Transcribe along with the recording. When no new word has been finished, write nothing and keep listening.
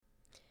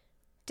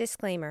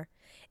Disclaimer.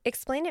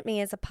 Explain It Me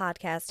is a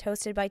podcast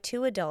hosted by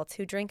two adults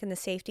who drink in the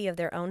safety of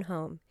their own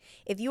home.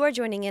 If you are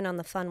joining in on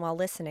the fun while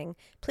listening,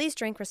 please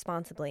drink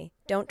responsibly,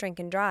 don't drink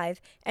and drive,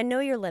 and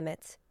know your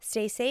limits.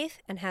 Stay safe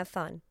and have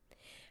fun.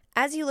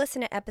 As you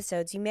listen to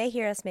episodes, you may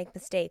hear us make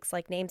mistakes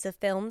like names of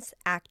films,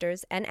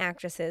 actors, and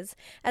actresses,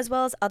 as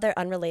well as other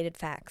unrelated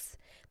facts.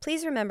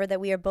 Please remember that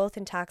we are both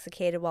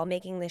intoxicated while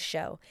making this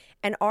show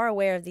and are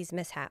aware of these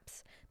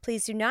mishaps.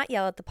 Please do not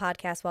yell at the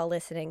podcast while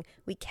listening.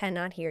 We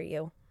cannot hear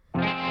you.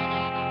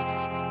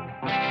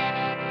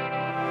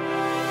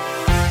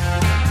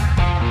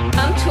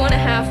 I'm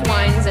 2.5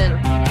 wines in.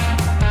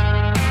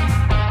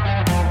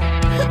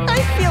 I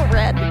feel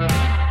red.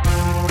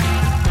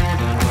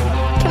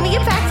 Can we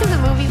get back to the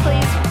movie,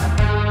 please?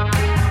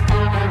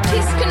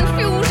 Tis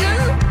confusion.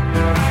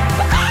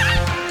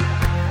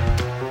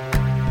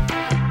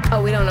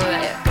 Oh, we don't know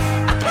that yet.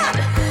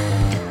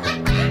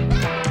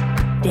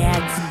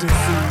 Dad's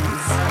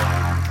disease.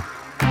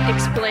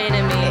 Explain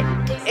it me.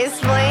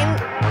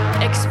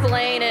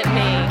 Explain it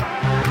me.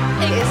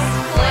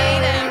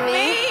 Explain it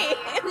me.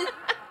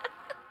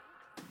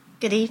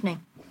 Good evening.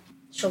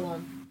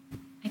 Shalom.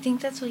 I think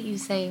that's what you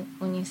say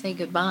when you say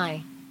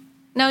goodbye.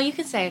 No, you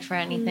can say it for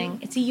anything.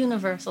 It's a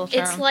universal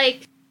term. It's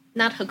like,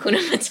 not Hakuna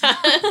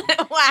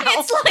Matata. Wow.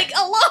 It's like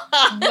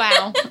aloha.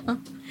 Wow.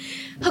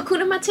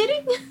 Hakuna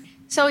Matata?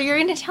 So you're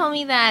going to tell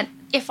me that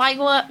if I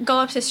go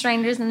up to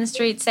strangers in the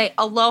street, say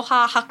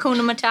aloha,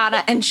 Hakuna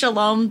Matata, and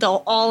shalom,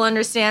 they'll all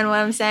understand what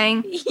I'm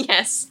saying?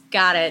 Yes.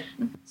 Got it.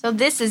 So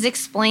this is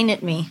Explain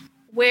It Me.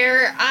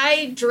 Where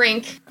I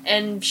drink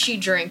and she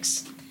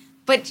drinks.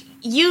 But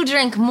you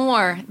drink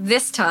more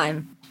this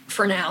time.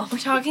 For now. We're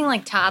talking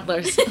like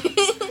toddlers.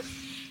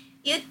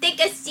 You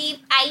take a sip,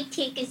 I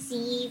take a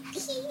sip.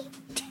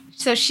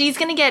 So she's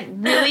going to get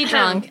really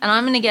drunk, and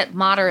I'm going to get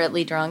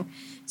moderately drunk.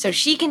 So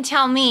she can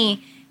tell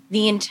me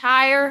the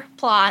entire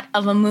plot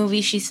of a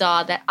movie she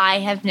saw that I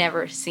have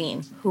never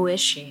seen. Who is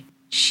she?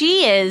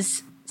 She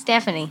is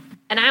Stephany.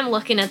 And I'm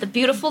looking at the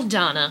beautiful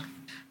Donna.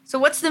 So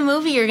what's the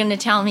movie you're going to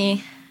tell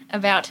me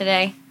about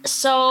today?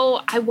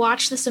 So I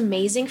watched this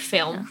amazing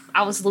film.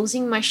 I was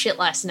losing my shit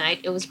last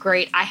night. It was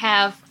great.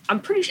 I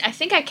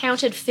think I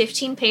counted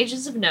 15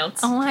 pages of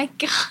notes. Oh my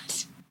God.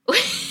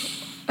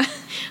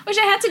 Which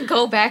I had to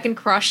go back and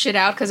cross shit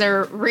out because I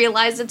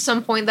realized at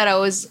some point that I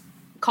was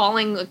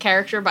calling a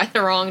character by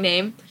the wrong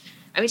name.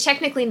 I mean,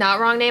 technically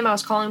not wrong name. I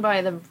was calling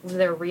by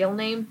their real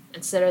name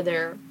instead of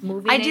their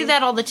movie name. I do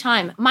that all the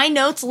time. My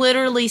notes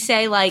literally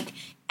say, like,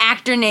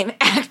 actor name,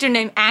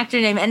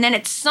 and then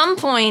at some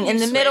point in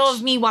the middle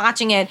of me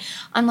watching it,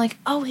 I'm like,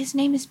 oh, his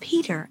name is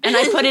Peter, and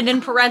I put it in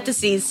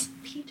parentheses.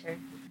 Peter.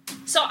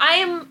 So I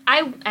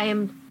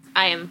am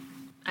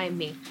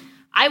me.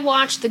 I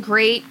watched the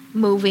great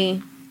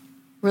movie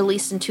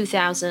released in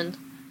 2000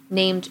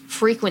 named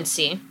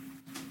Frequency.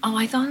 Oh,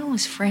 I thought it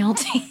was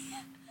Frailty.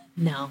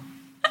 No.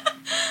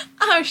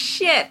 Oh,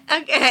 shit.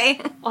 Okay.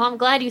 Well, I'm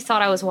glad you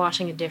thought I was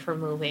watching a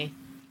different movie.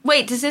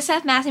 Wait, does this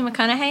have Matthew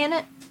McConaughey in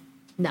it?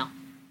 No.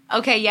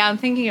 Okay, yeah, I'm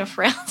thinking of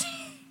Frailty.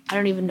 I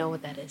don't even know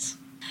what that is.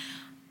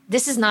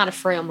 This is not a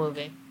Frail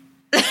movie.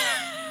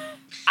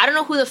 I don't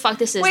know who the fuck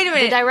this is. Wait a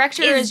minute. The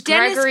director is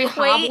Gregory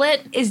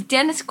Hoblit. Is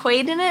Dennis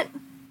Quaid in it?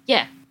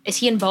 Yeah. Is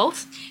he in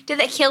both? Did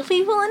they kill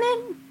people in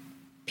it?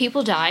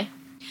 People die.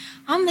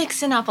 I'm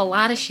mixing up a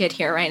lot of shit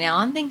here right now.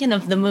 I'm thinking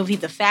of the movie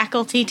The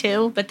Faculty,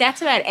 too, but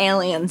that's about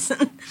aliens.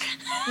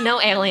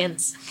 No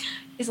aliens.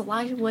 Is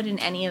Elijah Wood in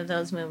any of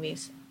those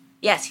movies?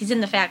 Yes, he's in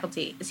The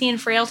Faculty. Is he in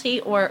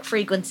Frailty or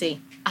Frequency?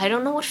 I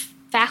don't know what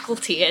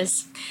Faculty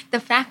is.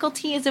 The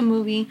Faculty is a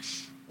movie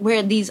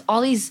where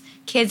all these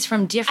kids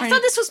from different... I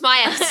thought this was my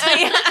answer.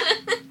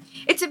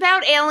 It's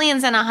about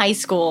aliens in a high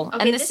school.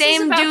 Okay, and this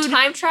is about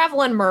time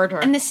travel and murder.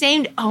 And the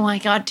same... Oh, my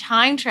God,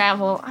 time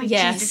travel. Oh,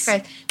 yes. Jesus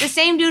Christ. The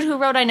same dude who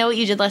wrote I Know What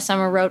You Did Last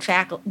Summer wrote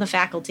The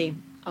Faculty.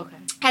 Okay.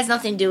 Has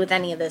nothing to do with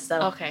any of this, though.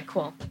 Okay,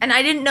 cool. And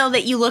I didn't know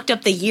that you looked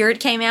up the year it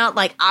came out.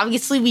 Like,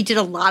 obviously, we did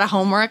a lot of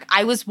homework.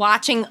 I was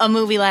watching a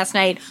movie last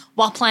night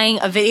while playing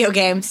a video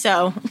game,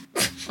 so...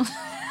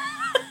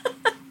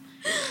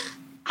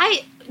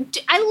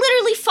 I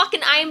literally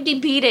fucking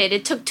IMDb'd it.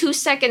 It took 2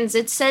 seconds.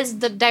 It says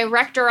the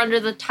director under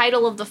the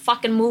title of the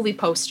fucking movie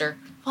poster.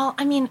 Well,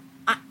 I mean,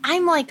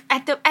 I'm like,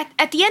 at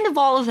the end of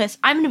all of this,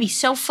 I'm going to be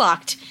so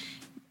fucked,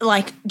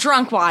 like,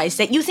 drunk-wise,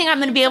 that you think I'm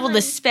going to be able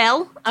to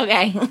spell?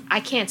 Okay. I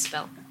can't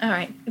spell. All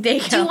right. There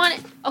you go. Do you want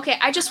to... Okay,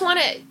 I just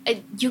want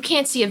to... you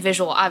can't see a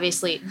visual,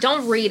 obviously.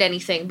 Don't read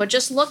anything, but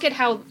just look at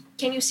how...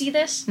 Can you see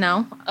this?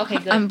 No. Okay,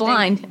 good. I'm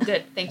blind.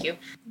 Good, thank you.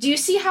 Do you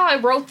see how I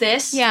wrote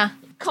this? Yeah.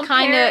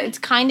 It's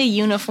kind of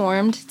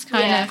uniformed. It's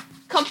kind of...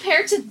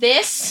 Compared to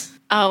this...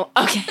 Oh,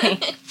 okay.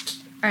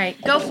 All right,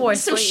 go for it,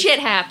 Some please. shit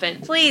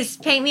happened. Please,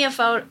 paint me a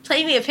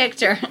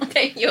picture.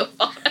 Paint you a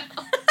photo.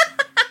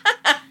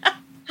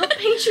 I'll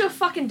paint you a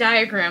fucking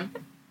diagram.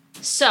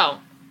 So,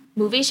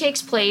 movie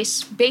takes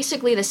place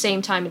basically the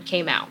same time it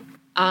came out.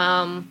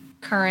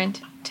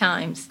 Current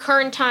times.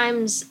 Current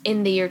times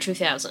in the year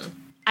 2000.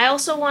 I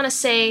also want to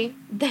say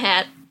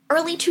that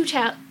early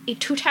 2000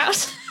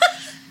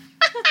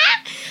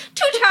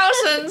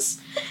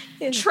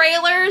 2000s,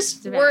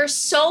 trailers were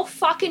so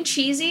fucking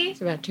cheesy.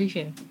 It's about tree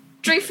fitting.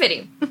 Tree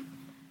fitting.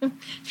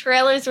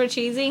 Trailers were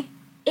cheesy.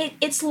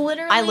 It's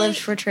literally... I lived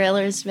for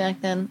trailers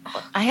back then.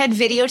 I had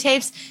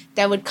videotapes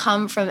that would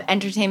come from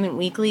Entertainment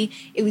Weekly.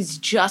 It was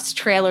just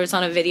trailers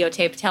on a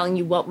videotape telling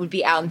you what would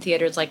be out in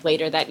theaters like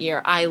later that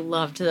year. I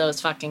loved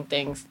those fucking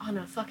things. On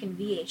a fucking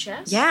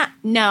VHS? Yeah.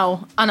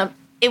 No.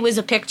 It was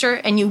a picture,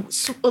 and you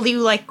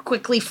like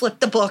quickly flip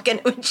the book, and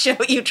it would show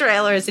you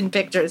trailers and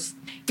pictures.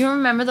 You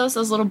remember those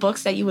little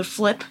books that you would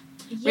flip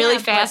really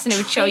fast, and it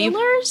would show you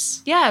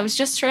trailers? Yeah, it was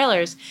just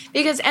trailers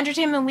because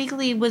Entertainment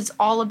Weekly was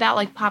all about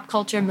like pop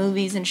culture,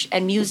 movies,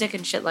 and music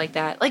and shit like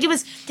that. Like it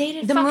was They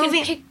did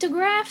fucking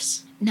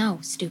pictographs? No,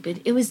 stupid.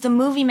 It was the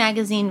movie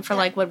magazine for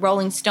like what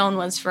Rolling Stone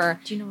was for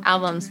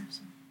albums.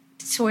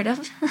 Sort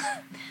of.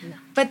 No.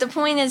 But the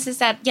point is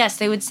that yes,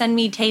 they would send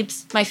me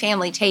tapes, my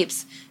family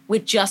tapes,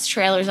 with just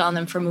trailers on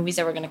them for movies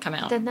that were going to come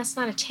out. Then that's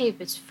not a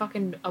tape. It's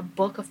fucking a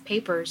book of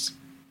papers.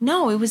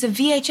 No, it was a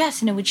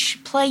VHS, and it would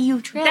play you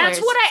trailers.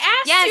 That's what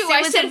I asked you.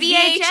 I said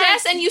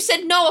VHS, and you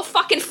said no, a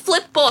fucking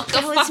flip book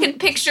of fucking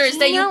pictures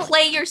that you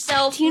play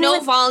yourself,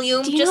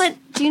 volume. Do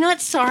you know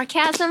what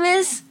sarcasm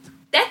is?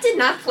 That did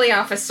not play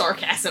off as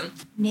sarcasm.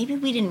 Maybe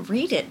we didn't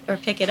read it or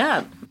pick it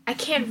up. I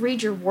can't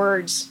read your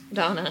words,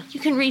 Donna. You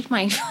can read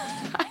my...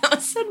 I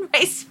almost said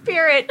my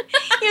spirit.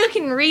 You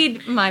can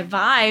read my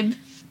vibe.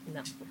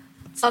 No.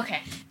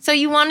 Okay. So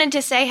you wanted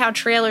to say how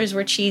trailers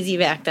were cheesy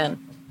back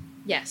then?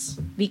 Yes.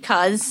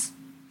 Because...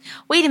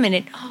 Wait a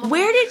minute. Oh.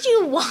 Where did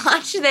you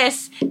watch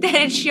this that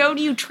it showed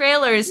you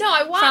trailers? No,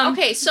 I watched...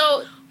 Okay,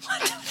 so...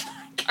 What the fuck?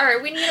 All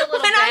right, we need a little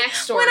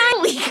backstory. When I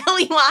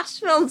legally watch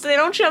films, they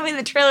don't show me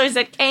the trailers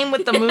that came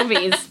with the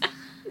movies.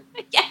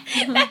 Yeah,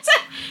 they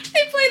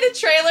play the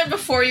trailer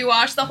before you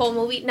watch the whole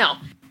movie. No.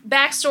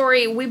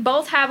 Backstory, we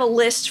both have a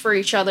list for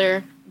each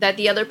other that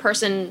the other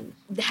person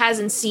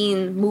hasn't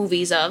seen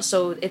movies of,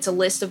 so it's a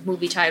list of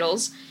movie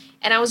titles.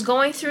 And I was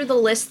going through the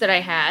list that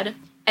I had,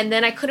 and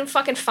then I couldn't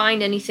fucking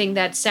find anything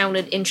that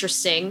sounded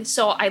interesting,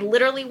 so I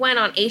literally went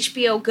on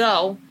HBO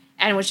Go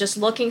and was just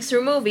looking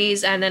through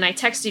movies, and then I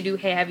texted you,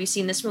 hey, have you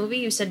seen this movie?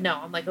 You said no.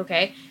 I'm like,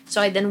 okay. So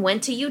I then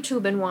went to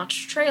YouTube and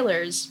watched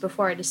trailers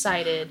before I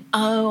decided.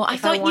 Oh, I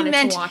thought you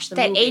meant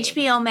that movie.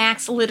 HBO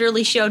Max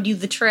literally showed you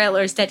the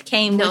trailers that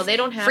came with they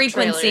don't have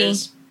frequency.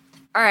 Trailers.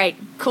 All right,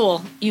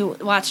 cool. You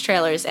watched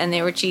trailers, and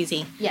they were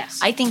cheesy. Yes.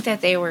 I think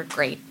that they were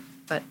great,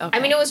 but okay.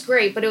 I mean, it was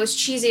great, but it was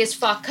cheesy as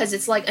fuck, because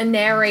it's like a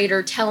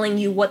narrator telling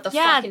you what the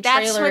fucking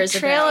trailer is about. Yeah, that's what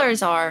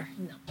trailers are.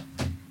 No.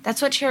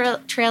 That's what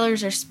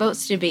trailers are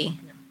supposed to be.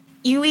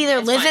 You either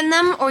live in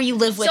them or you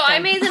live with them. So I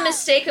made the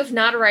mistake of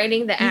not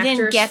writing the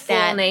actors'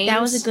 full names. That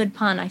was a good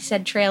pun. I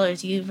said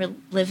trailers. You either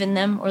live in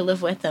them or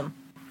live with them.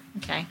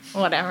 Okay,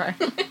 whatever.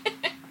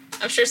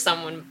 I'm sure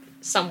someone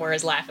somewhere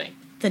is laughing.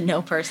 The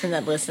no person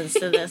that listens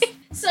to this.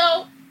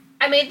 So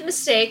I made the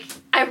mistake.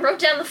 I wrote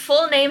down the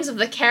full names of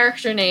the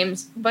character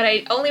names, but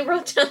I only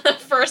wrote down the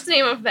first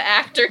name of the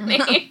actor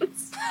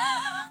names.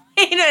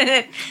 Wait a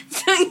minute.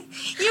 So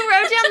you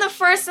wrote down the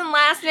first and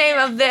last name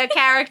of the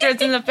characters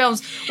in the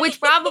films,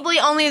 which probably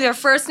only their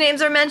first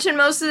names are mentioned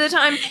most of the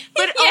time,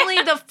 but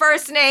only the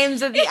first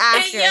names of the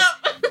actors.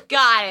 Yep.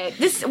 Got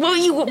it.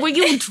 Were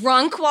you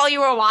drunk while you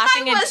were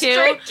watching it too?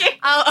 Drinking.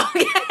 Oh,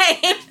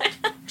 okay.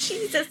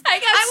 Jesus.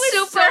 I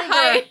was super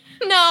high.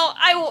 No,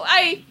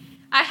 I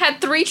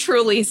had 3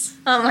 Trulies.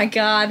 Oh my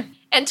God.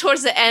 And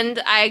towards the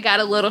end, I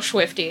got a little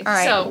swifty. All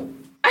right. So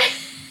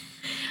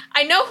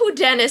I know who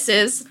Dennis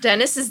is.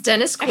 Dennis is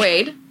Dennis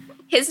Quaid.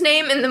 His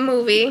name in the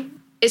movie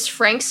is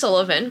Frank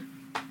Sullivan.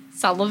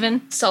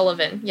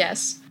 Sullivan,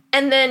 yes.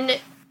 And then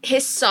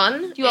his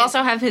son... Do you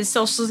also have his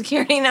social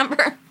security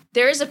number?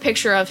 There is a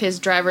picture of his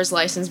driver's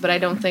license, but I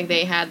don't think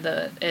they had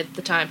at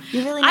the time.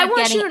 You're really not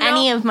getting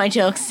any of my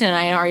jokes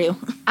tonight, are you?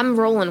 I'm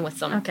rolling with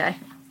them. Okay.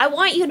 I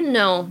want you to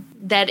know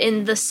that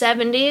in the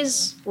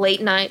 70s, late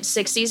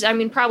 60s, I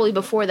mean probably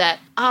before that,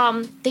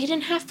 they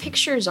didn't have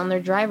pictures on their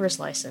driver's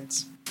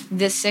license.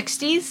 The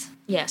 60s?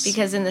 Yes.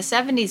 Because in the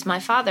 70s, my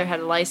father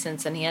had a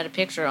license and he had a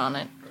picture on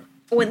it.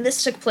 When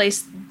this took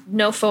place,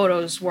 no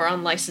photos were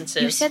on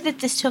licenses. You said that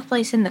this took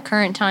place in the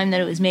current time that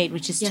it was made,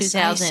 which is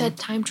 2000. I said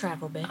time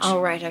travel, bitch. Oh,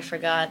 right, I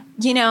forgot.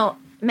 You know,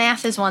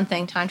 math is one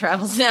thing, time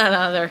travel's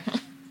another.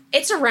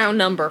 It's a round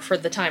number for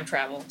the time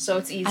travel, so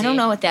it's easy. I don't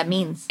know what that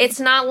means. It's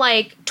not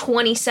like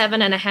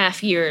 27 and a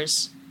half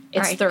years.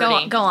 It's right,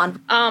 30. Go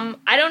on.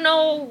 I don't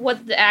know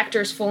what the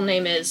actor's full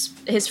name is.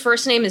 His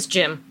first name is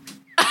Jim.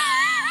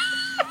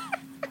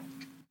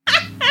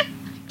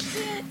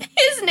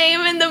 His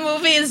name in the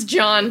movie is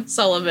John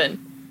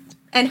Sullivan.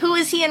 And who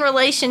is he in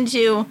relation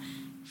to?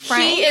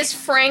 Frank? He is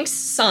Frank's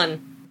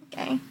son.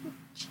 Okay.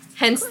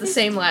 Hence the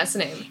same last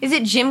name. Is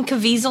it Jim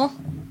Caviezel?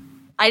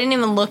 I didn't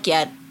even look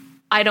yet.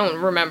 I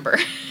don't remember.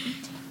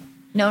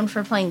 Known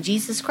for playing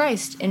Jesus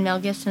Christ in Mel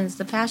Gibson's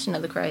The Passion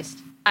of the Christ.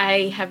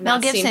 I have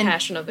not seen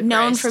Passion of the Christ.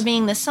 Known for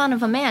being the son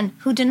of a man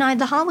who denied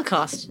the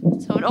Holocaust.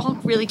 So it all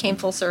really came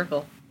full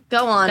circle.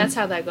 Go on. That's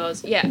how that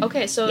goes. Yeah,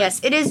 okay, so...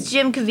 Yes, it is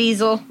Jim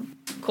Caviezel.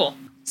 Cool.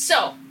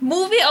 So,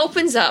 movie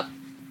opens up.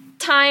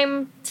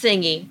 time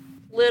thingy.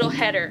 Little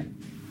header.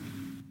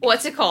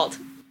 What's it called?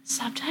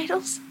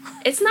 Subtitles?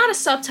 It's not a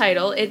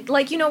subtitle. It,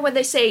 like, you know when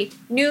they say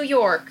New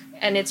York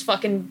and it's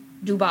fucking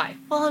Dubai.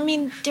 Well, I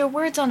mean, they're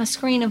words on a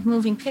screen of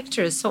moving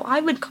pictures, so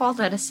I would call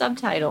that a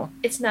subtitle.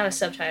 It's not a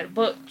subtitle,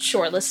 but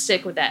sure, let's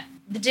stick with that.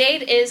 The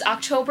date is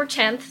October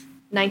 10th,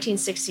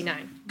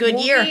 1969. Good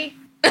year.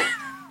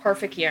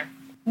 Perfect year.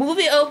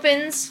 Movie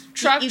opens,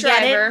 truck you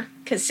driver.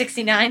 Because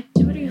 69.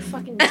 What are you,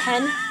 fucking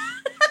 10?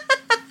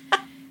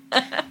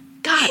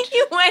 God.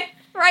 You went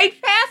right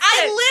past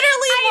I it.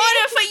 literally want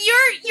to, but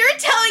you're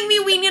telling me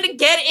we need to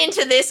get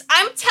into this.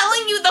 I'm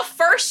telling you the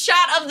first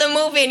shot of the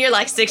movie and you're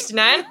like,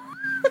 69?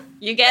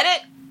 You get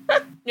it?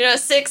 You know,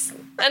 6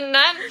 and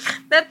 9?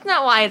 That's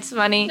not why it's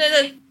funny.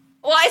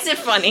 Why is it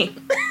funny?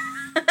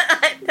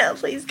 No,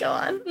 please go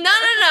on. No.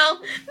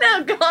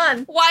 No, go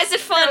on. Why is it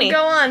funny?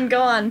 No,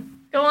 go on.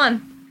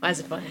 Why is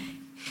it funny?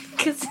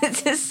 Because it's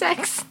his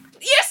sex.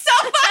 You're so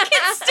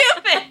fucking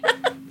stupid!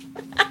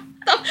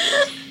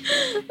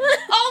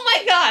 Oh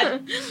my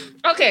god.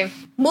 Okay,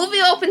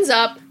 movie opens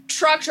up,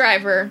 truck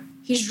driver,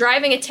 he's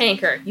driving a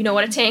tanker. You know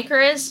what a tanker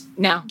is?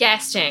 No.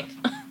 Gas tank.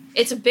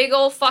 It's a big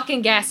old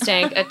fucking gas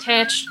tank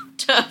attached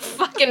to a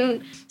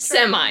fucking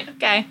semi.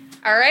 Okay.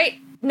 Alright?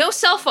 No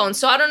cell phone,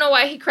 so I don't know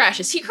why he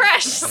crashes. He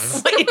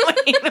crashes. Wait, what?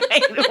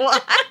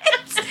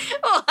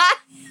 What?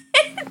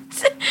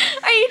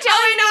 Are you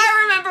telling me? No, I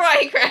remember why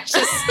he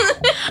crashes.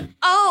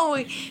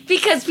 Oh,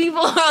 because people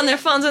are on their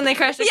phones when they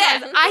crash their Yeah.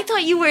 cars. I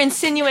thought you were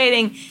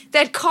insinuating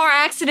that car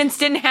accidents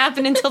didn't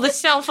happen until the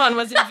cell phone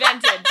was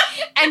invented.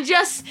 And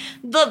just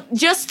the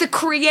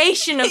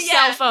creation of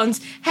cell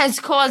phones has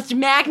caused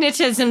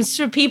magnetisms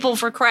for people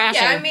for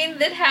crashing. Yeah, I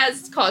mean, it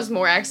has caused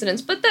more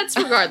accidents, but that's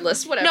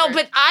regardless. Whatever. No,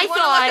 but I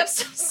thought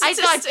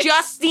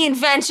just the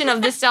invention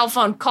of the cell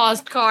phone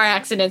caused car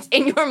accidents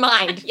in your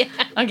mind. Yeah.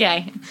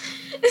 Okay.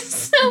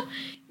 So,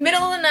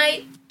 middle of the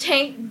night,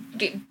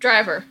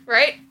 driver,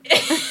 right?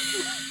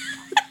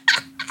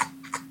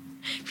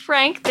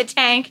 Frank the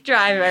tank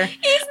driver.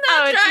 He's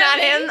not driving. It's not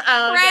him?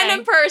 Oh, okay.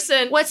 Random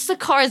person. What's the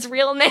car's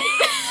real name?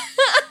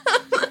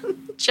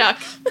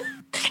 Chuck.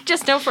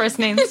 Just no first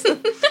names.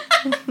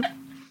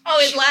 Oh,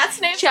 his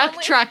last name?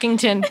 Chuck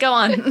Truckington. Go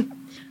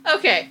on.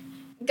 Okay.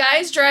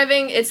 Guy's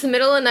driving. It's the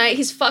middle of the night.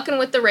 He's fucking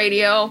with the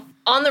radio.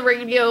 On the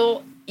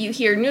radio, you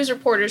hear news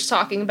reporters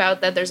talking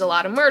about that there's a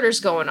lot of murders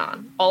going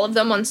on. All of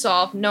them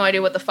unsolved. No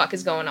idea what the fuck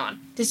is going on.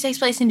 This takes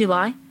place in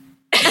Dubai?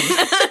 I'm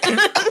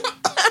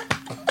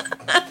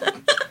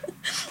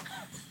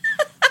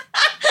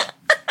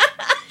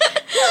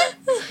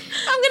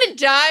gonna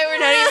die. We're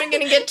not even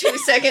gonna get 2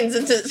 seconds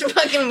into this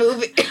fucking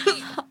movie.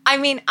 I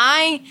mean,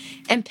 I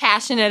am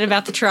passionate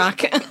about the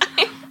truck.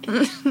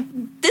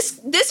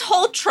 This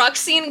whole truck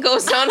scene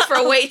goes on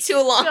for way too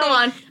long. Go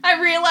on. I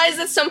realized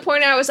at some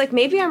point I was like,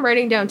 maybe I'm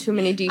writing down too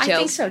many details. I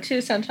think so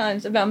too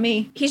sometimes about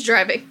me. He's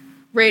driving.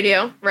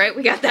 Radio, right?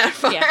 We got that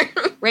far. Yeah.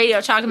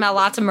 Radio talking about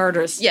lots of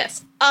murders.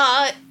 Yes.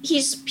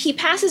 He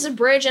passes a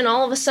bridge and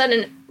all of a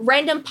sudden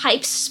random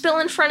pipes spill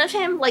in front of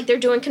him like they're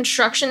doing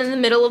construction in the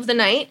middle of the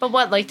night. But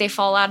what, like they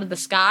fall out of the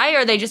sky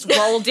or they just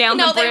roll down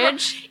the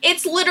bridge?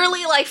 It's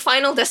literally like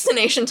Final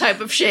Destination type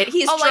of shit.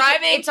 He's driving.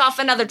 Like it's off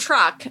another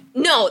truck.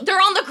 No, they're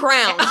on the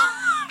ground.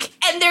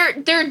 And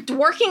they're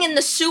working in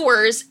the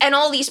sewers and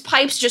all these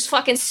pipes just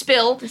fucking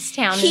spill. This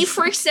town He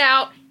freaks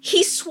out.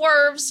 He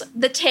swerves,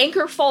 the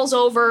tanker falls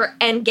over,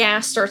 and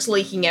gas starts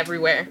leaking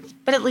everywhere.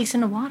 But it leaks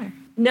into water.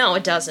 No,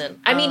 it doesn't.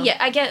 I mean, yeah,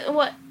 I get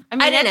what. I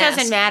mean, that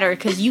doesn't matter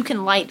because you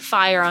can light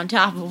fire on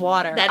top of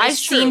water. That is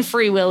I've true. seen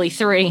Free Willy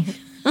 3.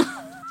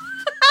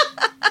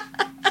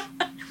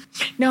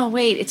 No,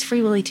 wait, it's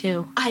Free Willy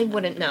 2. I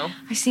wouldn't know.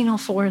 I've seen all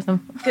 4 of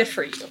them. Good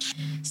for you.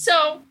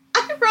 So,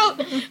 I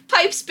wrote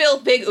pipe spill,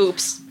 big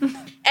oops.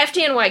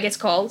 FDNY gets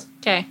called.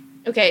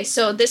 Okay,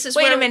 so this is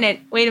Wait a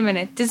minute.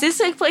 Does this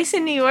take place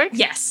in New York?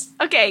 Yes.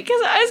 Okay,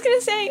 because I was going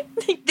to say...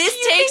 Like, this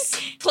takes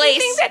place...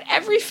 Do you think that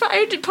every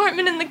fire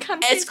department in the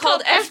country is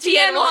called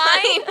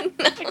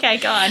FDNY? Okay,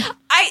 go on.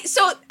 I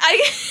started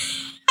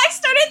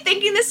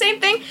thinking the same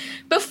thing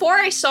before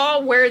I saw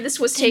where this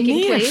was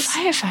taking place.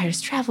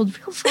 Firefighters traveled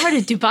real far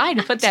to Dubai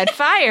to put that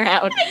fire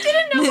out. I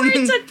didn't know where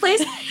it took place.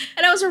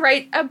 And I was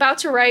about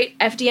to write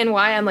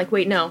FDNY. I'm like,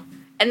 wait, no.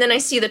 And then I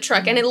see the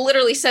truck, and it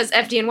literally says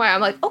FDNY.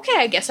 I'm like, okay,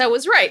 I guess I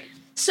was right.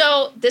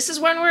 So this is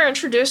when we're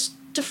introduced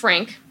to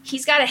Frank.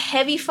 He's got a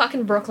heavy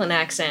fucking Brooklyn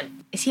accent.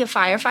 Is he a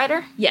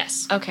firefighter?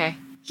 Yes. Okay.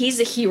 He's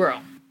a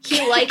hero.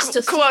 He likes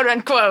to... Quote,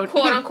 unquote.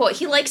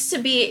 He likes to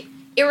be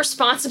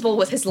irresponsible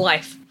with his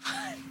life.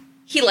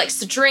 He likes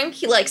to drink.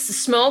 He likes to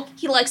smoke.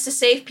 He likes to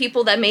save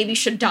people that maybe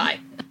should die.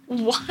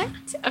 What?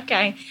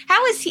 Okay.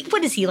 How is he...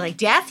 What is he, like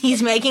death?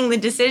 He's making the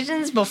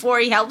decisions before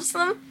he helps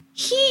them?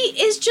 He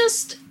is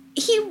just...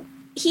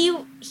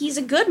 He's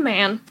a good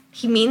man.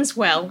 He means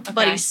well,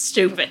 but he's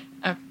stupid.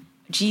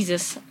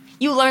 Jesus.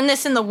 You learn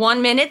this in the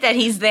 1 minute that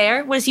he's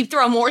there? What, does he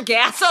throw more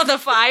gas on the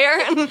fire?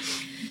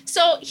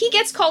 So he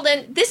gets called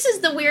in. This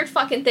is the weird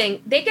fucking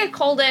thing. They get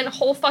called in, a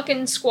whole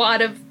fucking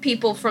squad of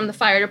people from the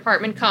fire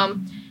department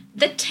come.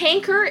 The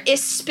tanker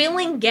is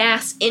spilling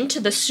gas into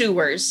the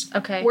sewers.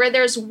 Okay. Where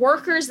there's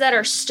workers that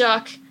are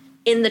stuck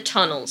in the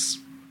tunnels.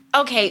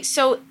 Okay,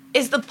 so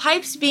is the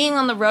pipes being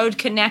on the road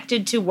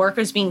connected to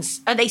workers being...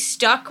 Are they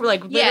stuck?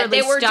 Like,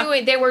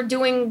 literally they were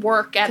doing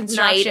work at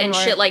night and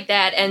work. shit like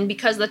that, and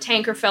because the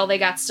tanker fell, they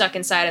got stuck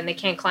inside and they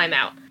can't climb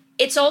out.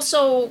 It's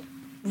also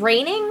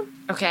raining.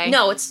 Okay.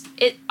 No,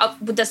 it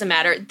doesn't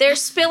matter. They're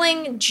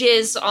spilling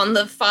jizz on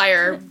the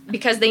fire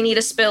because they need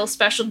to spill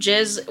special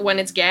jizz when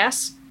it's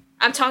gas.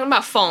 I'm talking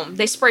about foam.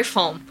 They spray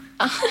foam.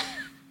 I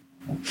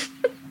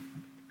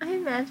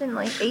imagine,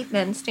 like, 8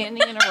 men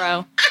standing in a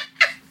row.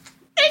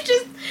 They're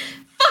just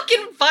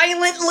fucking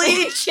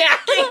violently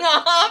jacking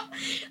off.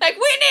 Like,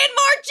 we need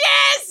more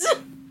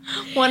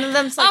jizz! One of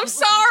them's like... I'm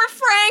sorry,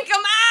 Frank,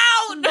 I'm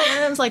out! One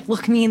of them's like,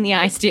 look me in the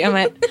eyes, damn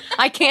it.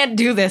 I can't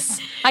do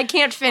this. I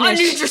can't finish. I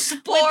need your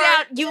support.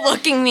 Without you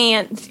looking me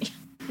in...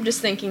 I'm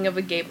just thinking of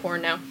a gay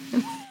porn now.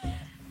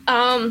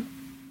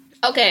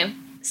 Okay,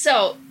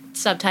 so...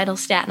 Subtitle,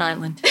 Staten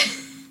Island.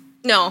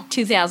 No.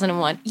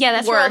 2001. Yeah,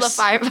 that's where all the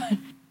firefighters...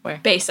 Where?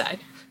 Bayside.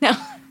 No.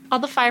 All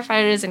the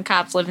firefighters and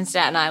cops live in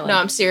Staten Island. No,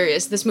 I'm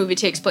serious. This movie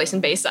takes place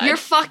in Bayside. You're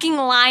fucking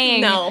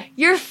lying. No.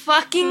 You're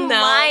fucking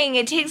lying.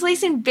 It takes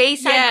place in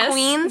Bayside,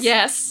 Queens?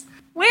 Yes.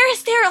 Where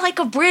is there, like,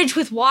 a bridge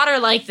with water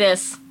like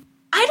this?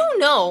 I don't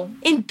know.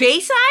 In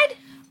Bayside?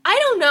 I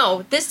don't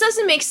know. This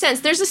doesn't make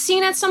sense. There's a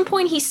scene at some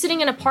point, he's sitting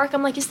in a park.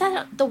 I'm like, is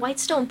that the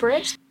Whitestone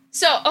Bridge?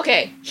 So,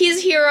 okay. He's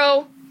a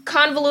hero.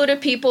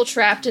 Convoluted people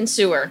trapped in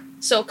sewer.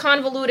 So,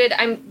 convoluted,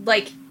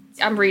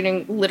 I'm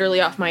reading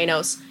literally off my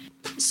notes.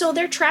 So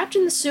they're trapped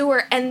in the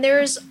sewer, and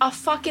there's a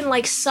fucking,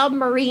 like,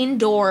 submarine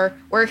door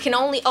where it can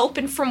only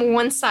open from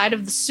one side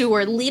of the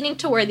sewer, leading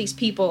to where these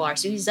people are.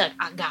 So he's like,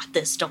 I got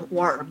this, don't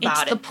worry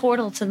about It's the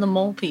portal to the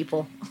mole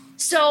people.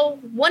 So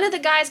one of the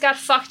guys got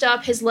fucked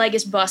up, his leg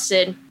is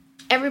busted.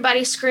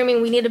 Everybody's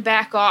screaming, we need to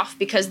back off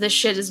because this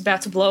shit is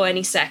about to blow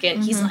any second.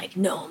 Mm-hmm. He's like,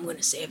 no, I'm going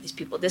to save these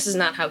people. This is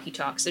not how he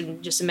talks.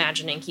 I'm just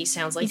imagining he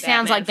sounds like Batman. He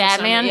sounds like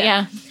Batman,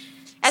 yeah.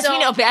 As we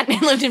know, Batman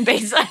lived in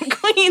Bayside,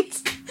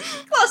 Queens.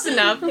 Close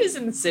enough. He's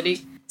in the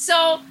city.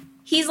 So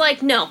he's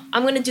like, no,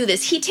 I'm going to do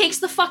this. He takes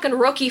the fucking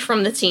rookie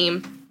from the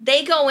team.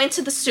 They go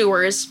into the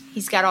sewers.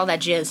 He's got all that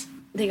jizz.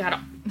 They got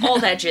all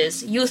that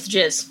jizz. Youth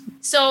jizz.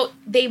 So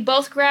they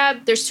both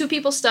grab, there's 2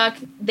 people stuck.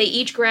 They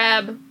each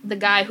grab the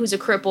guy who's a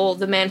cripple.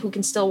 The man who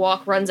can still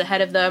walk runs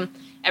ahead of them.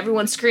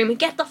 Everyone's screaming,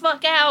 get the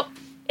fuck out.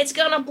 It's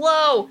going to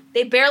blow.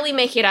 They barely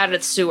make it out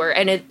of the sewer,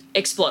 and it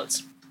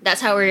explodes.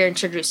 That's how we're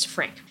introduced to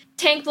Frank.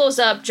 Tank blows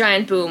up,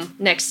 giant boom,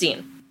 next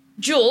scene.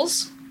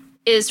 Jules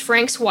is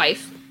Frank's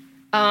wife.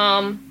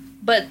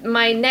 But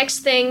my next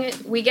thing,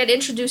 we get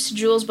introduced to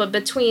Jules, but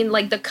between,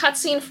 like, the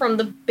cutscene from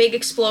the big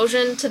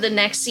explosion to the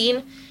next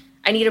scene,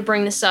 I need to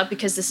bring this up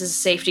because this is a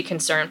safety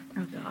concern.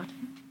 Oh, God.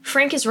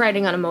 Frank is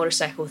riding on a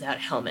motorcycle without a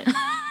helmet.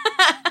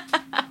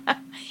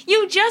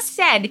 You just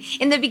said,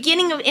 in the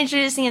beginning of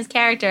introducing his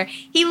character,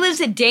 he lives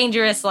a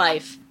dangerous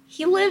life.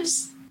 He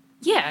lives...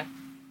 Yeah.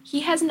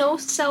 He has no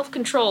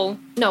self-control.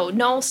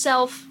 No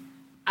self...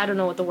 I don't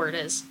know what the word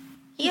is.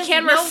 He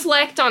can't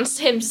reflect on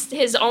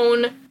his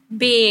own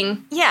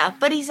being. Yeah,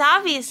 but he's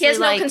obviously, he has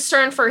no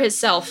concern for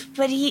himself.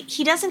 But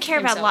he doesn't care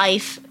about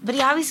life. But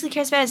he obviously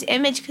cares about his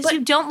image because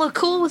you don't look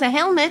cool with a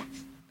helmet.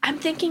 I'm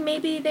thinking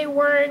maybe they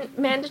weren't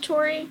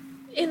mandatory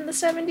in the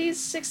 70s,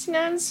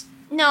 69s.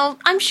 No,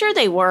 I'm sure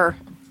they were.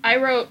 I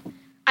wrote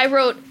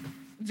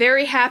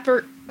very happy...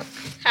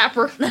 I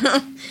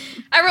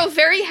wrote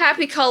very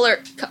happy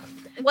color...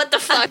 What the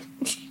fuck?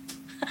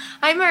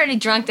 I'm already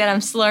drunk that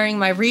I'm slurring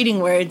my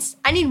reading words.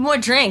 I need more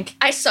drink.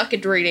 I suck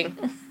at reading.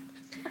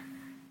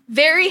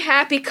 Very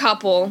happy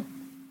couple,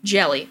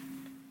 jelly.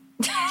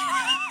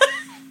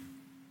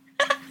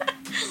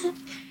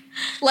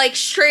 Like,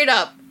 straight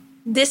up,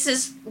 this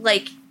is,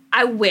 like,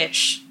 I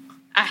wish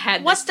I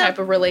had this type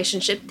of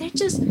relationship. They're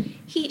just,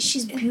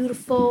 she's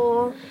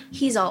beautiful,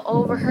 he's all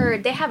over her,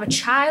 they have a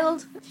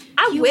child.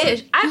 I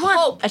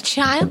hope. A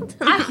child?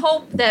 I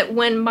hope that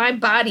when my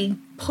body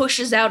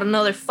pushes out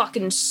another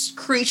fucking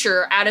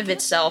creature out of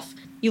itself,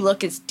 you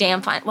look as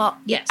damn fine. Well,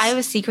 yes. I have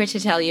a secret to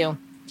tell you.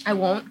 I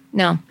won't.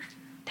 No.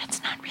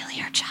 That's not really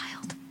her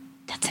child.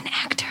 That's an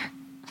actor.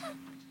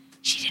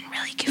 She didn't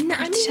really give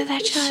birth to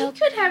that child.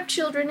 She could have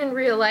children in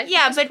real life.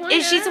 Yeah, but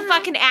if she's a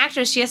fucking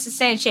actress, she has to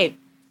stay in shape.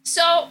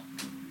 So,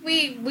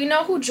 we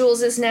know who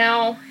Jules is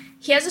now.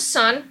 He has a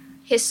son.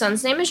 His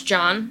son's name is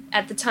John.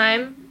 At the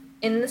time,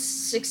 in the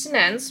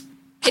 60s,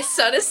 his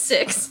son is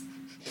 6.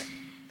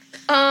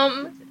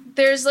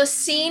 There's a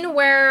scene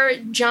where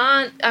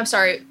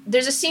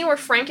there's a scene where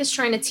Frank is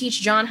trying to teach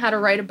John how to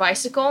ride a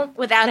bicycle.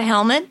 Without a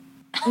helmet?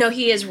 No,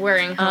 he is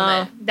wearing a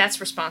helmet.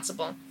 That's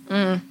responsible.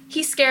 Mm.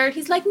 He's scared.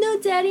 He's like, no,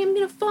 Daddy, I'm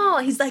gonna fall.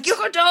 He's like, you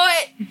can do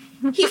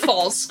it. He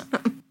falls.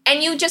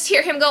 And you just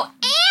hear him go,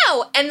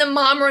 ow! And the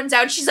mom runs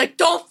out. She's like,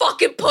 don't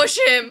fucking push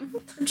him.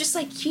 I'm just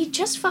like, he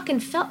just fucking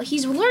fell.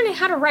 He's learning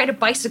how to ride a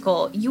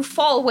bicycle. You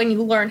fall when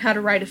you learn how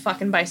to ride a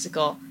fucking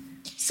bicycle.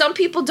 Some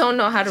people don't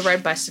know how to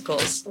ride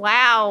bicycles.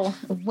 Wow.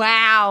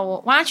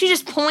 Why don't you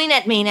just point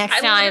at me next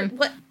time?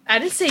 I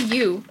didn't say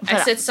you.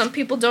 I said some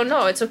people don't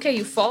know. It's okay.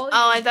 You fall.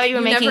 Oh, I thought you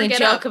were making a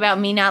joke up. about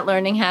me not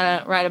learning how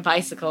to ride a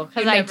bicycle.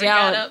 Because I never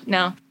got don't. up?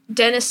 No.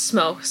 Dennis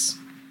smokes.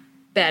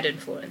 Bad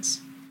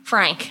influence.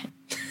 Frank.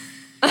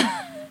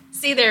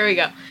 See, there we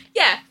go.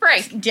 Yeah,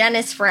 Frank.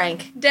 Dennis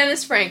Frank.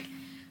 Dennis Frank.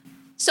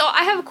 So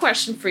I have a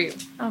question for you.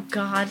 Oh,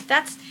 God.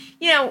 That's,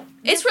 you know.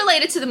 It's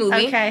related to the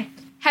movie. Okay.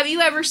 Have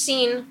you ever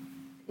seen,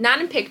 not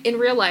in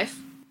real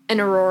life, an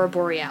aurora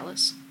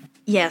borealis?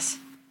 Yes.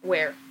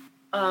 Where?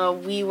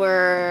 We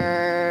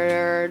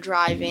were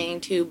driving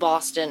to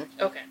Boston.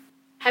 Okay.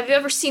 Have you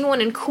ever seen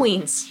one in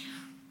Queens?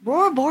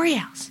 Aurora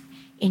Borealis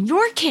in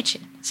your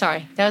kitchen.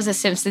 Sorry, that was a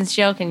Simpsons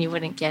joke and you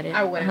wouldn't get it.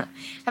 I wouldn't.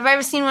 Have I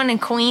ever seen one in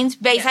Queens?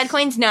 Bayside, Yes.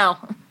 Queens? No.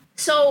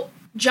 So,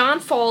 John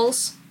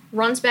falls,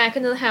 runs back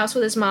into the house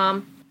with his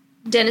mom.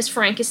 Dennis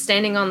Frank is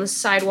standing on the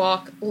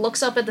sidewalk,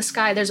 looks up at the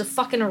sky. There's a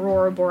fucking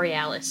aurora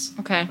borealis.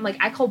 Okay. I'm like,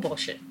 I call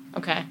bullshit.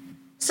 Okay.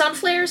 Sun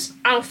flares?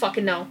 I don't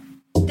fucking know.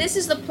 This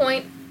is the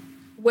point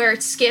where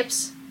it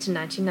skips to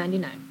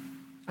 1999.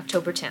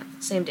 October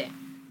 10th, same day.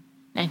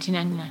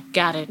 1999.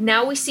 Got it.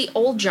 Now we see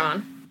old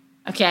John.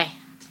 Okay.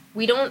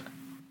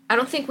 I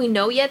don't think we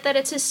know yet that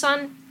it's his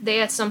son.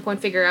 They at some point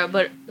figure out,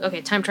 but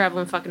okay, time travel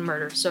and fucking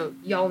murder, so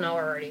y'all know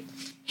already.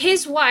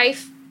 His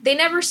wife, they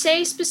never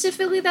say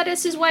specifically that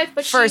it's his wife,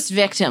 but First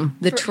victim,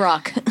 the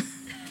truck.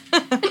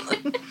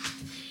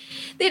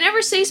 They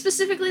never say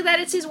specifically that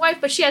it's his wife,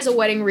 but she has a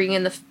wedding ring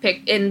in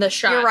the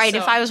shot. You're right. So.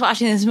 If I was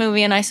watching this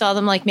movie and I saw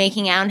them like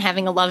making out and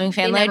having a loving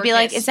family, I'd never be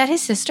like, kiss. "Is that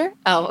his sister?"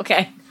 Oh,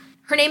 okay.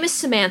 Her name is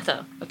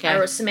Samantha. Okay. I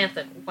wrote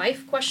Samantha.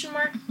 Wife? Question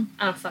mark?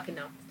 I don't fucking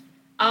know.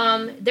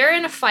 They're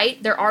in a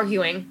fight. They're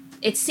arguing.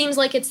 It seems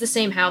like it's the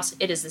same house.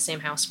 It is the same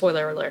house.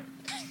 Spoiler alert.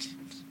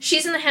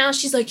 She's in the house.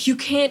 She's like, you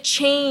can't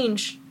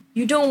change.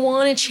 You don't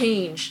want to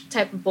change.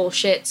 Type of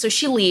bullshit. So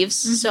she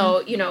leaves. Mm-hmm.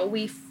 So,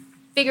 we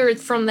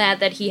figured from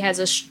that he has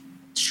a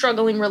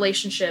struggling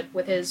relationship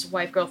with his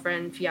wife,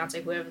 girlfriend,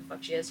 fiance, whoever the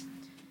fuck she is.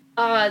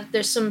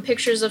 There's some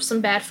pictures of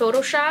some bad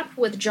Photoshop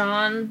with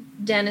John,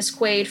 Dennis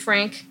Quaid,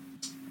 Frank,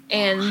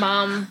 and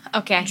Mom,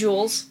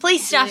 Jules.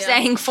 Please stop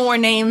saying 4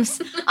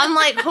 names. I'm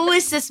like, who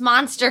is this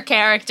monster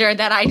character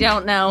that I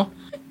don't know?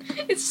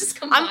 It's just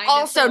combined. I'm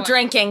also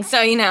drinking,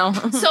 so you know.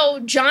 So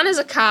John is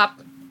a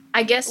cop,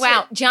 I guess.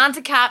 Wow, John's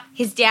a cop.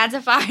 His dad's a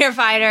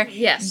firefighter.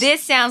 Yes.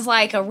 This sounds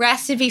like a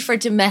recipe for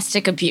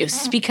domestic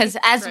abuse because,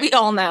 as we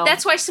all know,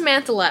 that's why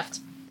Samantha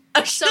left.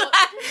 So,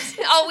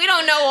 we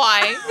don't know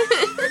why.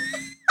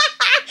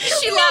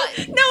 She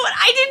left. No,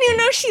 I didn't even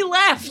know she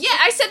left. Yeah,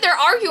 I said they're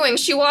arguing.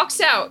 She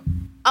walks out.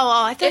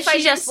 Oh, I thought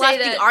she just left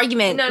the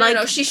argument.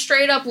 No. She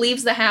straight up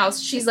leaves the house.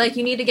 She's like,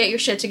 you need to get your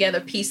shit together.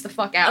 Peace the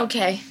fuck out.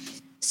 Okay.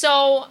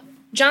 So,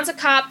 John's a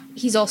cop.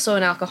 He's also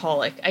an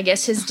alcoholic. I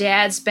guess his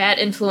dad's bad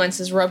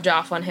influences rubbed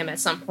off on him at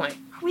some point.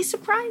 Are we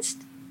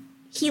surprised?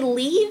 He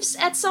leaves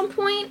at some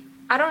point.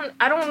 I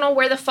don't know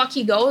where the fuck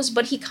he goes,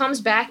 but he comes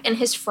back and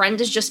his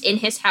friend is just in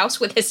his house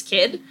with his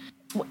kid.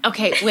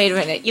 Okay, wait a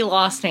minute. You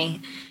lost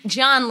me.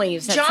 John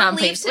leaves at some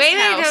point. Leaves his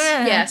house.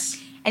 No. Yes.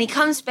 And he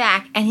comes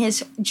back,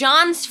 and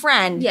John's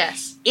friend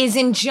is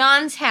in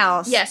John's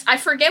house. Yes, I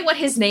forget what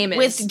his name is.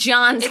 With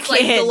John's it's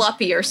kid. Like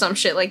Galuppy or some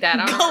shit like that.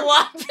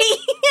 Galuppy.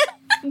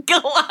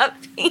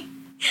 Galuppy.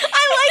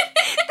 I like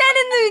that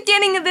in the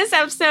beginning of this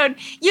episode,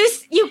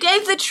 you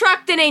gave the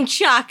truck the name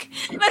Chuck,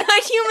 but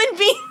a human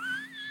being...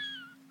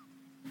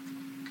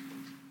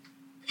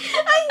 is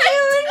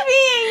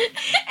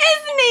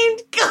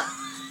named Galuppy.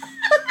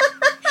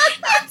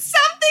 It's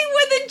something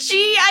with a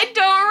G. I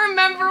don't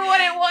remember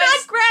what it was.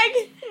 Not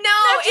Greg.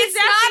 No, it's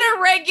not a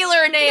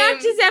regular name. Not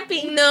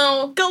Giuseppe.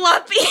 No.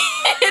 Galuppy.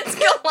 It's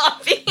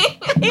Galuppy.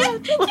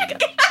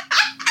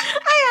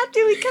 I have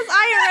to because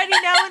I already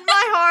know in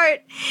my heart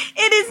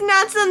it is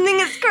not something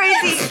as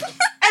crazy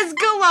as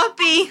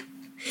Galuppy.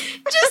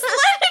 Just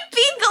let it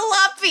be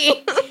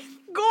Galuppy.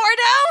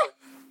 Gordo?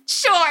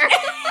 Sure.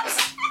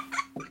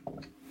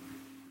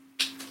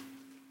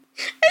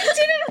 I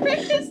didn't write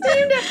his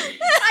name down.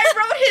 I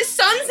wrote his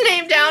son's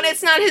name down.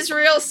 It's not his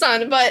real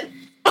son, but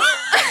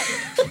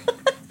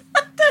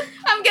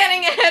I'm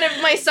getting ahead of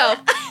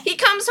myself. He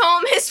comes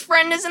home, his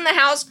friend is in the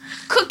house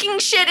cooking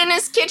shit in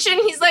his kitchen.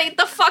 He's like,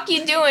 the fuck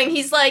you doing?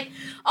 He's like,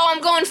 oh,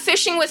 I'm going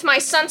fishing with my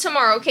son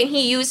tomorrow. Can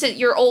he use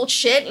your old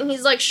shit? And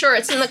he's like, sure,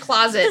 it's in the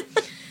closet.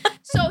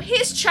 So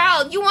his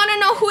child, you want to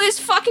know who his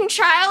fucking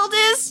child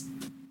is?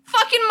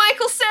 Fucking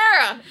Michael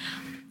Cera.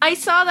 I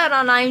saw that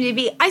on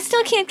IMDb. I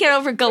still can't get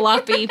over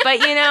Galuppy, but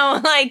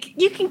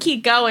you can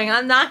keep going.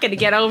 I'm not going to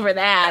get over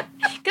that.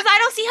 Because I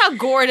don't see how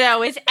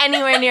Gordo is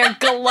anywhere near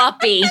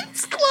Galuppy.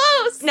 It's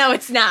close. No,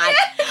 it's not.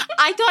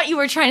 I thought you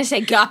were trying to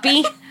say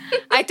Guppy.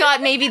 I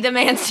thought maybe the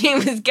man's name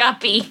was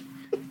Guppy.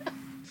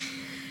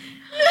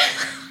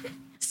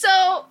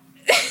 So,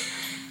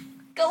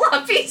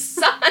 Galuppy's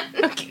son.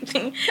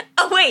 Okay.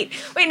 Oh, wait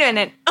a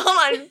minute.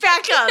 Hold on,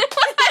 back up.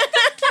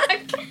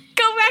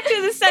 go back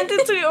to the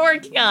sentence we were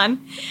working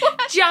on.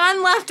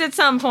 John left at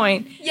some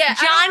point. Yeah,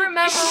 John, I don't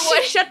remember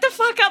what... Shut the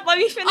fuck up. Let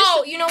me finish.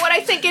 Oh, you know what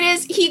I think it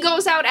is? He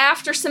goes out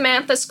after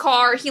Samantha's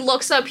car. He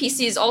looks up. He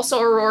sees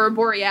also aurora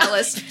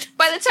borealis.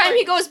 By the time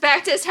he goes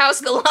back to his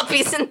house,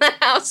 Gillespie's in the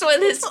house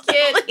with his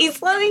kid.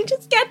 Please, let me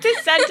just get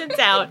this sentence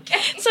out. Okay.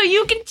 So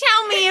you can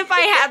tell me if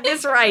I have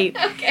this right.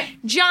 Okay.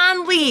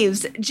 John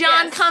leaves.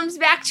 John Yes. comes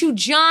back to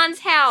John's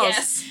house.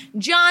 Yes.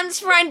 John's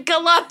friend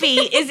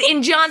Gillespie is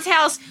in John's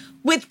house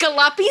with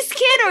Gillespie's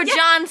kid or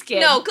John's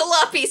kid? No,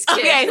 Gillespie's kid.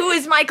 Okay, who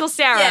is Michael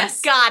Cera?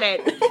 Yes. Got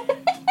it.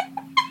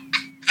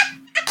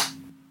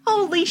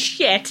 Holy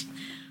shit.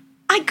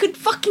 I could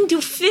fucking do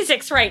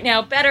physics right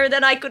now better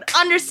than I could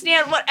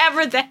understand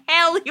whatever the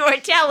hell you are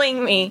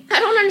telling me.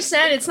 I don't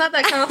understand. It's not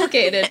that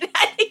complicated.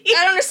 I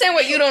don't understand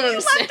what you don't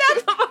understand. Left out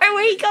the part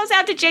where he goes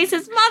out to chase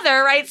his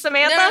mother, right,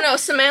 Samantha? No.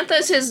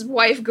 Samantha's his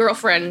wife,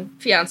 girlfriend,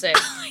 fiance.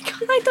 Oh my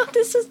god, I thought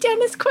this was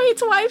Dennis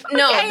Quaid's wife.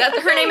 No,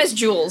 Okay, her name is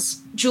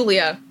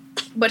Julia,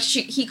 but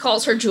he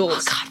calls her Oh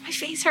Jules. god, my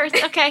face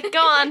hurts. Okay, go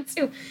on.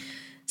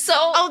 So,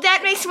 Oh,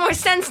 that makes more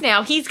sense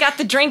now. He's got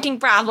the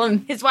drinking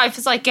problem. His wife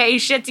is like, get your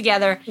shit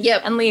together.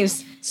 Yep. And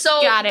leaves.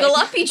 so got it.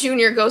 Gillespie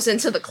Jr. goes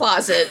into the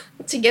closet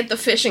to get the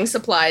fishing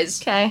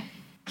supplies. Okay.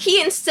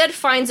 He instead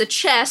finds a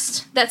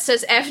chest that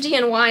says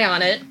FDNY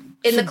on it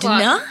in the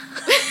closet.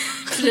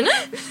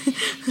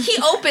 He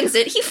opens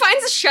it. He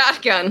finds a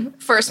shotgun.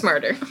 First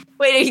murder.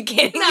 Wait, are you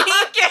kidding No, me?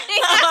 I'm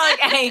kidding. Oh,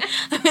 okay.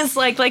 I was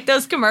like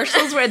those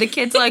commercials where the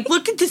kid's like,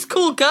 look at this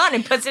cool gun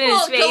and puts it in Well,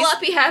 his face.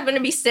 Gillespie happened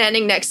to be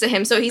standing next to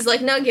him, so he's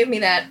like, no, give me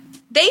that.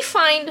 They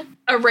find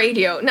a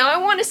radio. Now, I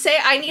want to say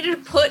I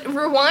needed to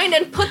rewind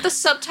and put the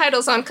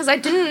subtitles on because I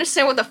didn't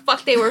understand what the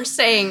fuck they were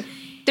saying.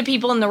 The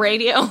people in the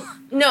radio.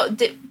 No,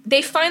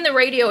 they find the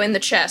radio in the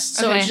chest,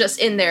 so Okay. it's just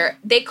in there.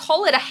 They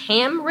call it a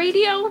ham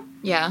radio.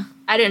 Yeah.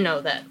 I didn't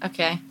know that.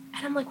 Okay.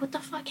 And I'm like, what the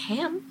fuck,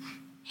 ham?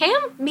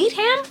 Ham? Meat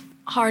ham?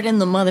 Hard in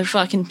the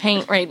motherfucking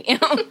paint radio.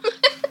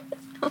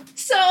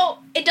 So,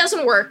 it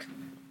doesn't work.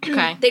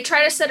 Okay. They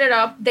try to set it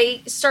up.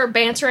 They start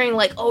bantering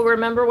like, oh,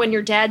 remember when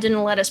your dad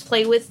didn't let us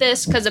play with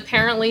this? Because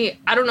apparently,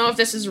 I don't know if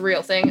this is a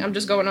real thing. I'm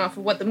just going off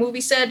of what the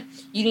movie said.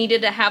 You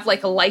needed to have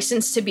like a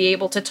license to be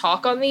able to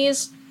talk on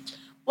these.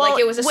 Well, like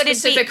it was a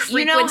specific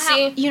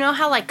frequency. You know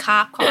how like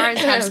cop cars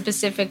have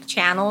specific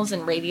channels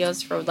and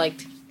radios for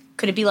like,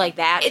 could it be like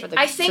that?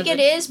 I think it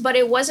is, but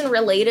it wasn't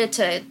related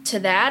to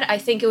that. I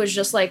think it was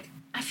just like,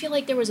 I feel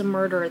like there was a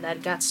murder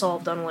that got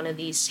solved on one of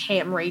these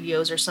ham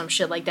radios or some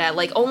shit like that.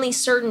 Like, only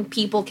certain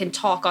people can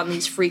talk on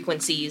these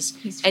frequencies.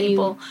 These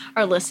people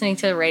are listening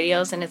to the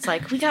radios, and it's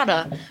like, we got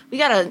a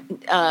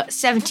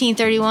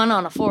 1731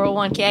 on a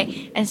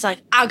 401k, and it's like,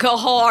 I go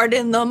hard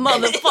in the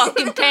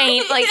motherfucking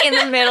paint, like in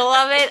the middle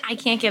of it. I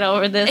can't get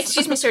over this.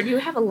 Excuse me, sir, do you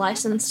have a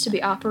license to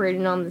be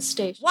operating on this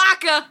station?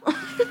 Waka!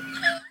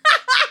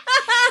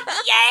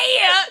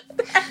 Yeah!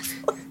 That's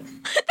what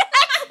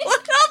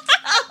I'm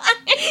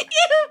telling you.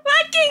 You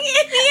fucking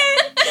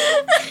idiot!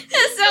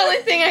 That's the only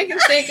thing I can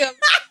think of.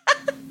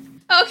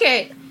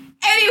 Okay.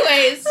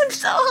 Anyways. I'm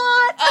so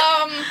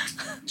hot.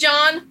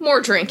 John,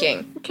 more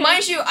drinking. Okay.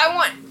 Mind you,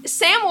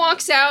 Sam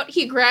walks out,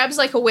 he grabs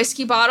like a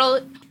whiskey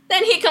bottle,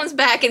 then he comes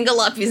back and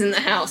Gillespie's in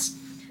the house.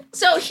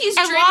 So he's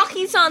And drinking. while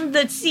he's on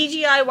the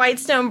CGI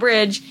Whitestone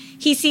Bridge,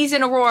 he sees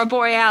an aurora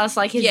borealis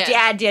like his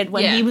dad did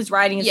when he was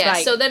riding his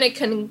bike. So then it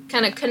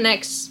kind of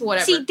connects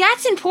whatever. See,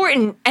 that's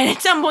important, and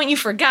at some point you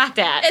forgot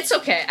that. It's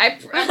okay. I'm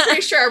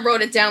pretty sure I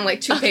wrote it down like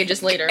 2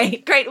 pages later.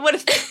 Great. Would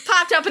have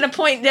popped up in a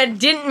point that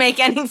didn't make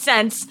any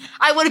sense.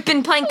 I would have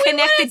been playing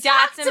connect the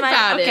dots in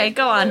my... Okay,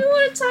 go on. We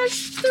want to talk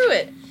through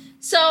it.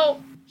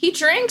 So he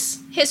drinks.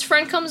 His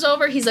friend comes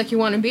over. He's like, you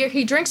want a beer?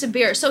 He drinks a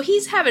beer. So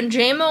he's having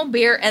JMO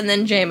beer and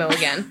then JMO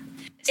again.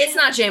 It's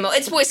not JMO.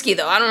 It's whiskey,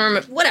 though. I don't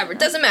remember. Whatever. It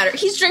doesn't matter.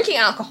 He's drinking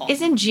alcohol.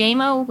 Isn't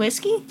JMO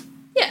whiskey?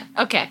 Yeah.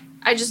 Okay.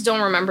 I just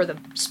don't remember the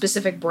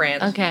specific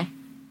brand. Okay.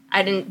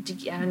 I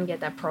didn't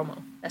get that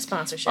promo. That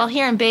sponsorship. Well,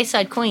 here in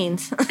Bayside,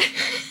 Queens,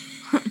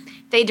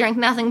 they drink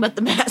nothing but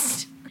the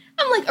best.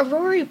 I'm like,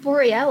 Aurora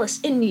Borealis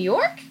in New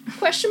York?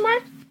 Question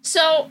mark.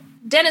 So,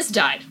 Dennis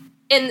died.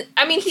 And,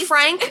 I mean, he's...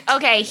 Frank,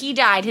 okay, he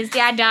died. His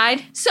dad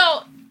died.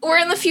 So, we're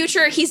in the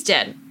future. He's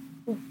dead.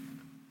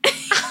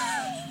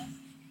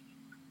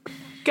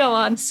 Go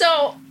on.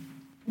 So,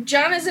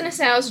 John is in his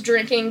house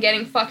drinking,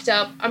 getting fucked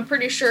up. I'm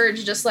pretty sure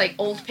it's just like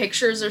old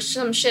pictures or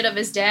some shit of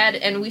his dad,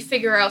 and we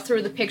figure out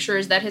through the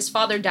pictures that his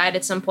father died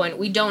at some point.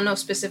 We don't know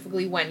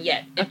specifically when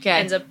yet. It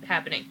ends up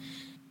happening.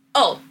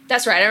 Oh,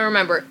 that's right, I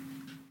remember.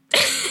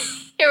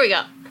 Here we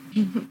go.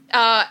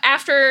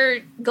 After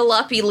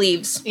Gillespie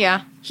leaves,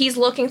 he's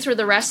looking through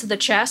the rest of the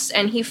chest,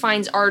 and he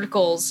finds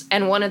articles,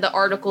 and one of the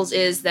articles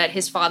is that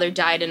his father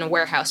died in a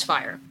warehouse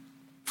fire.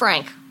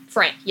 Frank,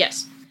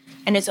 yes.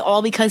 And it's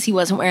all because he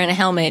wasn't wearing a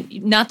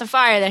helmet. Not the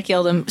fire that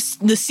killed him.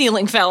 The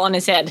ceiling fell on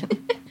his head.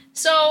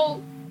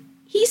 So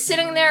he's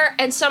sitting there,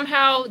 and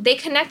somehow they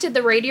connected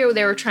the radio.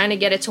 They were trying to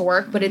get it to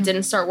work, but it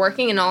didn't start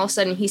working. And all of a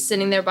sudden, he's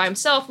sitting there by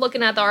himself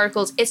looking at the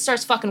articles. It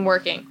starts fucking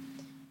working.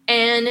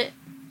 And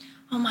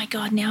Oh my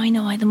God, now I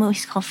know why the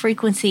movie's called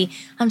Frequency.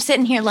 I'm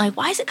sitting here like,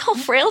 why is it called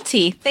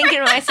Frailty? Thinking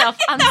to myself,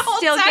 I'm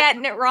still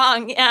getting it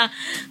wrong. Yeah.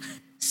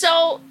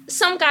 So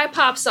some guy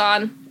pops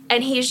on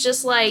and he's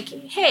just like,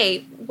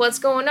 hey, what's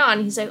going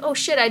on? He's like, oh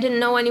shit, I didn't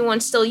know anyone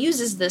still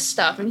uses this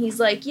stuff. And he's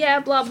like, yeah,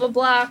 blah, blah,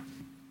 blah.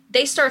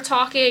 They start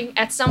talking.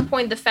 At some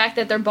point, the fact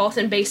that they're both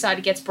in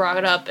Bayside gets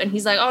brought up. And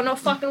he's like, oh, no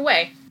fucking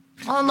way.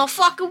 Oh, no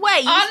fucking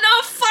way. Oh,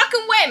 no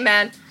fucking way,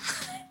 man.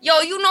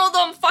 Yo, you know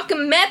them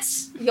fucking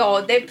Mets?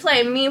 Yo, they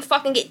playing me and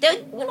fucking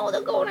they're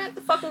going at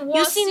the fucking World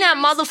You seen Series. that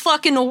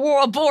motherfucking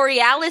aurora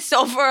borealis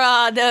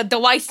over the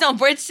Whitestone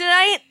Bridge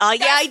tonight? Oh,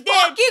 yeah, I did.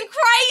 Fucking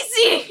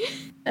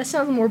crazy. That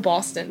sounds more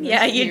Boston.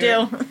 Yeah, you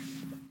do.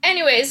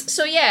 Anyways,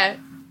 so yeah,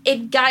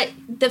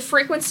 the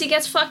frequency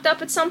gets fucked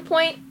up at some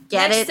point.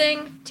 Get Next it?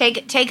 thing,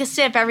 Take a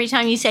sip every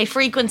time you say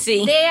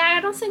frequency. I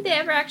don't think they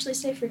ever actually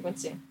say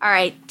frequency. All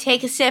right,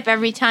 take a sip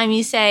every time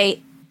you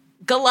say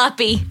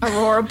Galuppy.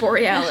 Aurora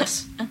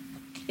Borealis.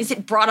 Is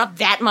it brought up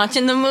that much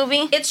in the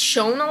movie? It's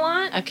shown a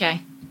lot.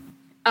 Okay.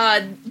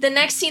 The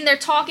next scene, they're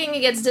talking,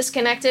 it gets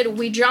disconnected.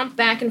 We jump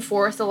back and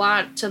forth a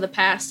lot to the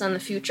past and the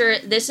future.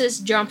 This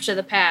is jump to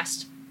the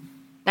past.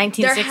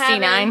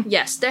 1969?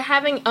 Yes, they're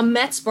having a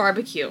Mets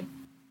barbecue.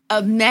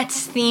 A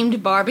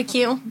Mets-themed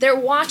barbecue? They're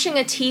watching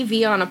a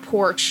TV on a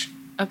porch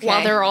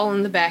while they're all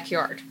in the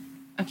backyard.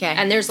 Okay.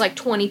 And there's like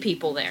 20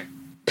 people there.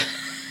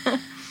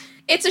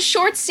 It's a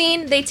short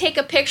scene. They take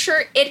a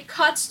picture. It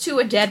cuts to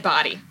a dead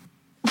body.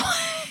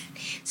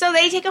 So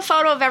they take a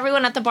photo of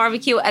everyone at the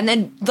barbecue and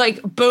then,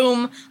 like,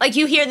 boom. Like,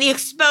 you hear the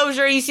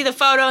exposure, you see the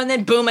photo, and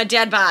then boom, a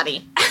dead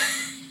body.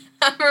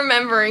 I'm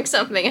remembering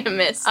something I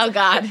missed. Oh,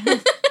 God.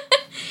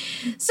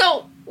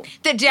 So,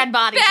 the dead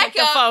body back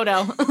took the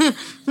photo.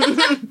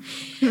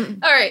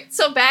 all right.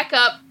 So back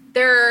up.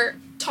 They're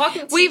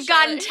talking to We've each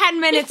gotten other.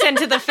 10 minutes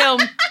into the film.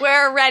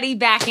 We're already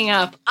backing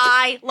up.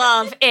 I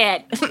love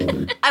it.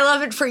 I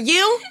love it for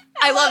you.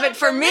 I love it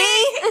for me.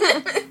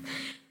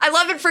 I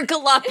love it for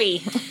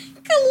Galuppy.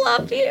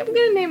 Galuppy. I'm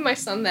going to name my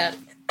son that.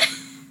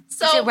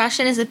 So, Is it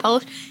Russian? Is it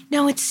Polish?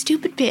 No, it's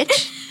stupid,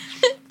 bitch.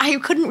 I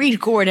couldn't read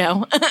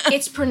Gordo.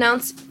 it's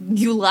pronounced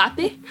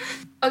Gulapi.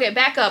 Okay,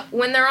 back up.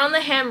 When they're on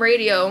the ham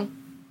radio,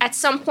 at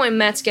some point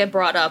Mets get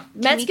brought up.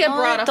 Mets get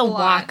brought up the a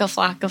lot. Waka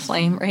Flocka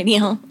Flame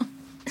radio.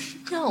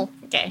 No.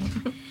 Okay.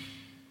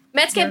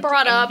 Mets get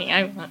brought up.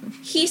 I want.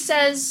 He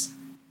says,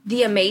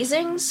 the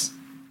Amazings.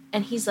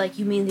 And he's like,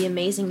 you mean the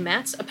Amazing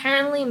Mets?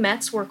 Apparently,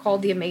 Mets were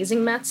called the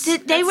Amazing Mets.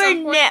 They were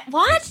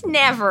what?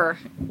 Never.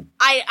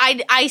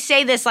 I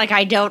say this like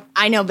I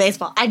know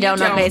baseball. I don't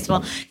know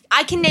baseball.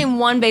 I can name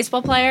one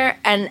baseball player,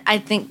 and I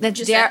think that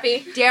Giuseppe?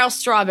 Darryl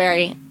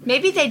Strawberry.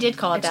 Maybe they did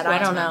call it that. I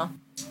don't know.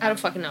 I don't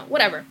fucking know.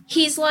 Whatever.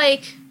 He's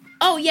like,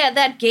 oh yeah,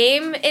 that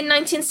game in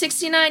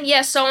 1969,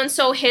 yeah,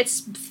 so-and-so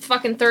hits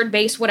fucking third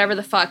base, whatever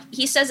the fuck.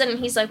 He says it, and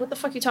he's like, what the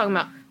fuck are you talking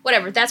about?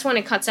 Whatever. That's when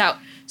it cuts out.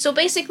 So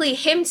basically,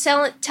 him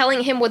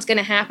telling him what's going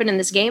to happen in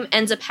this game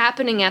ends up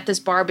happening at this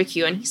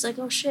barbecue, and he's like,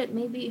 oh shit,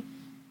 maybe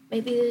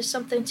there's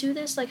something to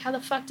this? Like, how the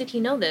fuck did he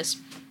know this?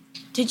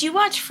 Did you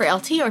watch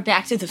Frailty or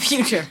Back to the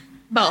Future?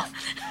 Both.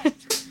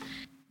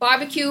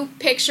 Barbecue,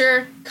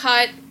 picture,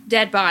 cut,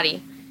 dead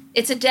body.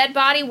 It's a dead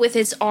body with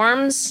his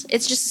arms.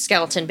 It's just a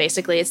skeleton,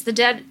 basically. It's a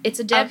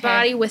dead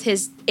body with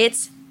his.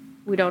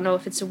 We don't know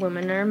if it's a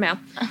woman or a male.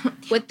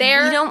 With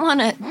their. We don't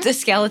want the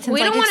skeleton. We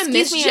don't want to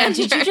misgender.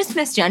 Did you just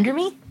misgender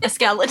me? A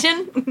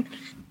skeleton?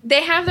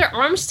 They have their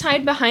arms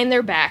tied behind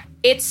their back.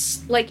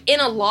 It's like in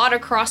a lot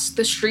across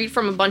the street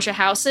from a bunch of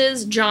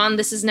houses. John,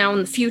 this is now in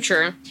the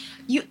future.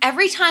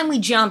 Every time we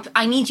jump,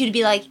 I need you to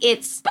be like,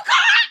 it's.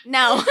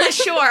 No,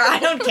 sure, I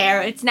don't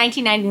care. It's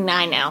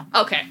 1999 now.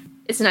 Okay,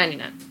 it's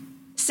 99.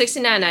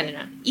 69,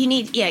 99. You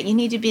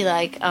need to be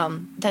like,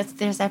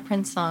 there's that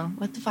Prince song.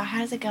 What the fuck? How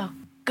does it go?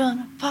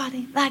 Gonna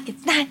party like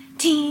it's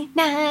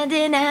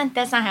 1999.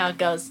 That's not how it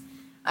goes.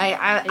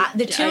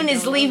 The tune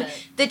is leaving.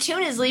 The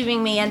tune is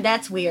leaving me, and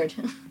that's weird.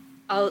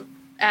 I'll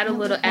add a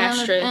little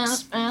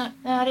asterisk.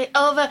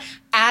 Over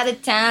out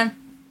of time.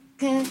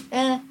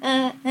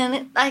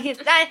 Like it's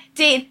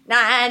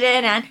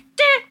 1999.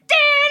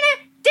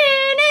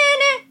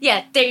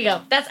 Yeah, there you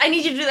go. I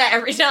need you to do that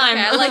every time.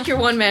 Okay, I like your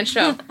one-man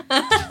show.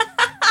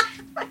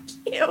 Fuck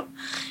you.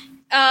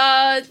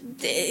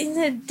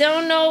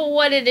 Don't know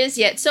what it is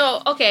yet.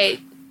 So, okay.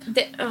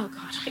 Oh,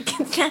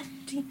 God.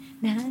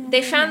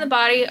 They found the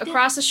body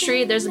across the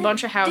street. There's a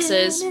bunch of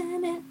houses.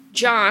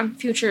 John,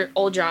 future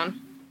old John.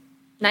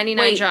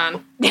 99 Wait.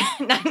 John.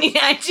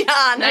 99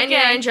 John.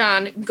 99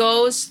 John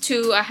goes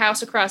to a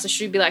house across the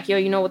street, be like, yo,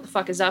 you know what the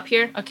fuck is up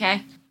here?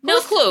 Okay.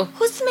 No clue.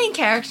 Who's the main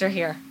character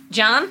here?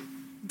 John?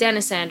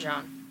 Dennis and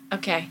John.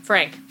 Okay.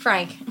 Frank.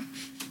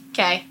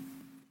 Okay.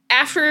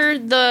 After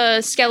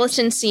the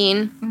skeleton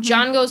scene,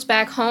 John goes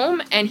back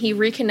home and he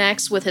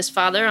reconnects with his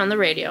father on the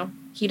radio.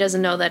 He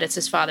doesn't know that it's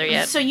his father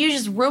yet. So you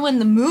just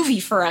ruined the movie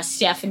for us,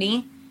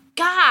 Stephany.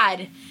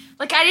 God.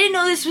 Like, I didn't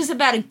know this was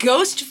about a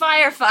ghost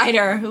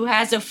firefighter who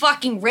has a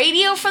fucking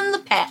radio from the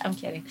past. I'm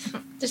kidding.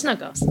 There's no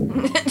ghost.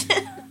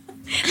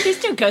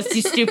 There's no ghost,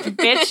 you stupid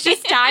bitch.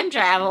 Just time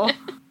travel.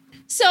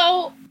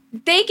 So,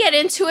 they get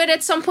into it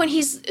at some point.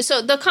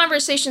 So the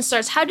conversation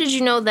starts, how did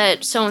you know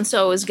that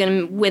so-and-so is going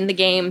to win the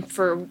game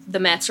for the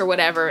Mets or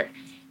whatever?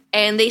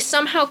 And they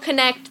somehow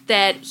connect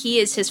that he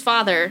is his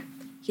father.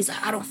 He's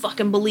like, I don't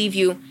fucking believe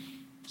you.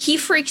 He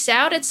freaks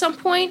out at some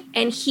point,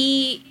 and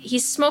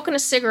he's smoking a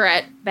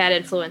cigarette. Bad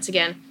influence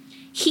again.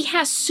 He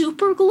has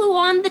super glue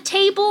on the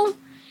table,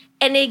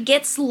 and it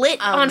gets lit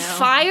on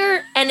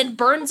fire, and it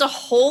burns a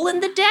hole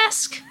in the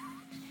desk.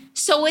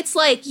 So it's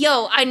like,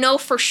 yo, I know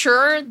for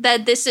sure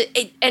that this is...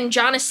 and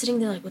John is sitting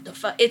there like, what the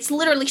fuck? It's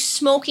literally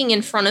smoking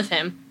in front of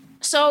him.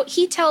 So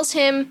he tells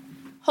him,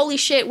 holy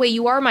shit, wait,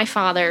 you are my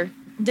father.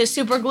 The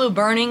super glue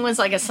burning was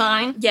like a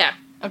sign? Yeah.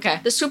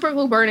 Okay. The super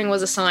glue burning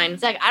was a sign.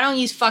 It's like, I don't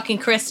use fucking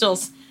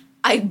crystals.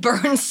 I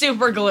burn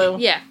super glue.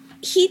 Yeah.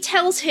 He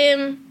tells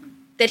him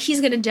that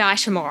he's going to die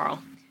tomorrow.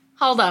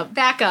 Hold up.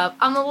 Back up.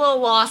 I'm a little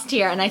lost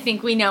here, and I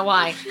think we know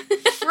why.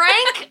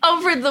 Frank,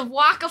 over the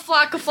Waka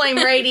Flocka Flame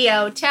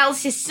radio,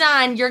 tells his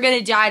son, you're going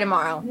to die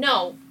tomorrow.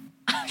 No.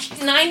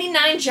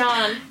 99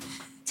 John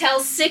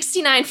tells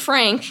 69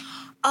 Frank.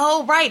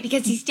 Oh, right,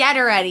 because he's dead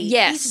already.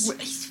 Yes.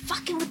 He's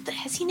fucking with the...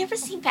 Has he never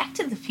seen Back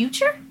to the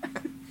Future?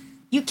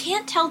 You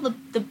can't tell the...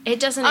 It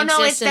doesn't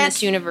exist in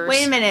this universe.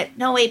 Wait a minute.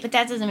 No, wait, but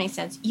that doesn't make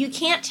sense. You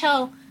can't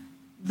tell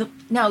the...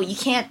 No, you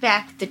can't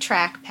back the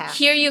track past.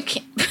 Here you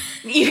can't...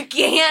 You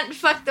can't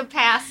fuck the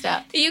past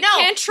up. You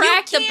can't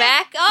track the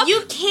back up?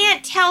 You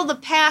can't tell the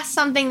past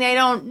something they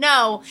don't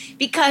know,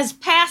 because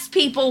past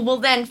people will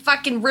then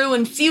fucking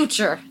ruin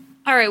future.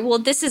 All right, well,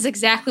 this is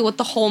exactly what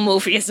the whole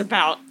movie is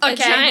about. Okay. A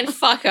giant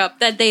fuck up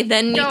that they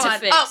then need to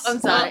fix. Oh, I'm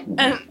sorry.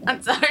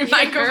 I'm sorry,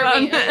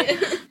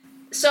 microphone.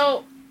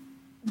 So,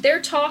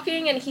 they're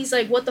talking, and he's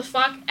like, what the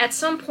fuck? At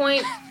some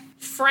point,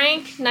 Frank,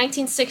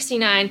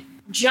 1969,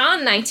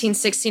 John,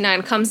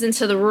 1969, comes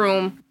into the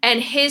room,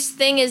 and his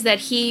thing is that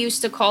he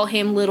used to call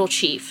him Little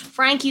Chief.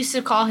 Frank used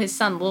to call his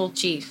son Little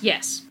Chief.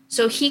 Yes.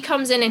 So he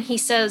comes in, and he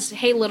says,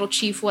 hey, Little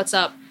Chief, what's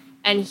up?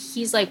 And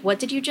he's like, what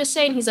did you just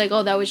say? And he's like,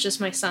 oh, that was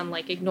just my son,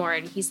 like, ignore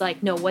it. And he's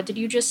like, no, what did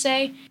you just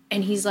say?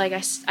 And he's like,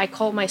 I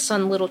called my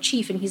son Little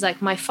Chief. And he's like,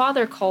 my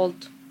father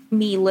called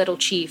me Little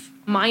Chief.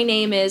 My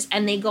name is,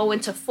 and they go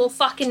into full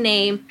fucking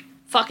name,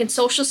 fucking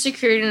social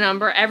security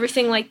number,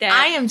 everything like that.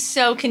 I am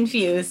so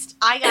confused.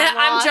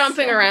 I'm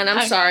jumping around.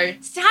 I'm sorry.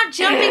 Stop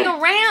jumping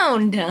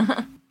around.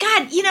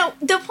 God, you know,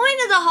 the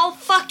point of the whole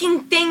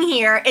fucking thing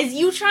here is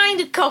you trying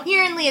to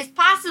coherently as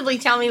possibly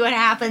tell me what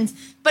happens,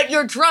 but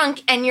you're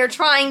drunk and you're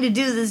trying to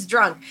do this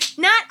drunk.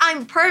 Not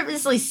I'm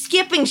purposely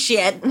skipping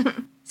shit.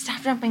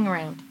 Stop jumping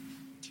around.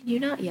 Can you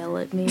not yell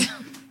at me?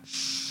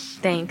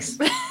 Thanks.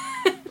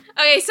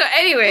 Okay, so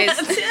anyways.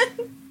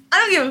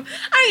 I don't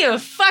give a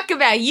fuck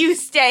about you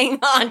staying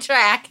on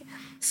track.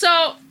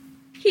 So,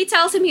 he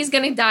tells him he's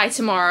gonna die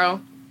tomorrow.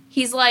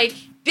 He's like,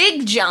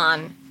 Big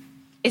John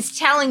is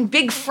telling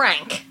Big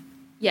Frank,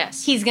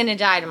 yes, he's gonna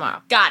die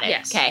tomorrow. Got it.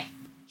 Yes. Okay.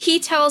 He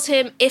tells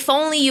him, if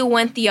only you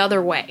went the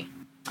other way.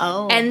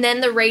 Oh. And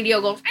then the radio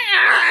goes,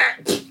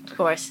 of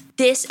course.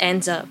 This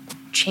ends up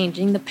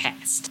changing the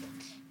past.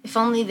 If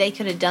only they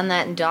could have done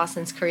that in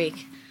Dawson's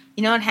Creek.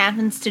 You know what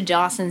happens to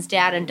Dawson's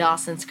dad in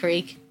Dawson's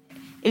Creek?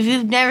 If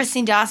you've never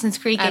seen Dawson's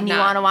Creek and you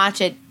want to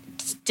watch it,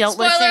 don't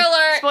listen. Spoiler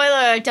alert! Spoiler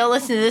alert, don't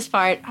listen to this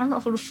part. I don't know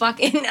who the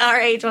fuck in our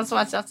age wants to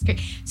watch Dawson's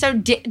Creek. So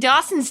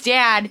Dawson's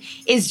dad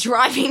is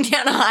driving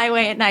down a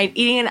highway at night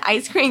eating an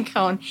ice cream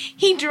cone.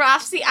 He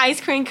drops the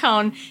ice cream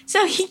cone,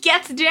 so he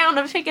gets down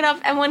to pick it up,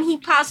 and when he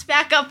pops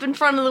back up in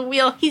front of the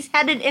wheel, he's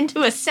headed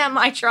into a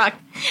semi-truck.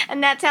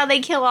 And that's how they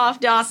kill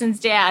off Dawson's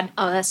dad.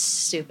 Oh, that's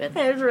stupid.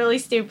 It was really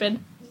stupid.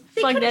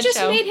 They could have just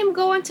made him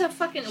go into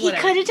fucking... He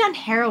could have done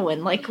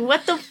heroin. Like,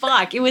 what the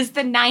fuck? It was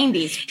the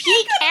 90s.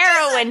 Peak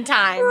heroin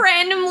time.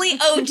 Randomly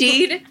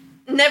OD'd.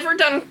 Never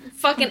done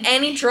fucking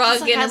any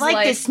drug in his life. I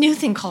like this new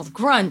thing called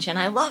grunge, and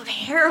I love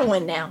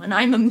heroin now, and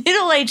I'm a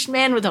middle-aged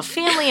man with a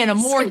family and a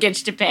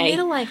mortgage to pay.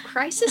 Middle-life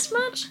crisis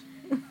much?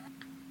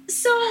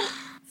 So,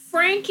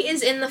 Frank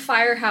is in the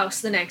firehouse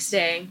the next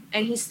day,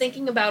 and he's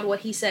thinking about what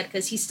he said,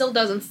 because he still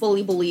doesn't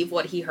fully believe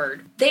what he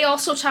heard. They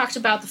also talked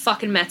about the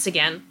fucking Mets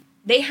again.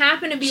 They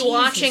happen to be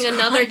watching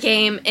another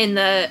game in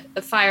the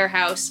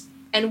firehouse,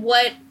 and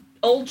what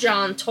old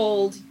John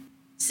told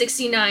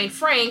 69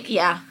 Frank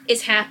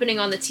is happening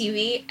on the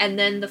TV, and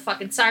then the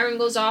fucking siren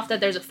goes off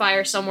that there's a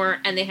fire somewhere,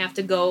 and they have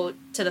to go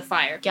to the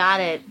fire. Got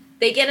it.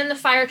 They get in the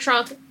fire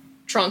trunk.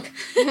 Get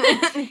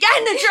in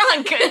the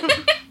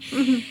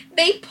trunk!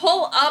 They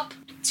pull up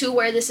to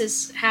where this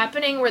is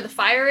happening, where the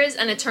fire is,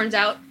 and it turns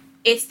out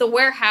it's the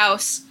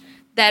warehouse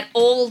that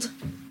old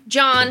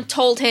John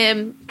told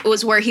him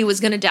was where he was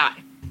going to die.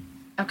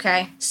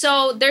 Okay.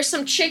 So there's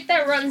some chick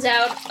that runs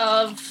out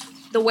of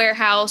the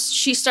warehouse.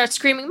 She starts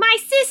screaming, my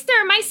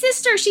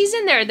sister, she's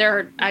in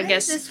there. I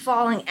guess. Why is this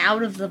falling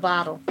out of the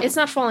bottle? It's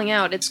not falling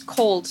out. It's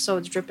cold, so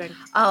it's dripping.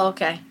 Oh,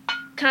 okay.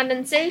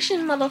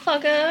 Condensation,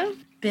 motherfucker.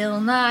 Bill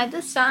Nye,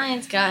 the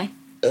science guy.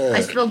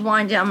 I spilled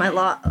wine down my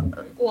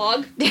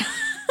log.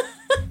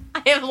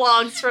 I have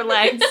logs for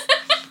legs.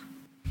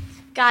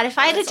 God, if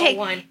I had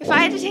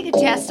to take a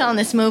test on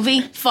this movie,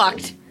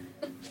 fucked.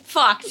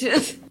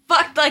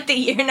 fucked like the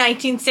year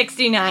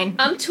 1969.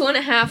 I'm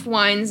 2.5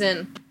 wines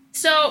in.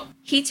 So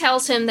he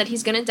tells him that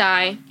he's gonna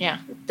die. Yeah.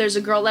 There's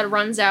a girl that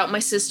runs out. My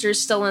sister's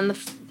still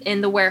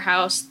in the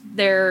warehouse.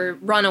 They're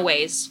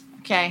runaways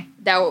Okay.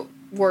 that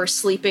were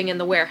sleeping in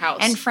the warehouse.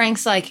 And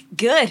Frank's like,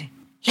 good.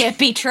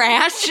 Hippie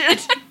trash.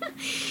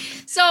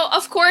 So,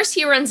 of course,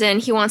 he runs in.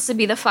 He wants to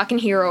be the fucking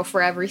hero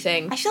for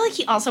everything. I feel like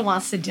he also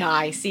wants to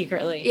die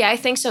secretly. Yeah, I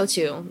think so,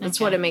 too. That's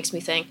Okay. what it makes me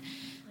think.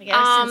 Like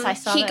ever since I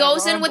saw He that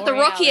goes in aurora with the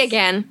rookie borealis.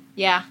 again.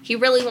 Yeah. He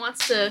really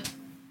wants to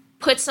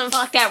put some...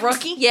 Fuck that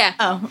rookie? Yeah.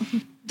 Oh.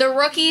 The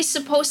rookie's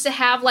supposed to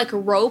have, like, a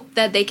rope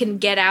that they can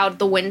get out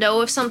the window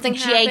if something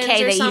happens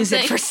JK, or they something. use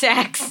it for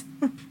sex.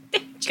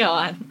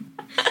 God.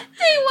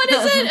 Hey, what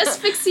is it?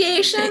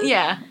 Asphyxiation?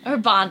 Yeah. Or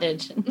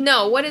bondage.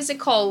 No, what is it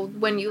called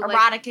when you, like...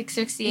 Erotic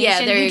asphyxiation.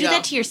 Yeah, there you do go.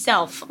 that to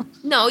yourself.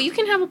 No, you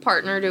can have a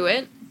partner do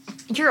it.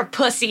 You're a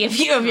pussy if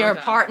you have your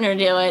Okay. partner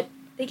do it.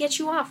 They get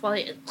you off while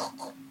you...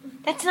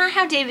 That's not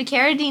how David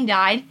Carradine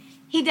died.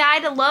 He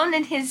died alone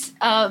in his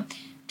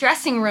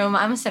dressing room.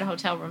 I almost said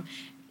hotel room.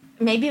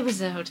 Maybe it was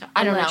a hotel.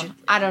 I don't know. Allegedly.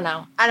 I don't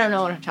know. I don't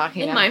know what I'm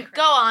talking In about. Minecraft.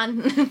 Go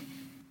on.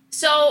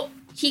 So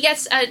he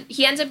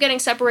ends up getting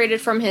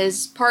separated from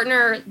his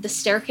partner. The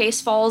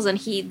staircase falls, and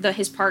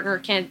his partner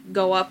can't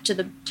go up to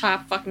the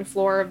top fucking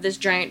floor of this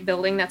giant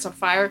building that's on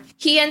fire.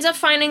 He ends up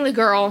finding the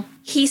girl.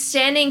 He's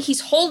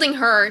holding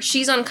her.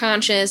 She's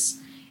unconscious,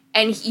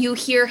 and you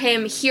hear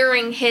him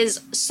hearing his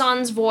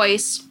son's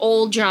voice,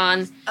 old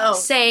John,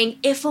 saying,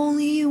 "If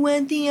only you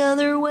went the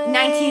other way."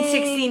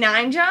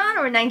 1969 John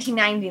or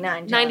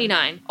 1999 John?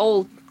 99.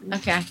 Old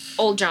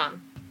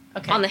John.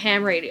 Okay. On the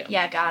ham radio.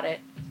 Yeah, got it.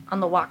 On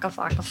the Waka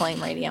Flocka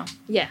Flame radio.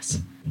 Yes.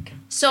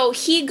 So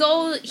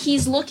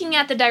he's looking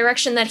at the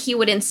direction that he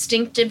would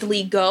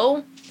instinctively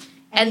go,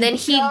 and then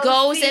he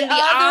goes in the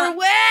other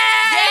way.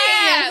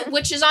 Yeah,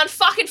 which is on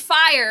fucking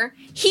fire.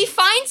 He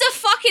finds a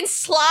fucking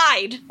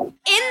slide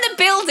in the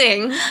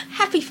building.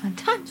 Happy fun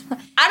time.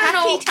 I don't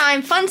know. Happy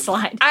time fun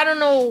slide. I don't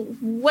know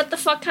what the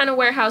fuck kind of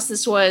warehouse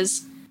this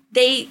was.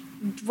 They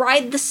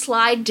ride the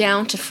slide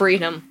down to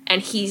freedom,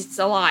 and he's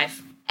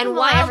alive. And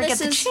Will I ever get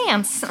the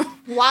chance?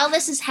 While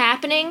this is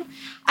happening,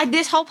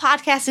 This whole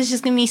podcast is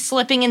just going to be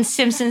slipping in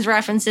Simpsons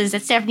references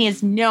that Stephany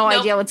has no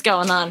idea what's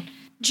going on.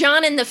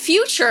 John in the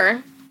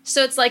future,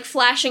 so it's like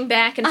flashing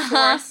back and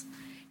forth.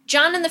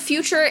 John in the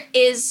future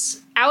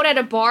is out at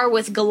a bar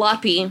with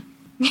Galuppy.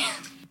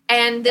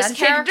 And this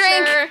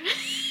character...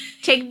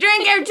 Take a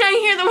drink every time you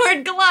hear the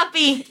word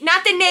Galuppy.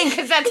 Not the name,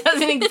 because that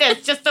doesn't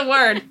exist, just the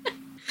word.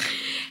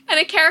 And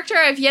a character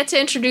I've yet to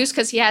introduce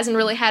because he hasn't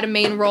really had a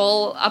main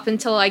role up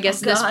until, I guess,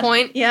 this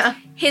point. Yeah.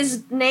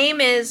 His name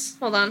is...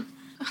 Hold on.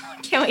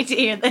 Can't wait to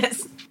hear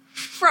this.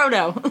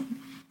 Frodo.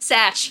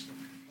 Satch.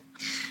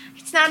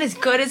 It's not as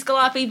good as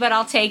Galuppy, but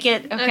I'll take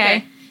it.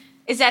 Okay.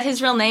 Is that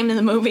his real name in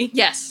the movie?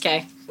 Yes.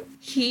 Okay.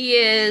 He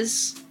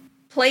is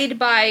played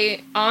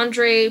by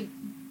Andre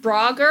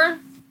Braugher.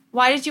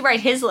 Why did you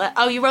write his...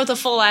 you wrote the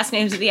full last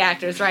names of the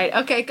actors, right?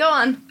 Okay, go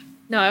on.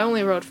 No, I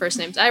only wrote first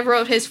names. I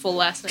wrote his full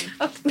last name.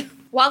 Okay.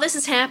 While this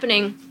is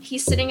happening,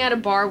 he's sitting at a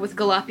bar with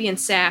Galuppy and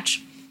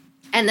Satch.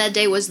 And that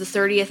day was the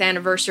 30th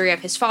anniversary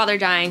of his father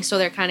dying, so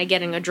they're kind of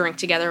getting a drink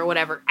together or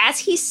whatever. As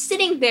he's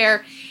sitting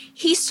there,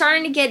 he's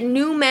starting to get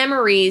new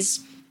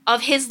memories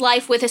of his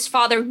life with his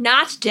father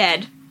not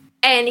dead.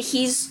 And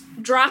he's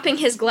dropping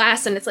his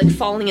glass, and it's like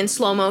falling in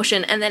slow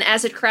motion. And then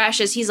as it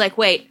crashes, he's like,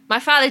 wait, my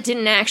father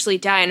didn't actually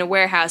die in a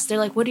warehouse. They're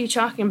like, what are you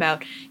talking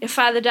about? Your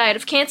father died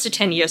of cancer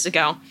 10 years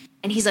ago.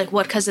 And he's like,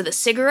 what, because of the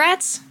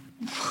cigarettes?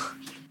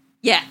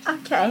 Yeah.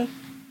 Okay.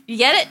 You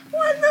get it?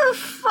 What the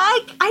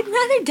fuck? I'd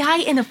rather die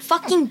in a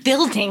fucking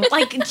building.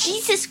 Like,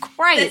 Jesus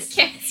Christ.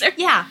 Cancer.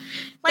 Yeah.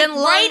 Like, Then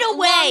right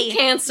away. lung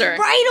cancer.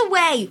 Right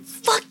away.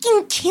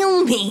 Fucking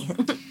kill me.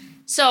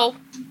 So,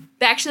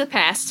 back to the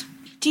past.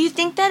 Do you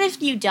think that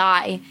if you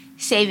die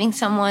saving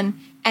someone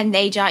and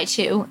they die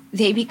too,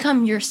 they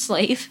become your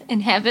slave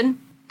in heaven?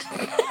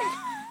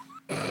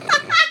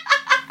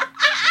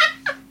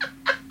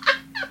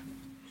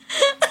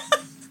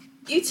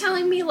 You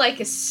telling me like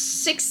a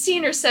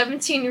 16 or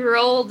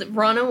 17-year-old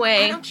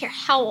runaway? I don't care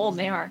how old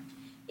they are.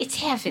 It's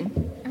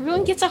heaven.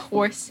 Everyone gets a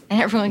horse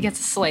and everyone gets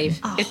a slave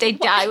if they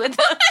die with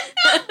them.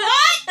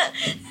 What?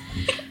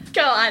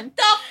 Go on.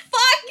 The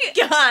fuck?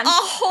 Go on. A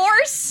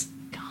horse?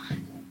 Go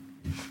on.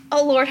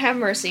 Oh, Lord have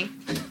mercy.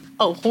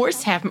 Oh,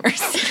 horse have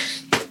mercy.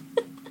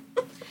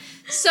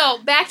 So,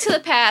 back to the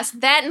past.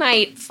 That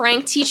night,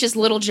 Frank teaches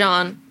little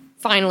John,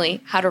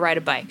 finally, how to ride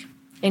a bike.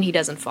 And he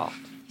doesn't fall.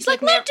 He's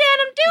like, look, Dad,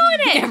 I'm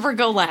doing it. Never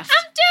go left.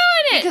 I'm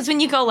doing it. Because when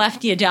you go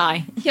left, you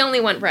die. He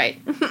only went right.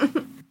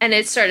 And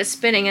it started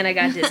spinning and I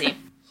got dizzy.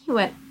 He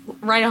went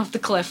right off the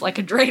cliff like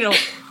a dreidel.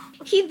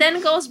 He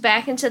then goes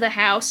back into the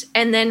house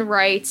and then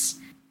writes,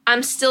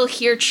 I'm still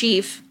here,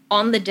 Chief,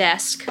 on the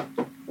desk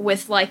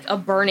with like a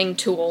burning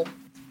tool.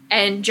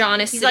 And John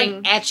is He's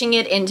sitting... like etching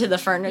it into the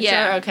furniture?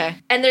 Yeah. Okay.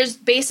 And there's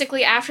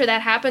basically, after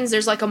that happens,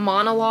 there's like a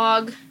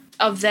monologue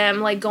of them,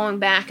 like, going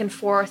back and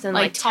forth and,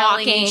 like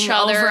telling talking each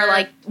other. over,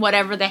 like,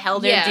 whatever the hell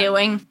they're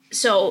doing.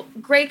 So,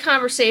 great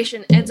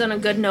conversation, ends on a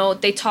good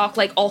note. They talk,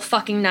 like, all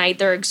fucking night.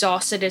 They're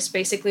exhausted. It's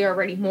basically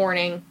already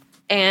morning.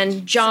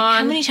 And John...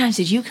 How many times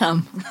did you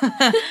come?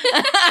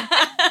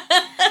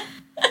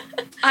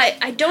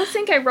 I don't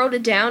think I wrote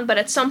it down, but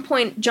at some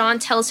point, John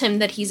tells him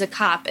that he's a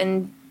cop,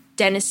 and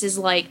Dennis is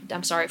like...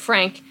 I'm sorry,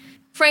 Frank.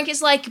 Frank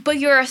is like, but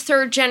you're a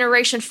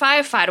third-generation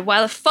firefighter. Why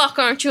the fuck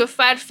aren't you a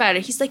firefighter?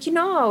 He's like, I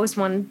always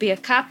wanted to be a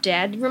cop,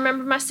 Dad. You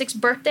remember my 6th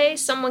birthday?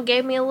 Someone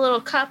gave me a little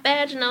cop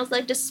badge, and I was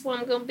like, this is what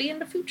I'm going to be in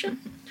the future.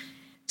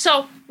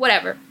 So,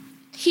 whatever.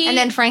 And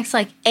then Frank's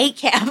like,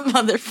 ACAB,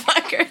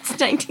 motherfucker. It's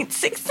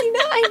 1969.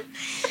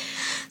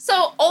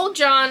 So, old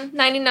John,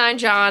 99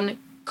 John,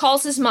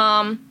 calls his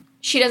mom.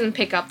 She doesn't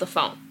pick up the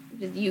phone.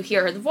 You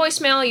hear her the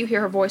voicemail, you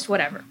hear her voice,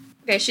 whatever.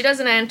 Okay, she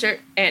doesn't answer.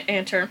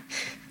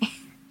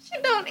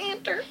 She don't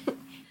answer.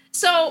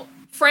 So,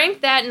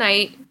 Frank that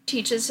night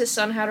teaches his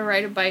son how to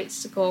ride a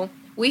bicycle.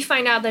 We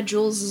find out that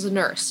Jules is a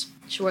nurse.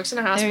 She works in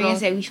a hospital. They're going to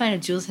say, we find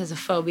out Jules has a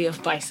phobia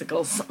of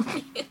bicycles.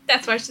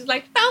 That's why she's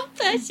like, don't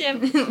push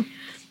him.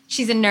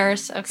 She's a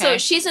nurse, okay. So,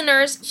 she's a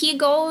nurse. He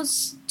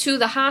goes to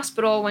the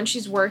hospital when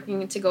she's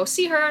working to go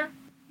see her,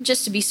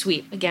 just to be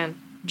sweet.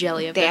 Again,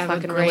 jelly of their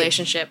fucking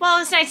relationship.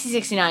 Well, it's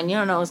 1969. You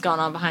don't know what's going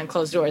on behind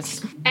closed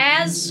doors.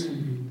 As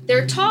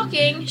they're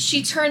talking,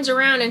 she turns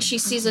around and she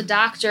sees a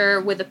doctor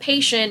with a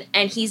patient,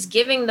 and he's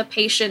giving the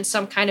patient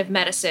some kind of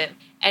medicine.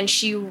 And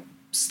she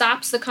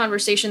stops the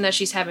conversation that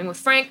she's having with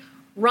Frank,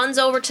 runs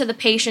over to the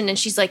patient, and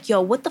she's like,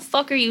 yo, what the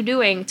fuck are you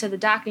doing to the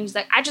doctor? And he's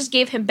like, I just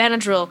gave him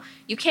Benadryl.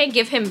 You can't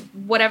give him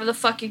whatever the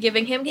fuck you're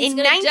giving him. He's in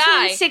gonna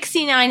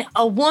 1969,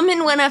 a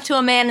woman went up to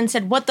a man and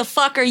said, what the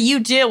fuck are you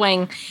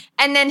doing?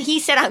 And then he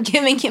said, I'm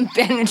giving him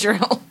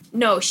Benadryl.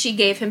 No, she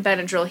gave him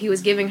Benadryl. He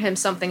was giving him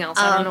something else.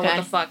 I don't know what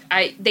the fuck.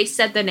 They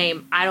said the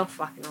name. I don't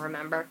fucking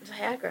remember.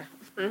 Viagra.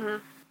 Mm-hmm.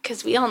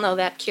 Because we all know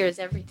that cures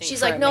everything.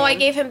 She's like, no, I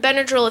gave him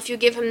Benadryl. If you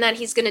give him that,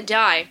 he's gonna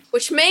die.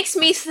 Which makes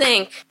me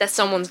think that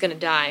someone's gonna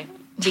die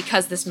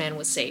because this man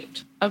was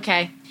saved.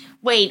 Okay.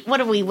 Wait,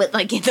 what are we with,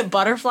 like, the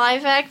butterfly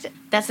effect?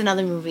 That's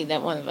another movie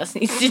that one of us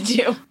needs to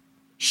do.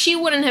 She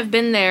wouldn't have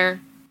been there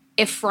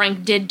if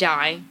Frank did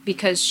die,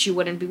 because she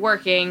wouldn't be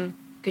working,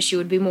 because she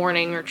would be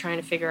mourning or trying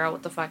to figure out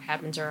what the fuck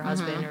happened to her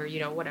husband, or,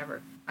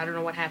 whatever. I don't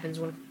know what happens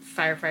when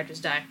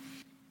firefighters die.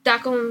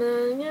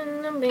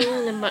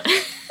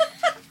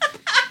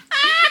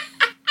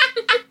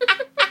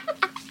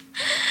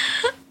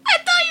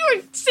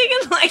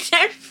 Singing like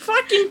that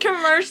fucking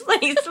commercial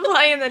they used to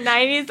play in the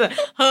 90s.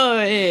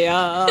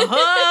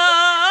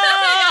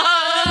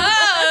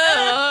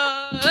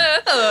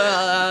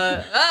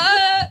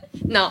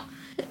 No.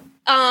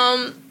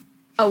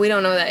 Oh, we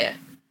don't know that yet.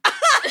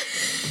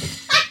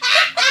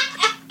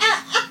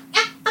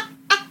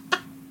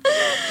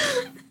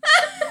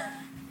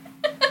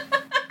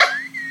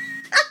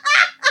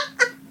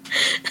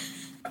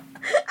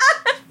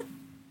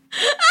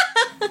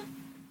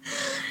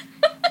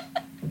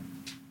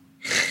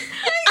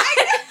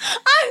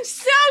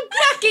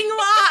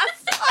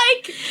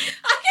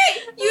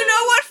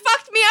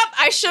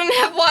 Shouldn't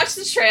have watched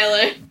the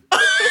trailer.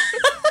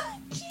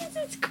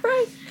 Jesus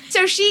Christ.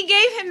 So she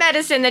gave him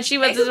medicine that she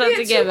wasn't supposed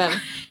to give him.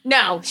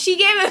 No, she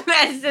gave him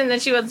medicine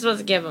that she wasn't supposed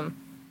to give him.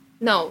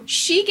 No,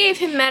 she gave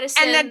him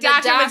medicine. And the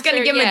doctor was going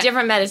to give him a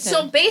different medicine.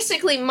 So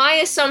basically, my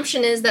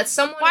assumption is that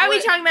someone... Why are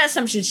we talking about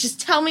assumptions? Just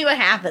tell me what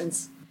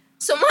happens.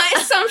 So my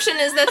assumption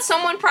is that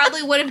someone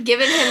probably would have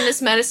given him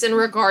this medicine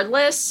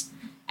regardless,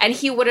 and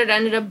he would have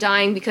ended up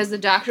dying because the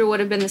doctor would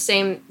have been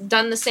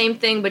done the same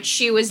thing, but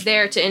she was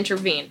there to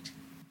intervene.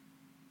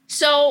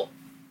 So,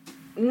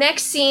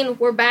 next scene,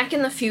 we're back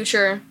in the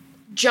future.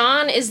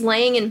 John is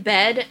laying in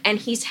bed, and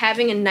he's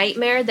having a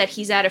nightmare that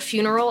he's at a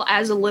funeral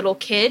as a little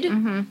kid.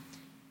 Mm-hmm.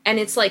 And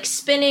it's, like,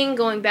 spinning,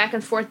 going back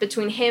and forth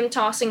between him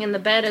tossing in the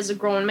bed as a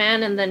grown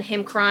man and then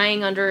him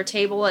crying under a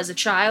table as a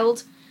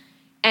child.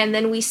 And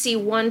then we see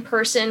one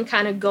person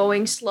kind of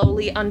going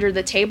slowly under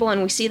the table,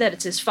 and we see that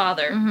it's his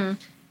father. Mm-hmm.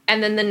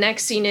 And then the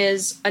next scene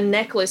is a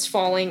necklace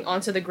falling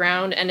onto the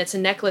ground, and it's a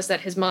necklace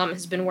that his mom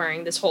has been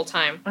wearing this whole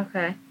time.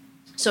 Okay.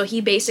 So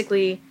he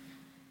basically,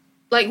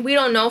 like, we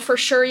don't know for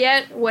sure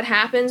yet what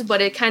happens,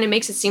 but it kind of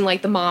makes it seem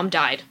like the mom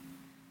died.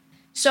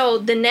 So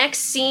the next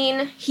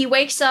scene, he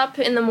wakes up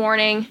in the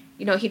morning.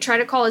 He tried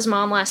to call his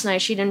mom last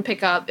night. She didn't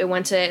pick up. It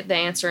went to the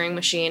answering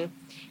machine.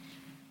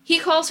 He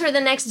calls her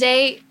the next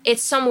day.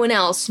 It's someone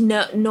else,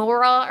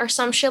 Nora or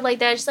some shit like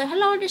that. She's like,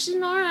 hello, this is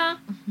Nora.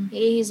 Mm-hmm.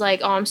 He's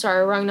like, oh, I'm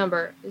sorry, wrong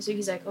number. So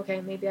he's like,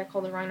 okay, maybe I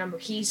called the wrong number.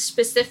 He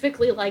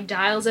specifically, like,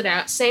 dials it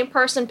out. Same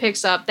person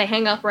picks up. They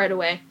hang up right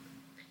away.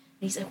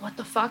 He's like, what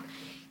the fuck?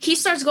 He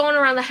starts going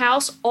around the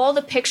house. All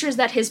the pictures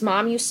that his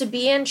mom used to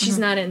be in, she's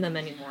not in them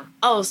anymore.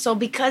 Oh, so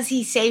because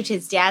he saved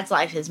his dad's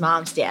life, his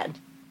mom's dead.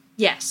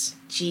 Yes.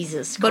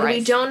 Jesus Christ. But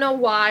we don't know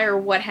why or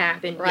what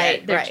happened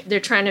yet. Right.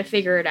 They're trying to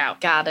figure it out.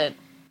 Got it.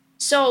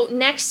 So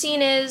next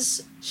scene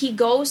is he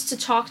goes to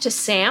talk to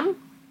Sam.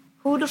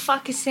 Who the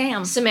fuck is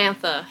Sam?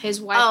 Samantha,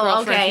 his wife,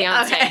 girlfriend,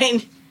 fiance.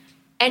 Okay.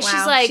 And Wow,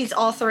 she's like, she's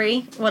all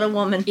three. What a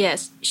woman.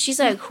 yes. She's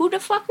like, who the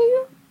fuck are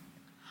you?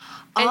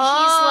 And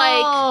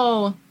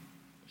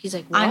he's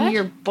like, what? I'm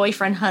your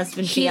boyfriend,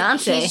 husband,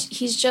 fiance.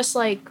 He's just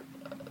like,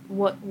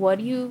 what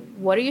are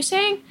you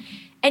saying?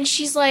 And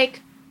she's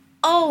like,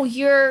 oh,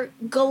 you're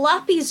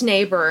Galuppi's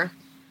neighbor.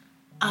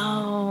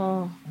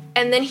 Oh.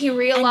 And then he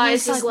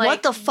realizes, and he's like,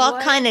 what the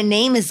fuck kind of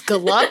name is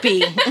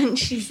Galuppi? And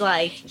he's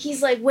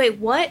like, wait,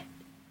 what?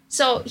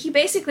 So he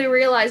basically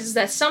realizes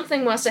that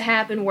something must have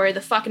happened where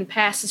the fucking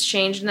past has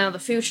changed and now the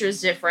future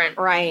is different.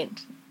 right.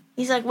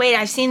 He's like, wait,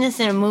 I've seen this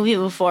in a movie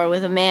before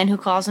with a man who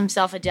calls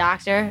himself a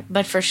doctor,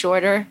 but for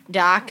shorter,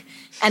 Doc,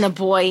 and a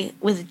boy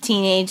with a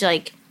teenage,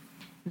 like,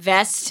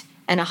 vest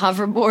and a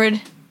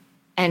hoverboard.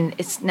 And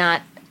it's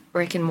not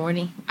Rick and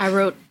Morty. I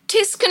wrote,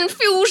 "'Tis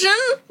confusion."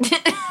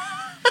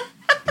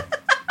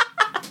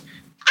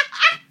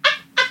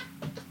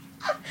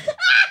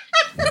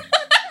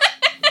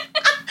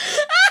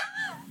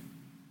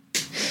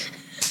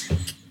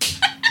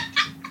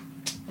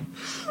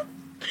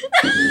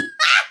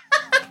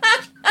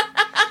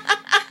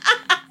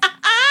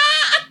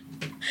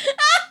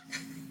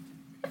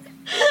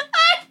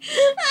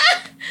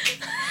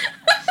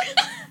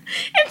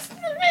 It's the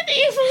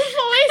medieval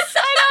voice.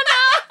 I don't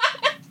know.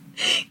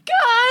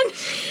 God.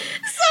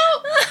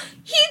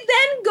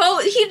 So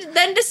he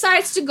then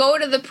decides to go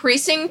to the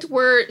precinct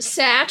where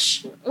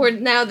Satch, where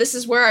now this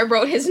is where I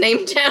wrote his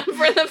name down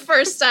for the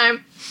first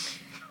time.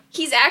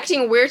 He's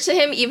acting weird to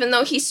him, even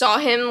though he saw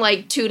him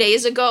like 2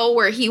 days ago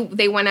where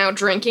they went out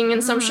drinking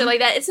and some shit like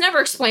that. It's never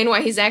explained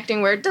why he's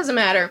acting weird. Doesn't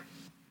matter.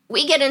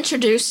 We get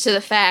introduced to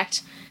the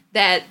fact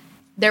that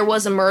there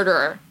was a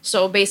murderer.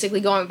 So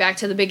basically going back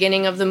to the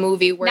beginning of the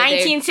movie where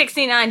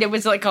 1969, there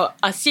was like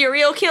a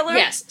serial killer?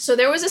 Yes. So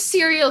there was a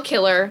serial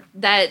killer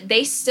that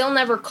they still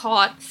never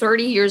caught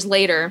 30 years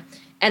later.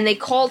 And they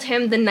called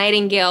him the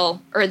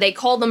Nightingale, or they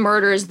called the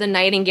murderers the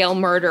Nightingale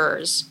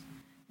murderers.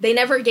 They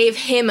never gave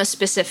him a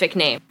specific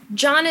name.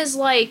 John is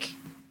like,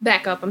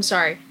 back up, I'm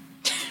sorry.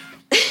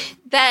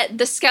 That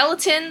the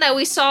skeleton that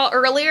we saw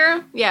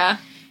earlier, Yeah.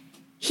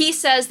 he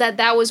says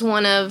that was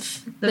one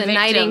of the victims.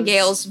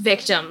 Nightingale's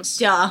victims.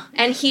 Duh.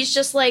 And he's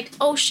just like,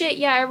 oh shit,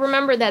 yeah, I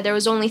remember that. There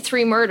was only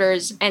 3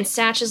 murders. And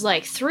Satch is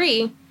like,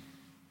 3?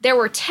 There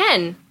were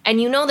 10.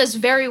 And you know this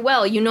very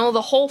well. You know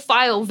the whole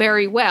file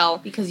very well.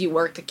 Because you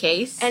worked the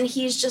case? And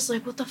he's just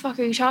like, what the fuck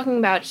are you talking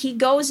about? He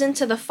goes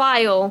into the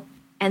file,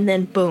 and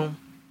then boom.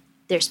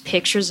 There's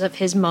pictures of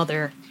his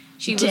mother.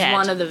 She was dead.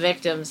 one of the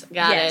victims.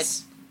 Got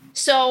it.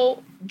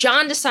 So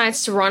John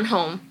decides to run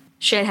home.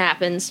 Shit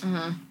happens.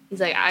 Mm-hmm. He's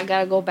like, I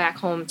gotta go back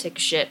home and take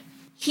a shit.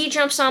 He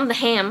jumps on the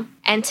ham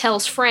and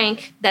tells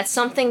Frank that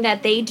something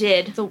that they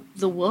did...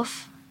 The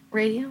wolf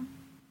radio?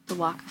 The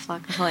Waka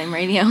Flocka Flame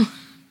radio?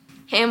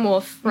 Ham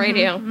wolf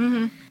radio.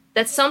 Mm-hmm.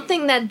 That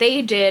something that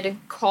they did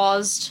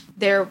caused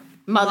their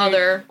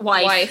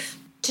wife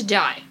to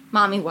die.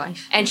 Mommy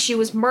wife. And she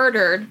was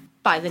murdered.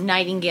 By the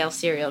Nightingale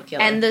serial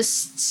killer. And the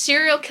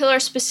serial killer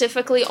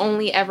specifically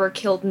only ever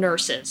killed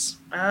nurses.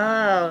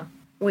 Oh.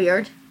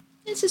 Weird.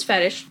 It's his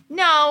fetish.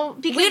 No,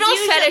 because We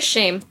don't fetish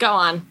shame. Go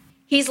on.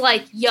 He's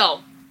like, yo,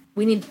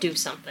 we need to do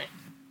something.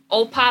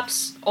 Old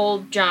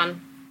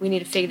John, we need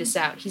to figure this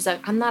out. He's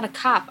like, I'm not a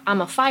cop.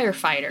 I'm a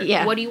firefighter.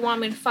 Yeah. What do you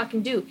want me to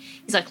fucking do?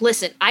 He's like,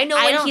 listen, I know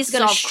I when don't he's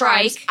going to solve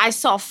crimes. strike. I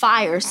solve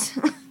fires.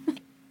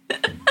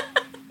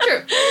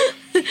 True.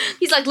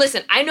 He's like,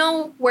 listen, I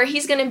know where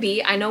he's going to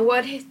be. I know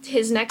what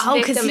his next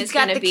victim is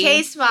going to be.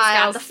 Case files. He's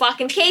got the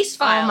fucking case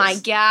files. Oh my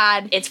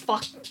god. It's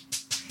fucking...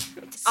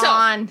 So,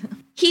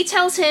 on. He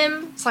tells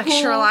him... It's like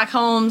Sherlock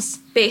Holmes.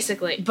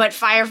 Basically. But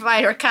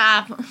firefighter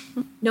cop.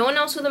 No one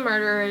knows who the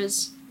murderer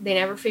is. They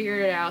never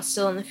figured it out.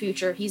 Still in the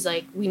future, he's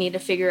like, we need to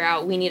figure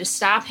out. We need to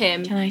stop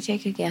him. Can I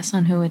take a guess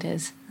on who it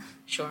is?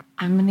 Sure.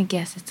 I'm going to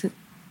guess it's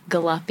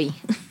Galuppi.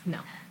 No.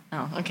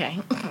 Oh, okay.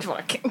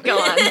 Go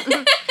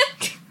on.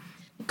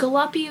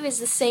 Galuppi is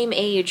the same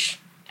age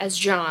as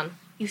John.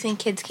 You think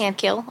kids can't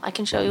kill? I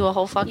can show you a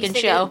whole You fucking think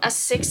show. a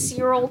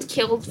 6-year-old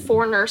killed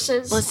 4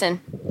 nurses? Listen,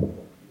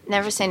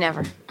 never say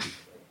never.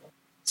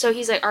 So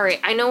he's like, all right,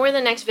 I know where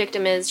the next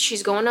victim is.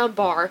 She's going to a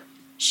bar.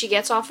 She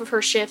gets off of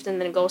her shift and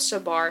then goes to a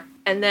bar.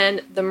 And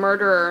then the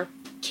murderer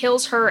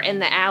kills her in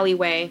the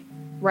alleyway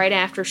right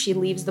after she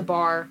leaves the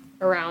bar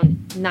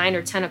around 9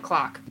 or 10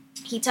 o'clock.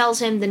 He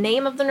tells him the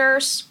name of the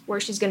nurse, where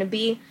she's going to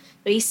be.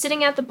 But he's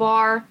sitting at the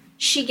bar.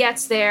 She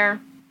gets there.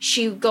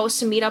 She goes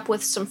to meet up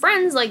with some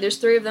friends. Like, there's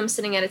 3 of them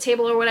sitting at a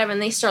table or whatever.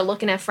 And they start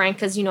looking at Frank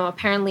because, you know,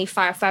 apparently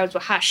firefighters were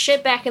hot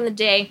shit back in the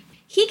day.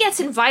 He gets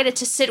invited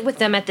to sit with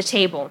them at the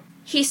table.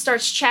 He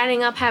starts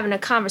chatting up, having a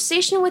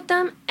conversation with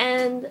them.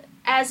 And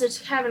as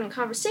it's having a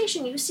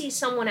conversation, you see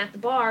someone at the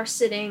bar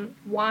sitting,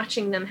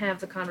 watching them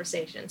have the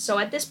conversation. So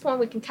at this point,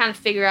 we can kind of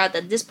figure out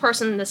that this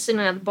person that's sitting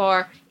at the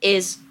bar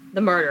is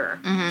the murderer.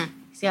 Mm-hmm.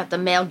 He's got the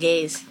male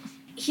gaze.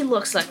 He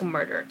looks like a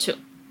murderer, too.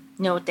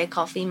 You know what they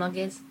call female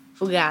gaze?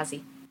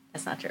 Fugazi.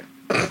 That's not true.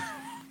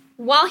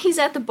 While he's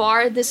at the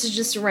bar, this is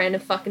just a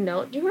random fucking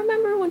note. Do you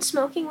remember when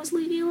smoking was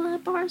legal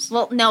at bars?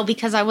 Well, no,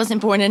 because I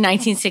wasn't born in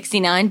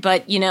 1969,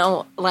 but, you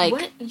know, like...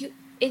 What?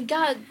 It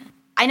got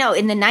I know,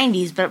 in the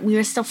 90s, but we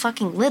were still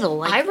fucking little.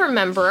 Like, I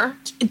remember.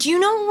 do you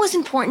know what was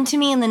important to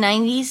me in the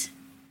 90s?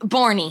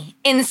 Barney,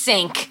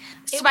 NSYNC,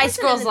 Spice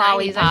Girls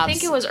Lollipops. I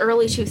think it was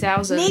early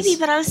 2000s. Maybe,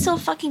 but I was still a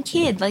fucking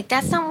kid. Like,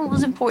 that's not what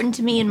was important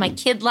to me in my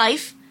kid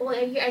life. Well,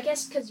 I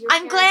guess because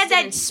I'm glad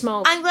that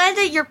smoke. I'm glad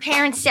that your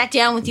parents sat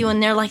down with you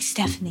and they're like,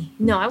 Stephany.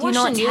 No, I Do you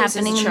know watched the what's news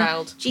happening? as a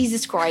child.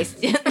 Jesus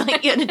Christ.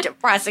 Like, you had a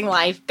depressing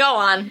life. Go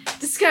on.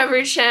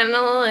 Discovery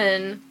Channel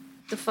and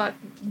the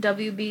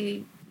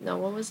WB. No,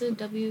 what was it?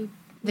 The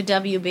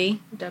WB.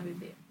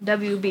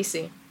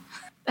 WBC.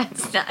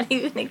 That's not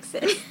even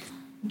exist.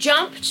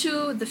 Jump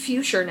to the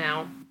future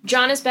now.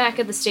 John is back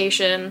at the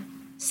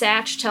station.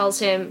 Satch tells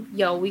him,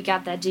 yo, we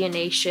got that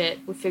DNA shit.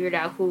 We figured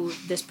out who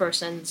this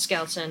person,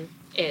 skeleton,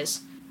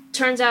 is.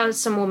 Turns out it's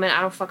some woman, I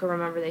don't fucking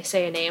remember, they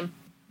say a name.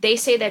 They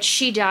say that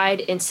she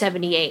died in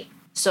 1978.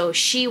 So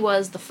she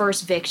was the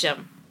first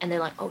victim. And they're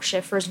like, oh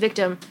shit, first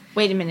victim.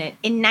 Wait a minute.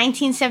 In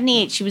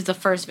 1978, she was the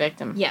first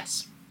victim.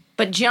 Yes.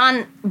 But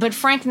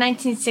Frank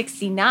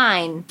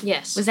 1969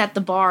 Yes. was at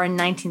the bar in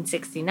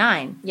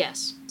 1969.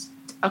 Yes.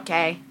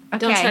 Okay.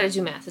 Don't try to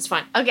do math, it's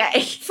fine.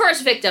 Okay.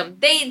 First victim.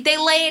 They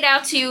lay it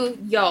out to you,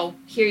 yo,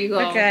 here you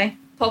go. Okay.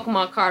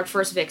 Pokemon card,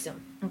 first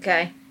victim.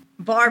 Okay.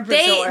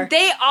 Barbazor.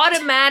 They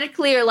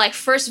automatically are like,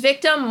 first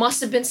victim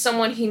must have been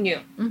someone he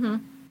knew. Mm-hmm.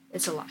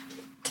 It's a lie.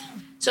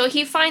 So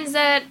he finds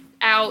that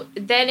out.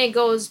 Then it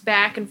goes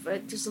back and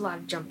forth. There's a lot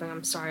of jumping.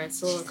 I'm sorry.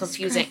 It's a little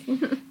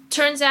confusing.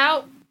 Turns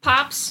out,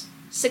 Pops,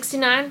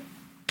 69,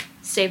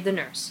 saved the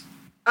nurse.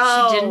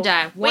 She didn't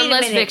die. One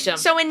less victim.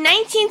 So in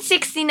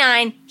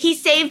 1969, he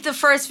saved the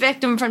first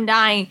victim from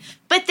dying.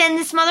 But then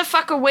this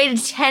motherfucker waited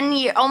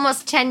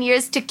almost 10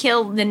 years to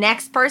kill the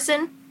next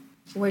person?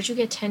 Where'd you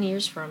get 10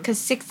 years from? Because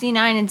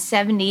 69 and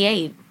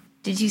 78.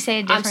 Did you say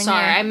a different I'm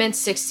sorry. year? I meant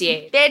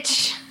 68.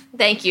 Bitch.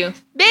 Thank you.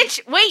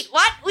 Bitch, wait,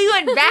 what? We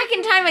went back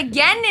in time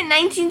again in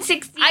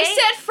 1968? I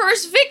said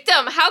first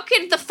victim. How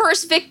could the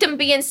first victim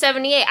be in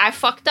 78? I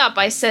fucked up.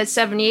 I said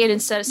 78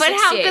 instead of 68.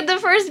 But how could the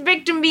first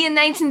victim be in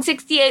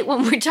 1968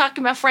 when we're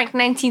talking about Frank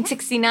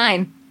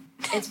 1969?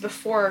 It's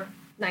before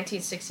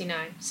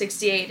 1969.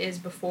 68 is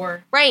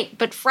before. Right,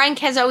 but Frank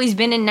has always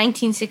been in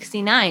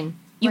 1969.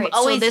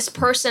 So this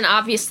person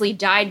obviously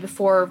died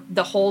before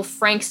the whole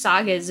Frank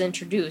saga is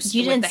introduced.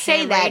 You didn't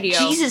say that. Radio.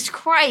 Jesus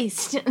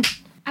Christ.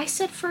 I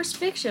said first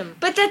victim.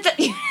 But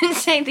you didn't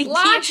say the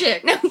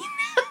logic. No.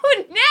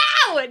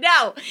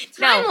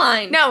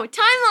 Timeline. No,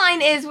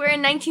 timeline is we're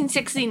in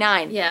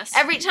 1969. Yes.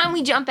 Every time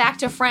we jump back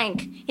to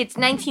Frank, it's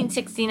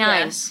 1969.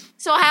 Yes.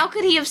 So how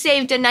could he have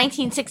saved a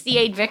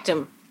 1968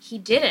 victim? He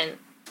didn't.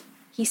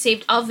 He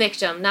saved a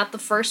victim, not the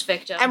first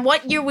victim. And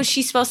what year was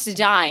she supposed to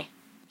die?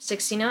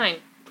 69.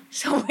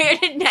 So where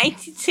did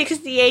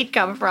 1968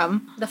 come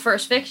from? The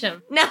first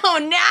victim. No.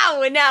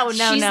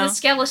 She's the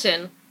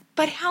skeleton.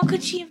 But how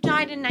could she have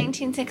died in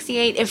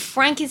 1968 if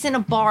Frank is in a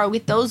bar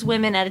with those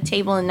women at a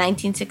table in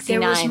 1969?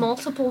 There was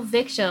multiple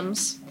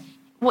victims.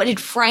 What, did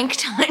Frank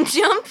time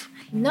jump?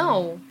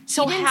 No.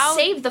 So he didn't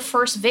save the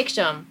first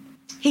victim.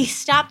 He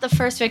stopped the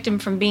first victim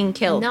from being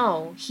killed.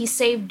 No, he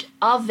saved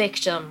a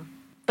victim.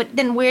 But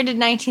then where did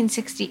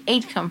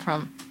 1968 come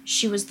from?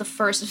 She was the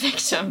first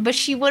victim. But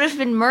she would have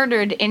been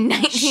murdered in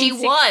 1960. She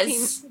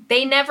was.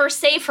 They never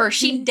save her.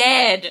 She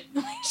dead.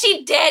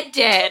 She dead.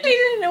 They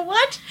didn't know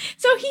what?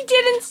 So he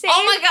didn't save...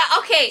 Oh my god,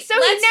 okay. So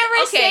he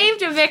never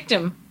saved a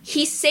victim.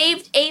 He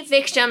saved a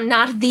victim,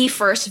 not the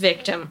first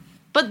victim.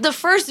 But the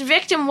first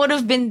victim would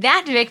have been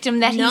that victim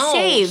that he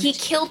saved. He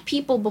killed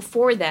people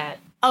before that.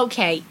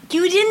 Okay,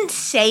 you didn't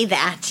say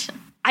that.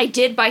 I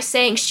did by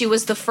saying she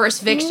was the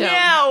first victim.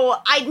 No,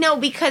 I know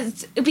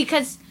because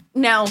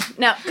no,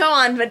 go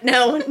on, but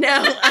no,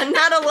 I'm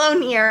not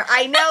alone here.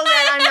 I know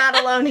that I'm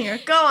not alone here.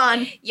 Go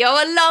on. You're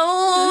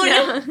alone.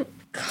 No.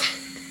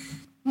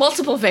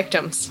 Multiple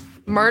victims.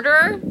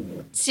 Murderer,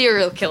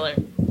 serial killer.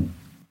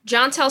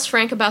 John tells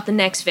Frank about the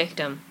next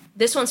victim.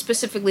 This one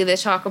specifically they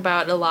talk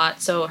about a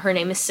lot, so her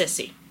name is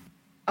Sissy.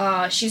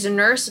 She's a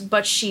nurse,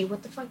 but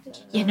what the fuck did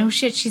Yeah, no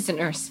shit, she's a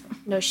nurse.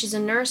 No, she's a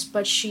nurse,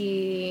 but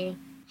she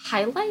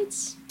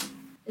highlights?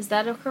 Is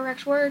that a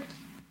correct word?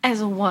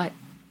 As a what?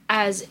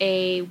 As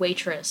a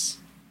waitress.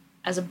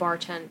 As a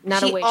bartender.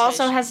 Not a waitress. She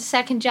also has a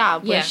second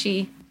job where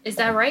she... Is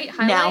that right?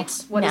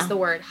 Highlights? What is the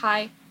word?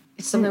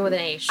 It's something with an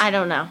H. I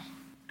don't know.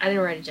 I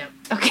didn't write it down.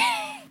 Okay.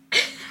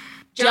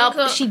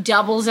 She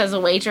doubles as a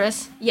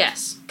waitress?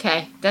 Yes.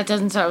 Okay, that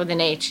doesn't start with an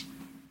H.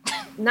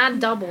 Not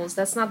doubles.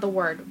 That's not the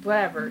word.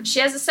 Whatever. She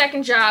has a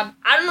second job.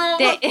 I don't know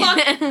what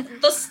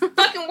the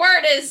fucking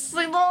word is.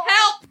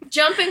 Help!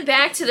 Jumping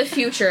back to the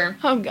future.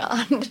 Oh,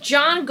 God.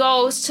 John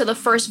goes to the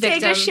first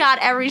victim. Take a shot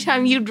every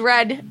time you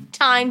dread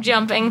time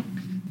jumping.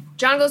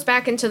 John goes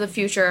back into the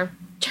future.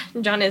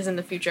 John is in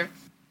the future.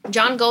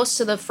 John goes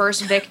to the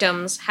first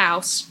victim's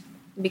house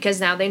because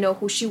now they know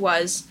who she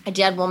was. A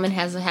dead woman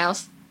has a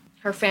house?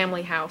 Her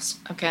family house.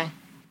 Okay.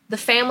 The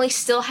family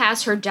still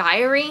has her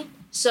diary,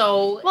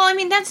 so... Well, I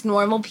mean, that's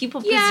normal.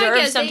 People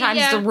preserve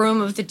sometimes the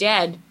room of the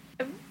dead.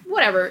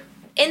 Whatever.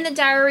 In the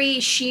diary,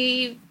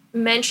 she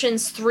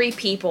mentions 3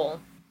 people.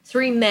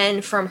 3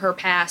 men from her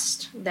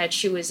past that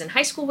she was in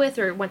high school with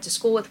or went to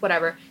school with,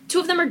 whatever.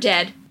 2 of them are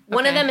dead.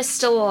 One of them is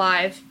still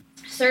alive.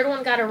 Third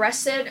one got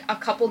arrested a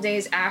couple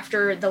days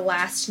after the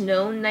last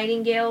known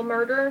Nightingale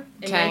murder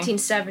in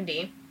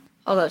 1970.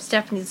 Hold up,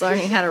 Stephanie's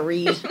learning how to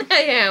read. I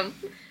am.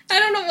 I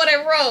don't know what I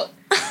wrote.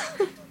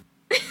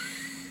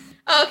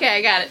 Okay,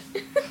 I got it.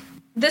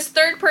 This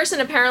third person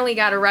apparently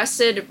got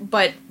arrested,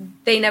 but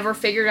they never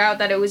figured out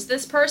that it was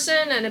this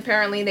person, and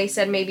apparently they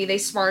said maybe they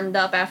smartened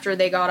up after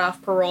they got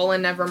off parole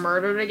and never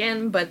murdered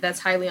again, but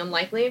that's highly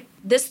unlikely.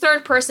 This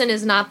third person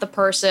is not the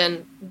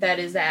person that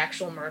is the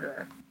actual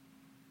murderer.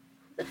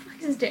 Who the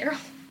fuck is Daryl?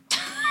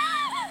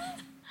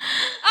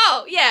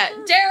 Oh, yeah,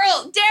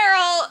 Daryl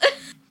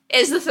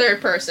is the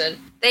third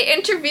person. They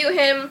interview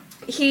him.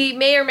 He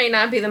may or may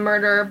not be the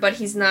murderer, but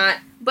he's not.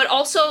 But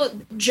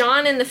also,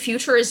 John in the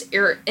future is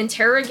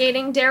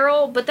interrogating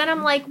Daryl, but then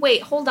I'm like,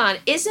 wait, hold on.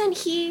 Isn't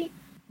he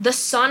the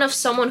son of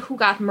someone who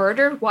got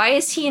murdered? Why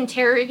is he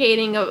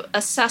interrogating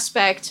a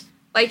suspect?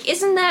 Like,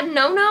 isn't that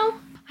no-no?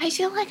 I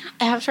feel like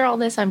after all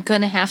this, I'm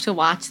gonna have to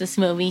watch this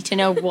movie to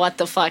know what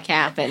the fuck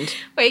happened.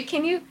 Wait,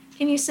 can you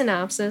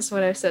synopsis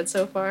what I've said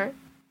so far?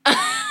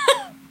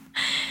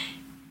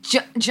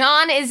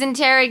 John is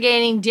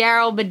interrogating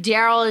Daryl, but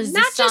Daryl is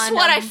not the son just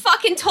what I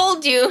fucking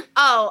told you.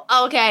 Oh,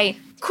 okay.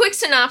 Quick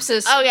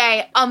synopsis.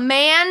 Okay, a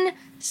man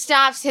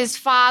stops his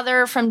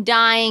father from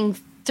dying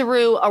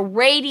through a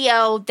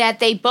radio that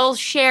they both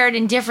shared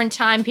in different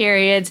time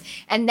periods,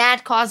 and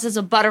that causes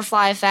a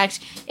butterfly effect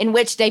in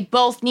which they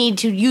both need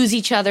to use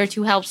each other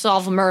to help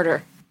solve a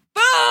murder.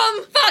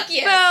 Boom! Fuck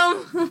yeah!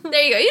 Boom!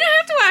 There you go. You don't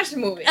have to watch the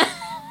movie.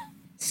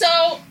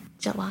 So...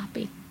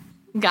 Jalopy.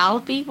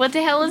 Gallopy? What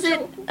the hell is it?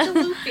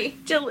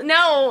 Jalopy.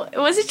 No,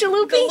 was it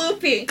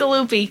Jalopy?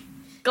 Galoopy.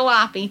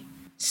 Galoppy.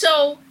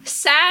 So,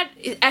 sad,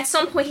 at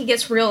some point he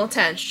gets real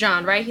intense,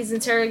 John, right? He's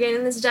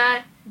interrogating this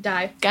guy.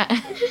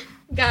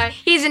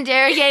 He's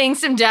interrogating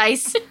some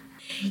dice.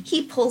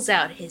 He pulls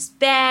out his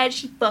badge,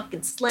 he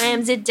fucking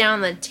slams it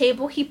down the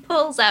table, he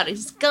pulls out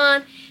his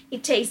gun, he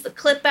takes the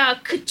clip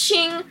out,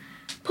 ka-ching,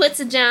 puts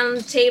it down on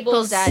the table.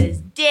 Pulls out his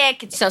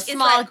dick, it's so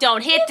small it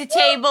don't hit the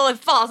table, it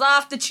falls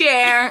off the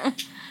chair.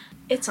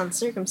 It's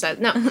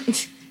uncircumcised. No.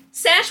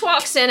 Sash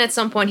walks in at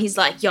some point, he's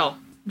like, yo,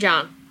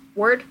 John,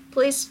 word,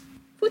 please?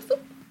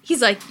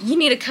 He's like, you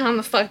need to calm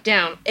the fuck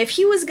down. If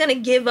he was gonna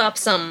give up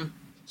something,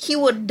 he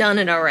would've done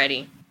it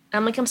already.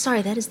 I'm like, I'm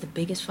sorry, that is the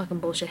biggest fucking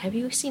bullshit. Have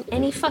you seen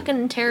any fucking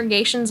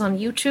interrogations on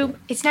YouTube?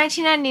 It's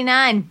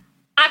 1999.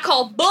 I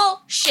call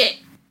bullshit.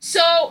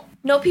 So,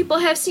 no people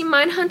have seen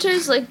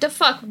Mindhunters? Like, the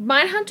fuck?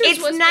 Mindhunters it's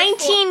was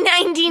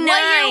 1999.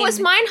 What year was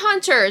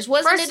Mindhunters?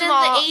 Wasn't it in the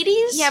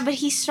 80s? Yeah, but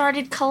he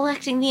started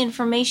collecting the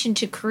information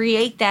to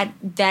create that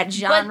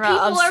genre. But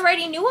people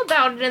already knew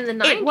about it in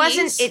the 90s. It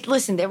wasn't,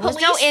 listen, there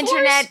was no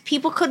internet. Force?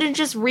 People couldn't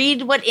just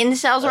read what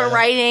incels were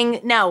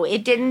writing. No,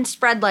 it didn't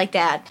spread like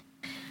that.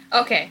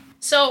 Okay,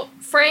 so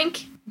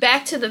Frank,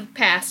 back to the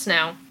past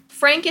now.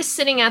 Frank is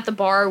sitting at the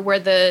bar where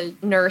the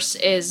nurse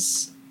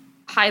is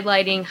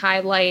highwaying.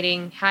 Someone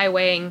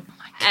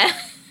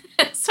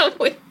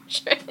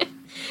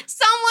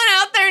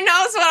out there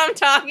knows what I'm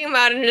talking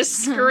about and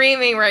just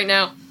screaming right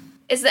now.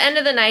 It's the end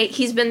of the night.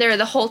 He's been there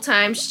the whole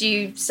time.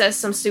 She says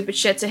some stupid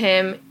shit to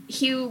him.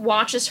 He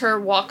watches her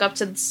walk up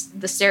to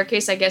the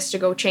staircase, I guess, to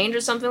go change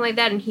or something like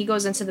that, and he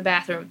goes into the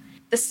bathroom.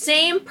 The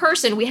same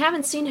person, we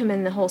haven't seen him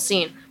in the whole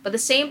scene, but the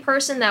same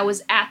person that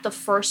was at the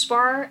first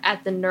bar,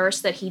 at the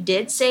nurse that he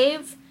did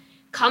save,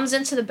 comes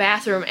into the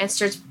bathroom and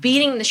starts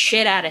beating the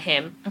shit out of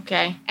him.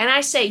 Okay. And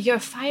I say, you're a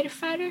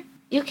fighter?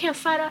 You can't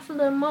fight off a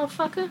little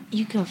motherfucker?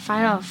 You can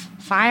fight off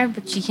fire,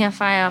 but you can't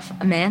fight off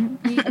a man?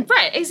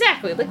 Right,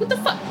 exactly. Like, what the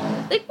fuck?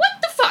 Like, what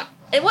the fuck?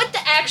 And what the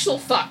actual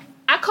fuck?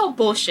 I call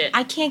bullshit.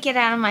 I can't get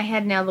out of my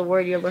head now the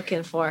word you're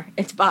looking for.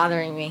 It's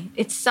bothering me.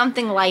 It's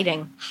something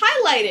lighting.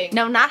 Highlighting?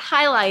 No, not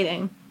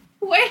highlighting.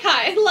 Way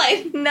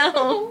highlighting?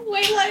 No.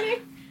 Way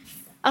lighting?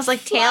 I was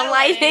like, tail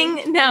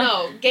lighting?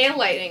 No, gay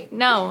lighting.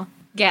 No,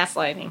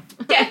 gaslighting.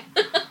 Yeah.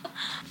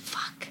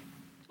 Fuck.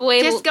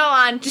 Wait, Just go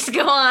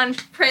on.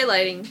 Prey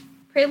lighting.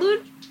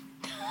 Prelude?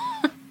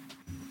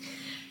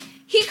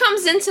 He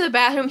comes into the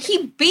bathroom.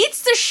 He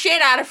beats the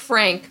shit out of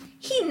Frank.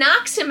 He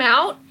knocks him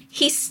out.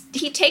 He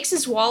takes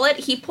his wallet.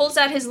 He pulls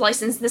out his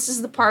license. This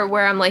is the part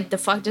where I'm like, the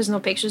fuck, there's no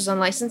pictures on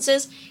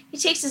licenses. He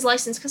takes his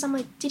license because I'm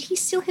like, did he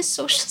steal his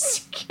social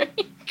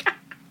security card?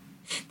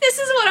 This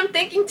is what I'm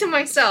thinking to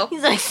myself.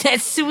 He's like,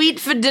 that's sweet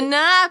for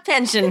dinner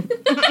pension.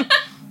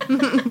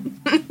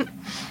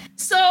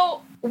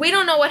 So, we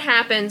don't know what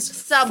happens.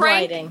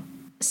 Subletting.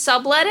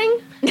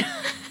 Subletting?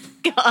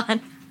 Go on.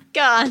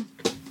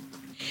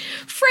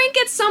 Frank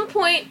at some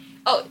point...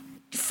 Oh,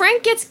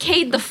 Frank gets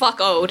K'd the fuck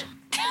owed.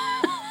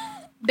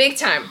 Big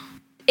time.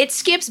 It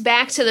skips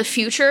back to the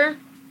future.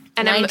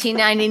 And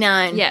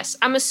 1999. Yes.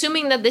 I'm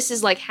assuming that this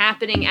is, like,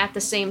 happening at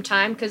the same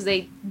time, because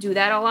they do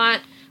that a lot,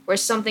 where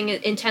something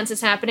intense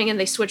is happening and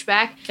they switch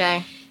back.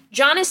 Okay.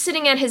 John is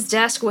sitting at his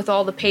desk with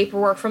all the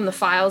paperwork from the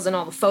files and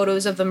all the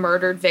photos of the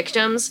murdered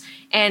victims,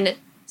 and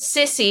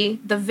Sissy,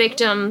 the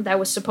victim that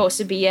was supposed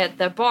to be at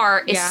the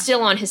bar, is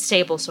still on his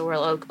table. So we're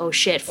like, oh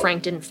shit,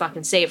 Frank didn't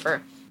fucking save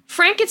her.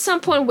 Frank at some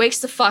point wakes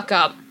the fuck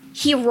up.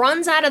 He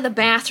runs out of the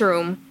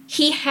bathroom.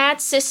 He had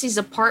Sissy's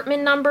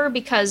apartment number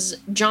because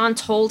John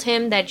told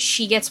him that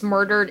she gets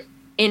murdered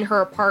in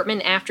her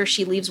apartment after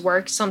she leaves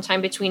work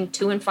sometime between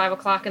 2 and 5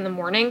 o'clock in the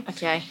morning.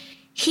 Okay.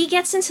 He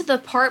gets into the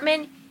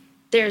apartment.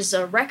 There's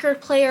a record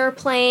player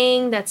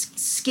playing that's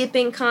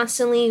skipping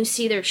constantly. You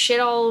see there's shit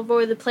all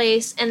over the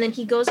place. And then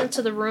he goes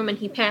into the room and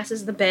he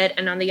passes the bed.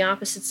 And on the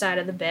opposite side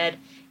of the bed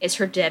is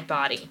her dead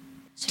body.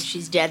 So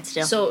she's dead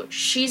still. So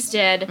she's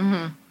dead.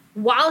 Mm-hmm.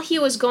 While he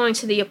was going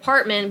to the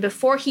apartment,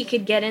 before he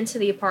could get into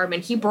the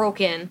apartment, he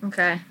broke in.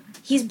 Okay.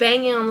 He's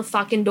banging on the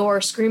fucking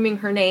door, screaming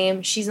her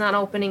name. She's not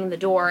opening the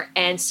door.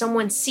 And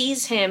someone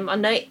sees him.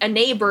 A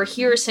neighbor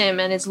hears him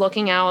and is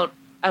looking out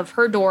of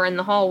her door in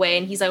the hallway.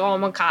 And he's like, oh,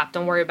 I'm a cop.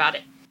 Don't worry about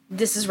it.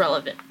 This is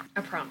relevant.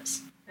 I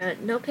promise.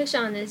 No picture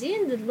on this. Is he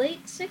in the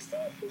late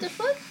 60s? The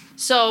fuck?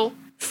 So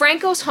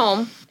Frank goes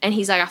home. And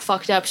he's like, I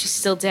fucked up. She's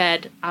still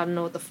dead. I don't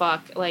know what the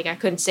fuck. Like, I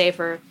couldn't save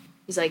her.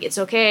 He's like, it's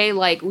okay.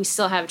 Like, we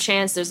still have a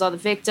chance. There's other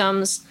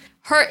victims.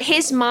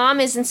 His mom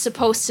isn't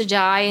supposed to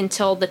die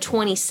until the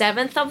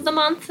 27th of the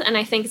month, and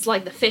I think it's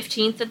like the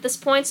 15th at this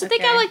point, so they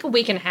got like a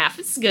week and a half.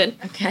 It's good.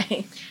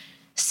 Okay.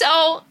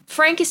 So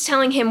Frank is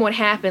telling him what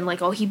happened,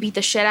 like, oh, he beat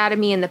the shit out of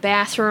me in the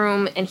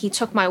bathroom, and he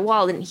took my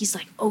wallet, and he's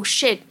like, oh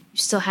shit, you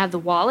still have the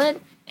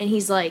wallet? And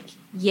he's like,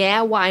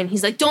 yeah, why? And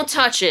he's like, don't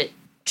touch it.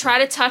 Try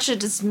to touch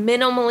it as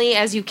minimally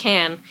as you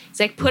can. He's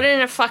like, put it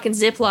in a fucking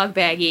Ziploc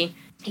baggie.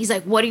 He's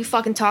like, what are you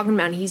fucking talking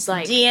about? And he's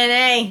like,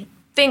 DNA.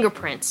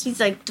 Fingerprints. He's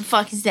like, the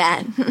fuck is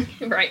that?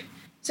 Right.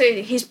 So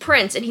his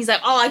prints, and he's like,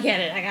 oh, I get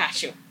it. I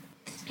got you.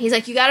 He's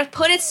like, you gotta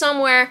put it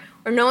somewhere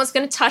or no one's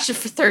gonna touch it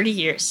for 30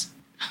 years.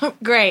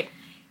 Great.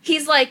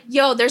 He's like,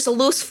 yo, there's a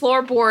loose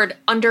floorboard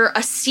under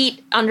a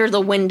seat under the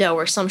window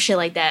or some shit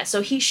like that.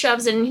 So he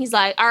shoves it, and he's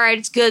like, all right,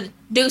 it's good.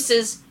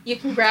 Deuces. You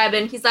can grab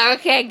it. And he's like,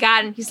 okay, I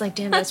got it. And he's like,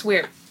 damn, that's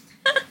weird.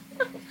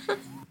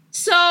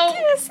 So...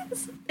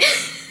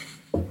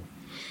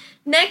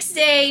 Next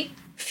day,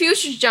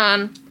 Future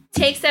John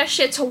takes that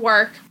shit to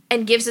work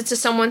and gives it to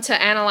someone to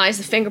analyze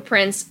the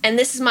fingerprints. And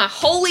this is my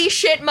holy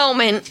shit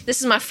moment. This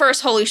is my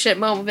first holy shit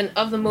moment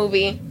of the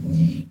movie.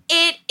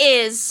 It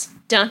is...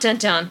 Dun, dun,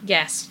 dun.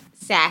 Yes.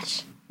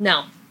 Satch.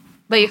 No.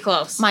 But you're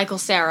close. Michael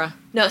Cera.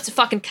 No, it's a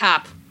fucking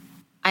cop.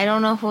 I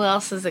don't know who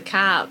else is a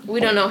cop. We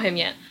don't know him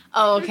yet.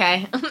 Oh,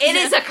 okay. It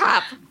is a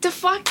cop. The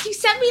fuck? You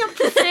set me up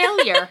for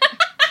failure.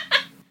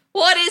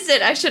 What is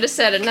it? I should have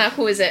said it, not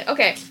who is it.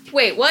 Okay.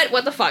 Wait, what?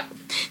 What the fuck?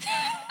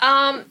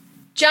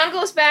 John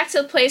goes back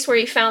to the place where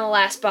he found the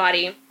last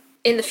body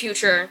in the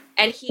future,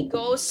 and he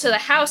goes to the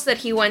house that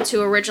he went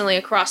to originally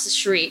across the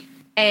street.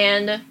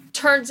 And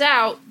turns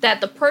out that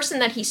the person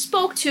that he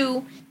spoke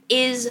to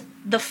is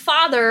the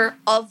father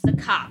of the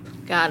cop.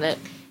 Got it.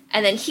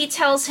 And then he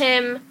tells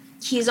him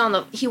he was on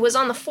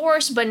the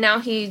force, but now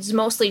he's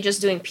mostly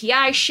just doing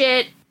PI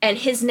shit, and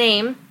his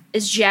name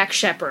is Jack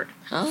Shepard.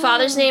 Oh.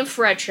 Father's name,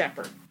 Fred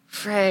Shepard.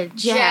 Fred,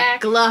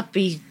 Jack,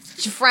 Gluppy,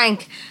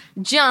 Frank,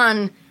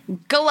 John,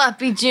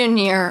 Gluppy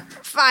Jr.,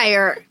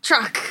 fire,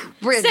 truck,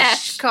 bridge,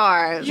 Seth,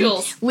 car.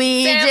 Jules,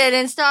 We Sam.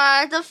 didn't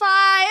start the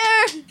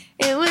fire.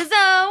 It was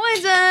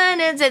always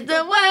running, said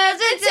the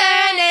words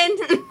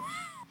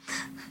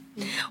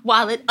returning.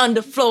 Wallet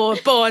under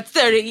floorboard,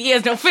 30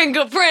 years, no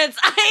fingerprints.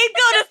 I ain't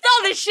gonna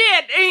steal the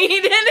shit. And he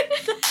didn't.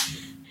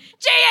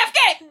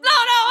 JFK! No,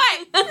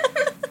 wait!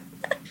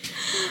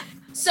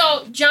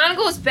 So, John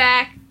goes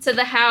back to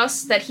the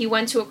house that he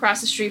went to across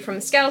the street from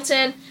the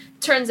skeleton.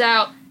 Turns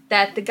out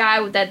that the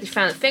guy that they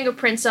found the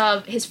fingerprints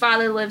of, his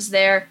father lives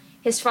there.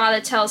 His father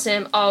tells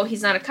him, oh,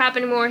 he's not a cop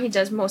anymore. He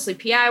does mostly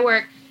PI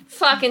work.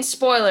 Fucking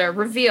spoiler.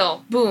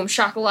 Reveal. Boom.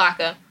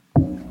 Shakalaka.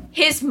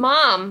 His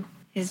mom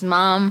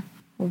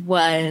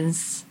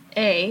was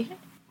a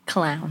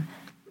clown.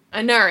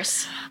 a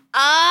nurse.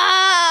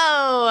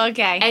 Oh,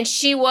 okay. And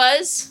she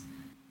was...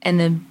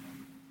 An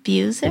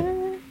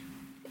abuser?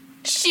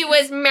 She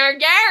was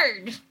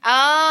murdered.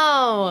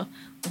 Oh.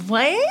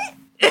 What?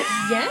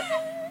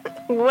 Yeah.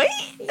 Wait.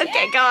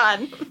 Okay, go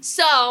on.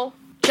 So,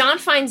 John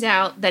finds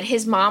out that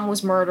his mom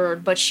was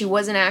murdered, but she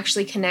wasn't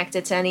actually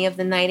connected to any of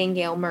the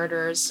Nightingale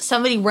murders.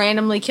 Somebody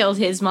randomly killed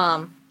his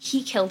mom.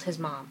 He killed his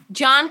mom.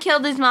 John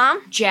killed his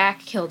mom? Jack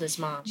killed his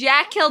mom.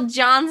 Jack killed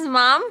John's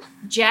mom?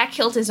 Jack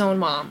killed his own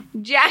mom.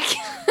 Jack...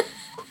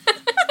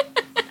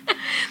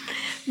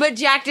 But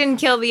Jack didn't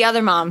kill the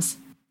other moms.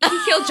 He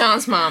killed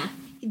John's mom.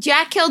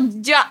 Jack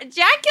killed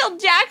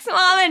Jack's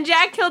mom and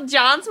Jack killed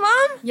John's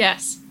mom?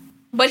 Yes.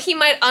 But he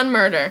might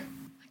unmurder.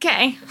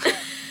 Okay.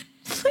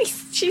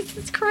 Please,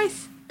 Jesus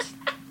Christ.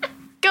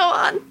 Go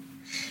on.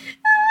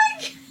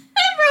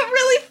 I wrote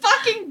really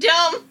fucking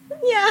dumb.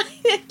 Yeah,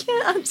 I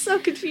can't. I'm so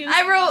confused.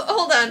 I wrote,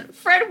 hold on.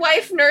 Fred,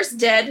 wife, nurse,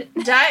 dead.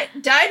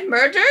 Died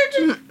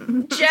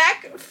murdered.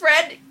 Jack,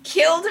 Fred,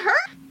 killed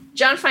her.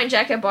 John find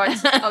Jack at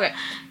bars. Okay.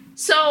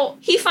 So,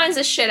 he finds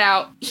this shit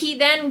out. He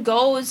then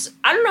goes...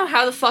 I don't know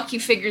how the fuck he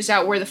figures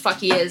out where the fuck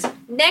he is.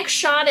 Next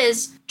shot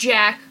is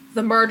Jack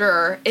the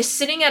murderer, is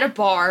sitting at a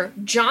bar.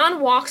 John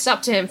walks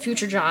up to him,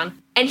 future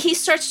John, and he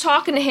starts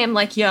talking to him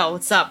like, yo,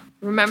 what's up?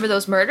 Remember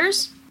those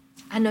murders?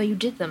 I know you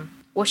did them.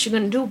 What you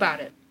gonna do about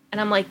it? And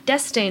I'm like,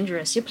 that's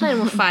dangerous. You're playing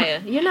with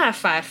fire. You're not a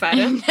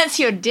firefighter. That's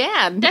your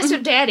dad. That's your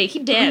daddy. He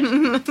dead.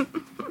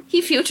 He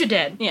future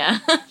dead. Yeah.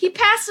 He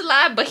passed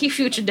alive, but he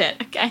future dead.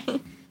 Okay.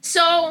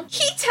 So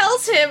he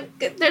tells him,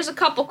 there's a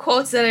couple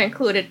quotes that are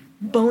included.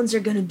 Bones are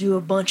gonna do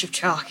a bunch of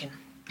chalking.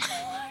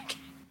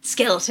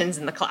 Skeletons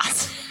in the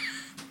closet.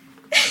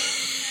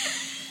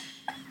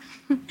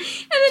 And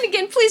then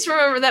again, please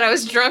remember that I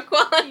was drunk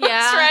while I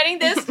was writing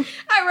this.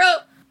 I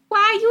wrote, why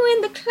are you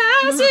in the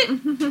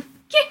closet?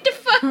 Get the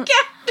fuck out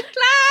the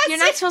closet. You're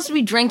not supposed to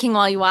be drinking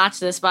while you watch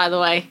this, by the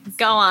way.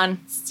 Go on.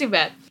 It's too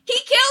bad. He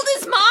killed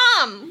his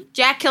mom.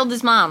 Jack killed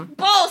his mom.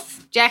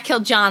 Both. Jack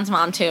killed John's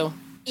mom, too.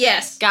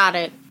 Yes. Got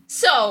it.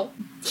 So,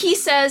 he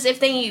says if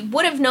they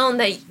would have known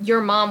that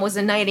your mom was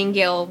a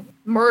Nightingale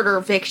murder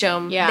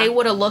victim, they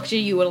would have looked at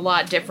you a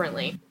lot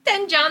differently.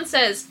 Then John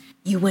says,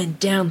 you went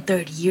down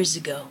 30 years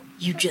ago.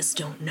 You just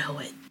don't know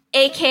it.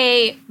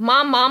 A.K.A.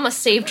 Mama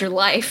saved your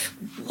life.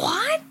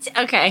 What?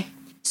 Okay.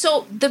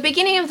 So, the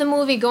beginning of the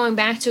movie, going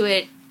back to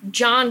it,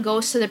 John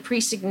goes to the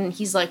precinct and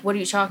he's like, what are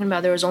you talking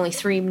about? There was only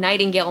 3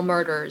 Nightingale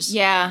murders.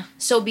 Yeah.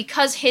 So,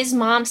 because his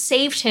mom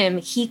saved him,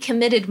 he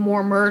committed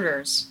more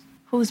murders.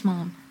 Whose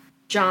mom?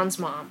 John's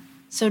mom.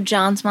 So,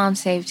 John's mom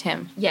saved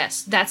him.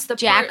 Yes, that's the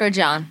Jack or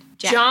John?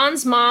 Jack.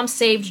 John's mom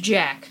saved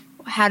Jack.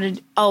 How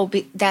did... Oh,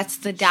 that's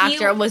the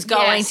doctor was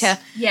going to...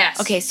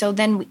 Yes. Okay, so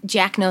then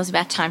Jack knows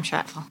about time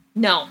travel.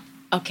 No.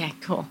 Okay,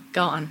 cool.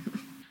 Go on.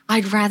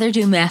 I'd rather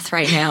do math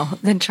right now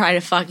than try to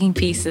fucking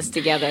piece this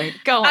together.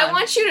 Go on. I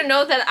want you to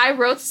know that I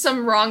wrote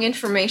some wrong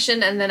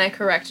information and then I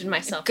corrected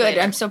myself. Good, later.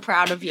 I'm so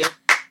proud of you.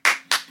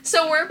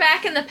 So we're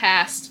back in the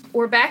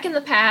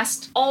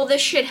past. All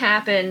this shit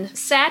happened.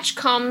 Satch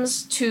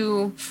comes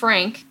to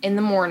Frank in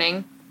the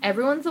morning.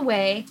 Everyone's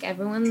awake.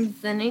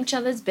 Everyone's in each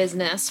other's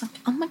business.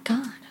 Oh my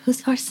god,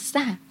 whose horse is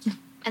that?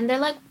 And they're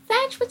like,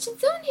 Satch, what you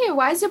doing here?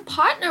 Why is your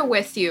partner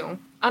with you?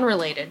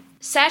 Unrelated.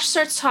 Satch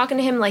starts talking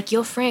to him like,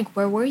 yo, Frank,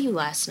 where were you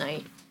last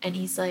night? And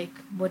he's like,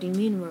 what do you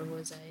mean, where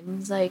was I? And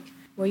he's like,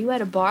 were you at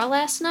a bar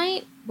last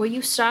night? Were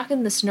you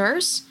stalking this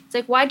nurse? It's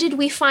like, why did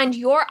we find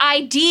your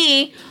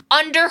ID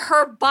under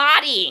her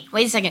body?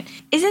 Wait a second.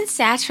 Isn't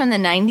Satch from the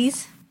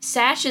 90s?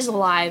 Satch is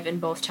alive in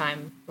both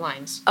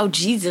timelines. Oh,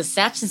 Jesus.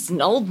 Satch is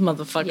an old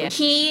motherfucker. Yeah.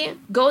 He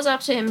goes up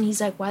to him and he's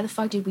like, why the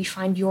fuck did we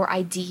find your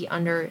ID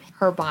under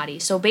her body?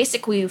 So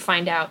basically we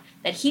find out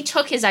that he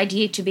took his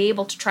ID to be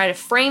able to try to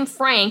frame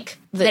Frank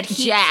that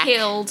he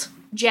killed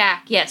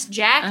Jack. Yes,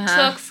 Jack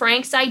took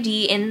Frank's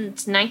ID in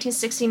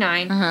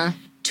 1969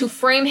 to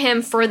frame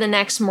him for the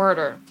next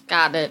murder.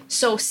 Got it.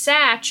 So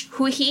Satch,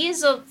 who he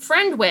is a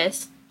friend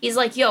with, he's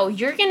like, yo,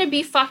 you're gonna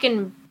be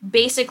fucking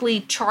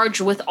basically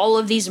charged with all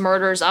of these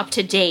murders up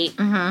to date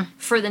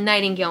for the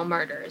Nightingale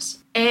murders.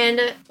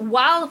 And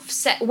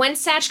when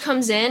Satch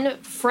comes in,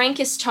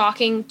 Frank is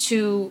talking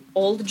to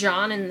old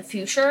John in the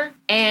future,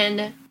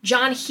 and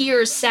John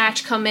hears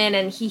Satch come in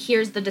and he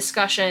hears the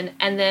discussion,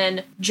 and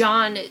then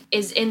John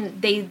is in,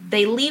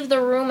 they leave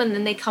the room and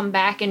then they come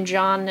back and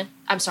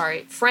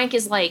Frank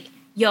is like,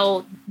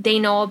 yo, they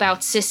know about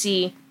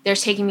Sissy, they're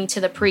taking me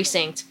to the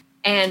precinct.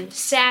 And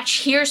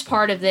Satch hears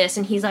part of this,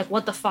 and he's like,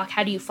 what the fuck,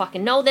 how do you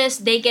fucking know this?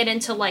 They get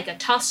into, like, a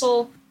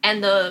tussle,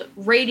 and the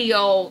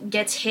radio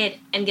gets hit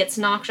and gets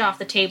knocked off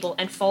the table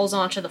and falls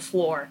onto the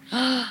floor.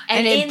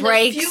 And it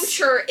breaks. In the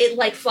future, it,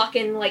 like,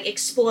 fucking, like,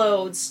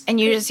 explodes. And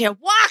you just hear,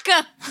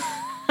 Waka!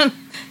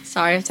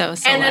 Sorry if that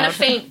was so and loud. Then a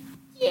faint,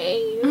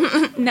 yay.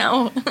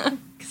 No,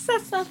 because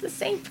that's not the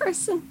same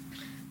person.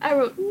 I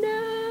wrote,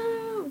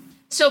 no.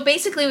 So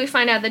basically we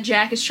find out that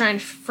Jack is trying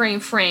to frame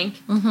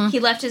Frank. He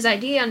left his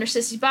ID under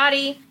Sissy's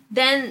body.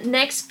 Then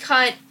next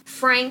cut,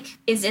 Frank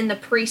is in the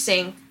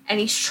precinct and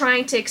he's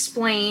trying to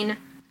explain.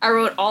 I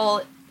wrote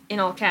all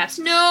in all caps.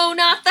 No,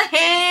 not the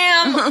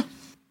ham.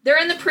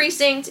 They're in the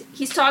precinct.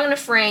 He's talking to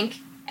Frank.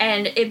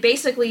 And it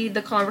basically,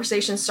 the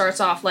conversation starts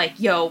off like,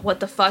 yo, what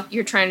the fuck?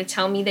 You're trying to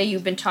tell me that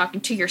you've been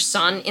talking to your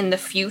son in the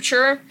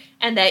future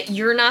and that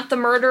you're not the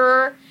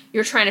murderer?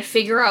 You're trying to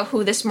figure out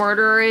who this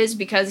murderer is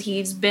because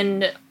he's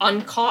been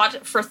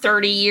uncaught for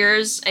 30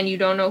 years and you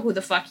don't know who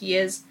the fuck he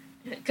is.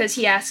 Because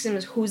he asks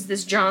him, who's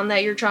this John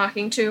that you're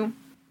talking to?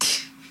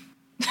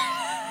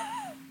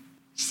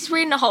 She's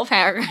reading the whole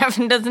paragraph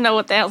and doesn't know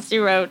what the hell she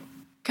wrote.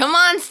 Come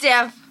on,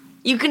 Steph.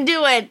 You can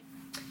do it.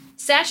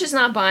 Satch is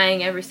not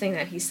buying everything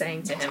that he's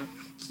saying to him.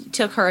 It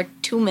took her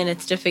 2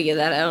 minutes to figure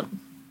that out.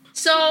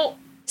 So,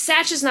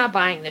 Satch is not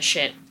buying this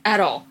shit at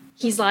all.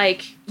 He's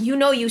like, you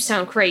know you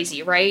sound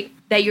crazy, right?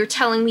 That you're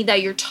telling me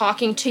that you're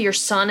talking to your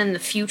son in the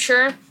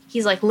future?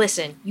 He's like,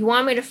 listen, you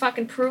want me to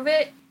fucking prove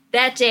it?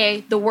 That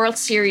day, the World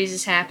Series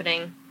is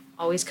happening.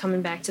 Always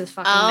coming back to the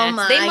fucking Mets.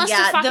 My they must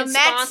have fucking the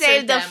Mets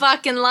saved them. The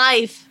fucking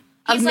life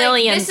of He's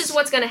millions. Like, this is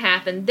what's going to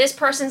happen. This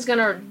person's going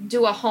to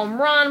do a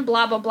home run,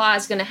 blah, blah, blah,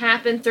 is going to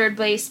happen. Third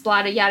base,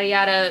 blah, yada,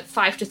 yada,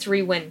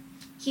 5-3 win.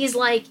 He's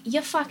like,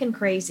 you're fucking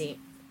crazy.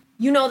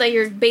 you know that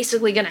you're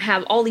basically gonna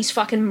have all these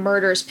fucking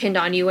murders pinned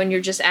on you and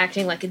you're just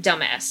acting like a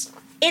dumbass.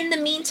 In the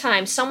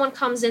meantime, someone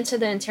comes into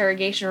the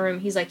interrogation room.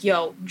 He's like,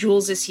 yo,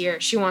 Jules is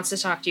here. She wants to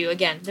talk to you.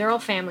 Again, they're all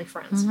family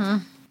friends.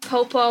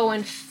 Popo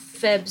and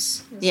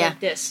Fibs is like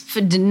this.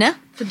 For dinner?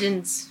 For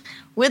dinners.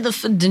 We're the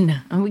for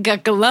dinner. And we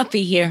got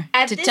Galuppy here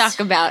to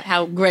talk about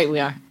how great we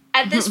are.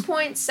 At this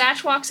point,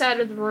 Satch walks out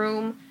of the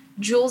room.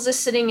 Jules is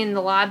sitting in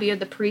the lobby of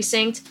the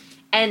precinct.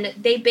 And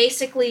they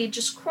basically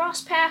just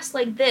cross paths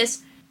like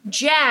this.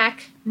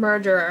 Jack,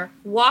 murderer,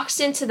 walks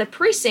into the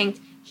precinct.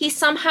 He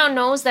somehow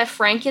knows that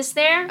Frank is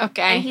there.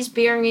 Okay. And he's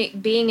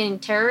being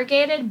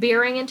interrogated.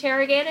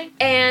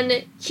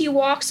 And he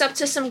walks up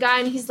to some guy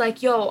and he's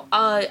like, yo,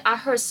 I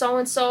heard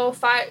so-and-so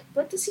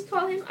what does he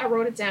call him? I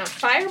wrote it down.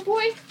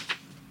 Fireboy?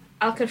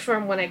 I'll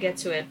confirm when I get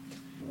to it.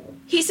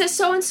 He says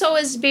so-and-so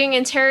is being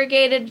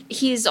interrogated.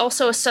 He's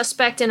also a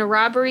suspect in a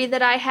robbery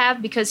that I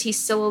have because he's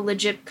still a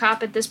legit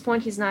cop at this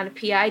point. He's not a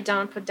PI.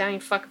 Don, put down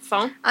your fucking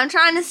phone. I'm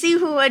trying to see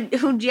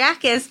who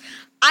Jack is.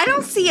 I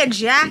don't see a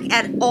Jack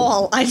at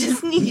all. I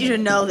just need you to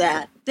know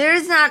that. There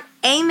is not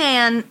a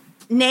man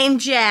named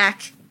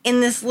Jack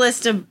in this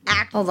list of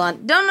Hold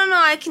on. No,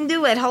 I can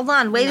do it. Hold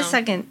on. Wait a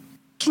second.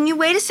 Can you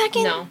wait a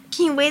second? No.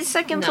 Can you wait a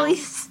second,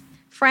 please?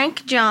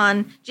 Frank,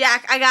 John,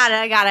 Jack. I got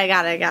it.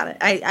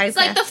 It's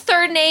like the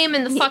third name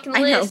in the fucking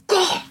list.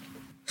 God,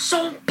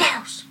 so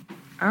embarrassed.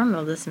 I don't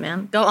know this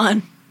man. Go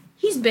on.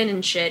 He's been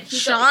in shit.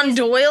 Sean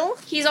Doyle?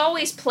 He's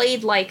always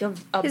played like a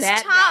bad guy.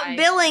 His top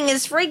billing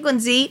is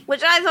Frequency,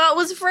 which I thought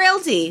was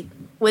Frailty,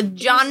 with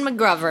John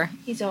McGruver.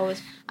 He's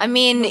always... I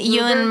mean,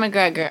 Ewan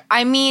McGregor.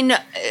 I mean,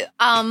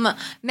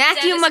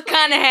 Matthew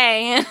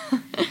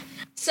McConaughey.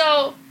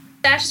 So,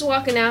 Dash is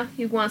walking out.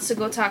 He wants to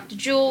go talk to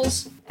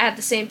Jules. At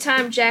the same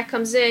time, Jack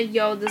comes in.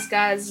 Yo, this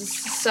guy's a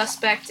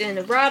suspect in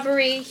a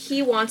robbery.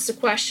 He wants to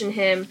question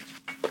him.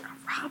 A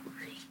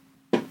robbery?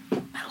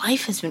 My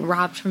life has been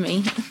robbed from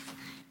me.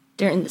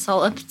 During this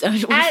whole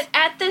episode.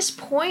 At this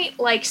point,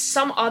 like,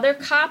 some other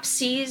cop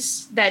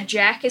sees that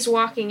Jack is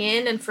walking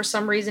in, and for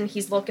some reason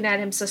he's looking at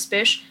him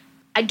suspicious.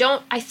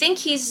 I think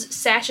he's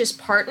Satch's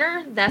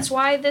partner. That's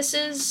why this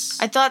is...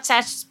 I thought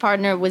Satch's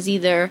partner was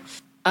either...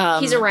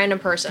 he's a random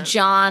person.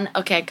 John.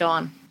 Okay, go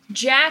on.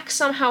 Jack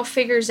somehow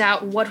figures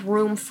out what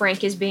room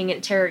Frank is being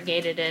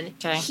interrogated in.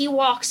 Okay. He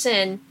walks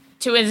in...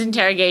 To his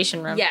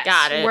interrogation room. Yes.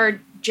 Got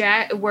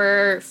it.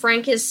 Where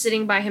Frank is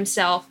sitting by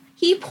himself.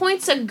 He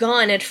points a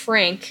gun at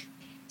Frank...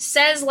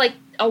 says, like,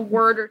 a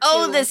word or two.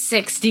 Oh, the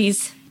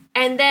 60s.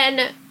 And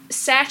then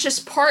Satch's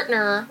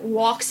partner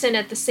walks in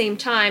at the same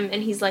time,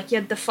 and he's like, yeah,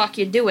 the fuck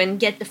you doing?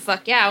 Get the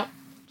fuck out.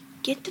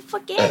 Get the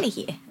fuck out of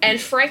here. And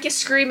Frank is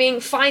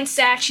screaming, find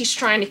Satch, he's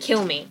trying to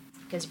kill me.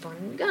 Because he's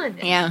pointing a gun.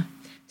 Yeah.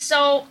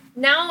 So,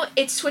 now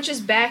it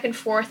switches back and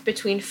forth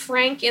between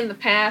Frank in the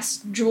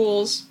past,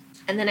 Jules,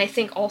 and then I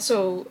think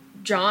also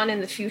John in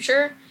the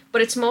future.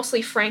 But it's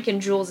mostly Frank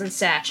and Jules and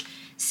Satch.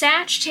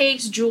 Satch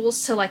takes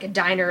Jules to, like, a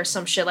diner or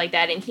some shit like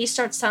that, and he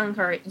starts telling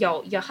her,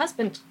 yo, your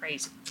husband's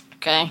crazy.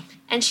 Okay.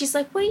 And she's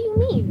like, what do you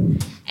mean?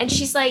 And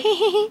she's like,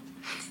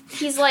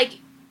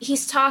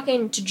 he's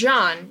talking to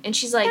John, and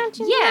she's like,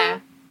 yeah.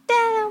 Dad,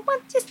 I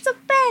want you so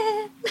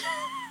bad.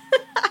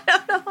 I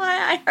don't know why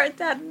I heard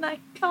that, and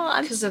go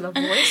on. Because of the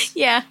voice?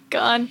 Yeah, go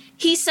on.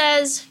 He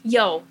says,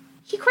 yo,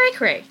 he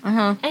cray-cray.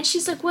 Uh-huh. And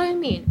she's like, what do you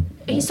mean?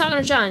 And he's talking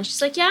to John. She's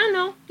like, yeah, I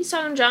know. He's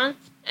talking to John.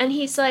 And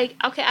he's like,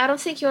 okay, I don't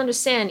think you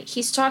understand.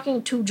 He's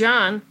talking to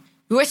John.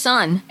 Your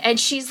son. And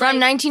she's from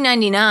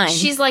 1999.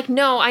 She's like,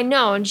 no, I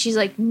know. And she's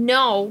like,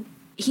 no,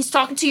 he's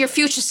talking to your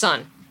future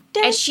son.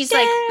 Dun, and she's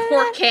like,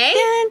 por qué?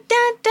 Dun,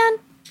 dun, dun.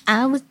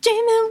 I was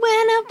dreaming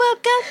when I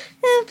woke up.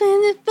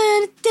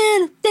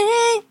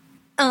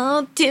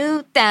 Oh,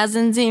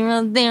 2000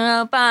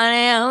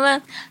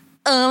 party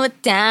over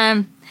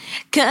time.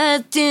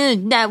 'Cause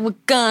tonight we're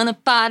gonna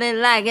party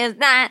like it's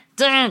not.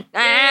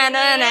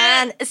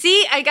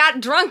 See, I got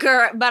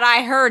drunker, but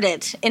I heard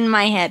it in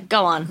my head.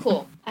 Go on.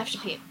 Cool. I have to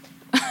pee.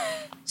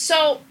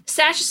 So,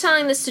 Satch is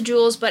telling this to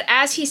Jules, but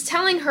as he's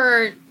telling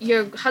her,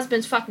 your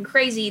husband's fucking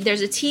crazy,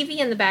 there's a TV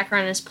in the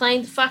background and it's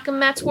playing the fucking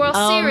Mets World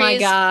Series. Oh my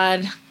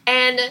god.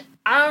 And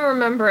I don't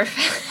remember if...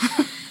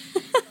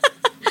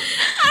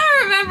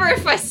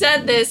 if I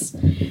said this,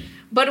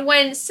 but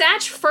when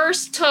Satch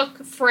first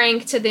took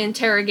Frank to the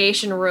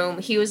interrogation room,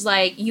 he was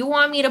like, you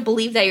want me to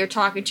believe that you're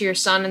talking to your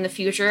son in the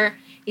future?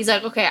 He's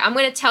like, okay, I'm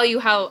going to tell you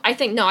how, I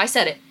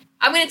said it.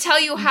 I'm going to tell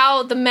you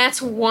how the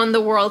Mets won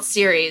the World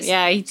Series.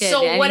 Yeah, he did.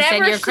 So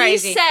whatever he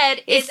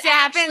said, it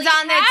happens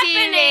on the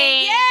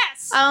TV.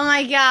 Yes. Oh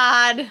my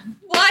god.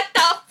 What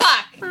the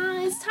fuck?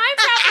 It's time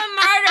to have a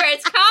murder.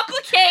 It's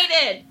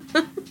complicated.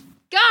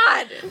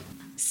 God.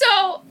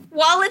 So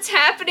while it's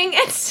happening,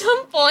 at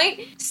some point,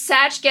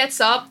 Satch gets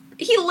up.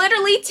 He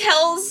literally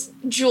tells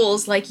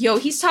Jules, like, yo,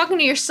 he's talking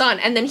to your son,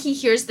 and then he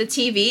hears the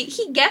TV.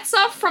 He gets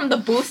up from the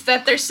booth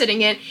that they're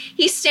sitting in.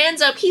 He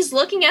stands up, he's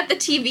looking at the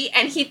TV,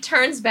 and he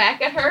turns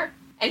back at her,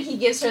 and he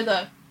gives her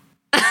the...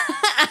 the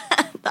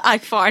I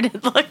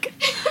farted look.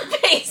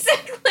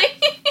 Basically.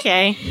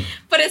 Okay.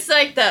 But it's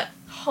like the,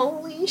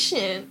 holy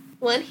shit.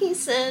 what he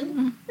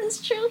said is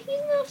true.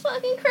 He's not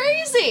fucking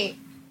crazy.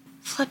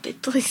 Flip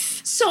it,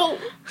 please. So,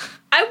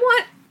 I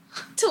want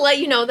to let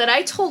you know that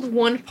I told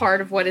one part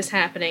of what is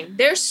happening.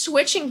 They're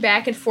switching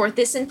back and forth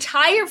this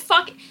entire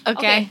fucking...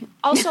 Okay.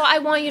 Also, I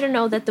want you to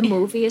know that the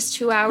movie is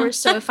 2 hours,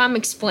 so if I'm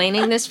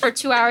explaining this for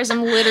 2 hours,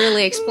 I'm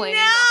literally explaining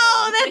the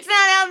whole No, that's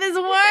not how this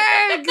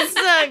works.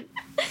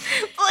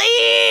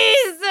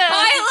 Please.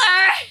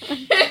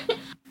 Spoiler!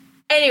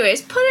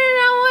 Anyways, put it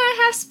on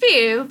half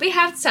speed. It'll be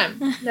half the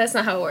time. That's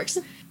not how it works.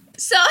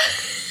 So...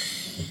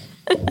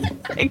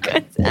 It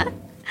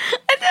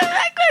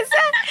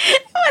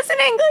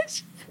wasn't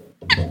English.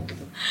 I'm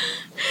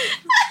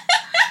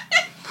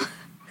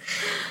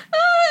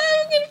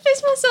gonna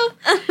face myself.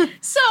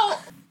 So,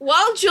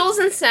 while Jules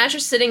and Sash are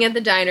sitting at the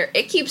diner,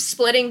 it keeps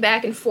splitting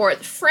back and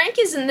forth. Frank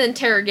is in the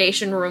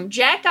interrogation room.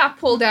 Jack got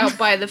pulled out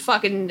by the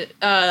fucking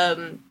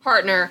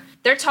partner.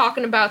 They're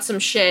talking about some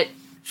shit.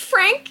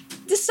 Frank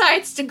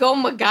decides to go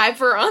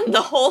MacGyver on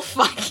the whole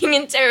fucking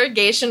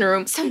interrogation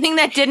room. Something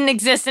that didn't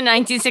exist in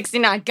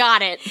 1969.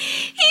 Got it.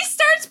 He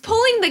starts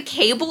pulling the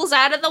cables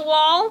out of the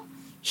wall.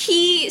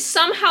 He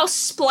somehow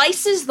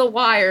splices the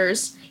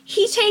wires.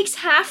 He takes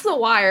half the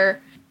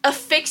wire,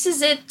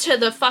 affixes it to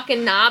the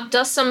fucking knob,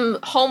 does some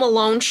Home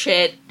Alone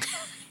shit.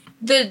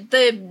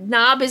 The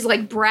knob is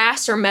like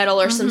brass or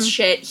metal or some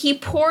shit. He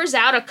pours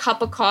out a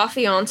cup of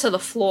coffee onto the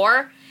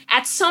floor.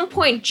 At some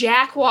point,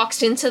 Jack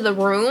walks into the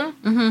room.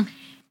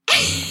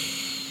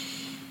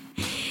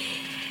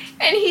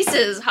 And he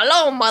says,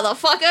 "Hello,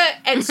 motherfucker,"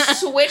 and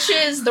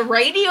switches the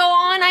radio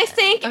on, I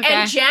think, Okay.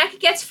 and Jack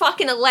gets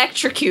fucking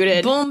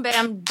electrocuted. Boom,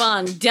 bam,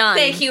 bun. Done.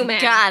 Thank you, man.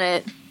 Got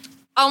it.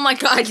 Oh my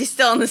God, you're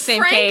still on the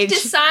same Frank page.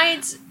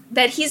 decides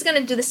that he's going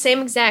to do the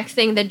same exact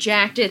thing that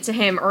Jack did to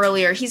him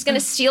earlier. He's going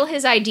to steal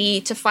his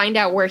ID to find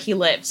out where he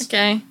lives.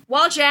 Okay.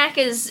 While Jack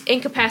is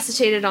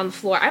incapacitated on the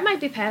floor. I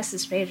might be past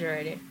this page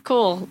already.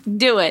 Cool.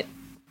 Do it.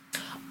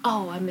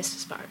 Oh, I missed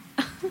this part.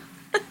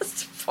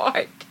 This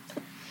part.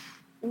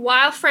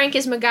 While Frank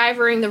is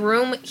MacGyvering the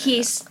room,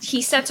 he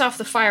sets off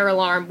the fire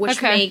alarm,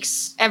 which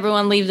makes...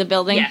 Everyone leave the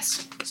building?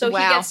 Yes. So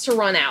Wow. he gets to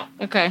run out.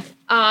 Okay.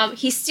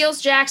 He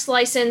steals Jack's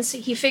license.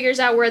 He figures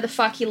out where the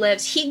fuck he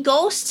lives. He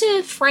goes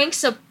to Frank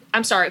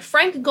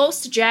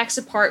goes to Jack's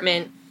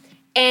apartment,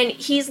 and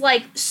he's,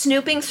 like,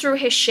 snooping through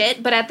his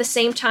shit, but at the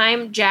same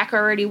time, Jack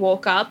already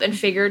woke up and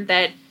figured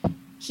that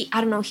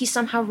he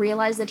somehow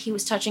realized that he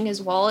was touching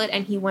his wallet,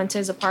 and he went to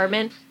his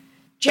apartment.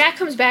 Jack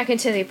comes back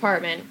into the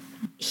apartment.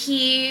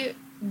 He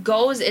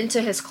goes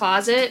into his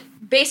closet.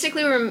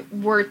 Basically,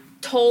 we're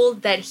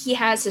told that he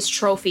has his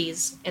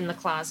trophies in the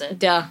closet.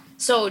 Duh.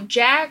 So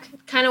Jack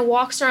kind of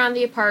walks around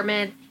the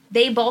apartment.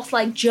 They both,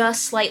 like,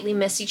 just slightly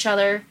miss each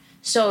other.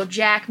 So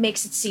Jack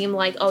makes it seem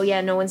like, oh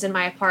yeah, no one's in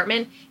my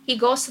apartment. He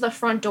goes to the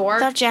front door. I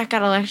thought Jack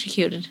got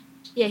electrocuted.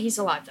 Yeah, he's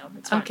alive, though.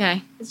 It's fine.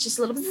 Okay. It's just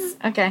a little bit...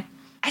 Okay.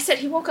 I said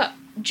he woke up.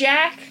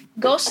 Jack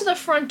goes to the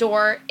front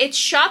door. It's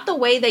shot the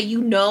way that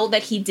you know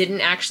that he didn't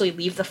actually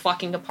leave the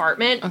fucking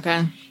apartment.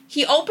 Okay.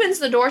 He opens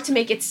the door to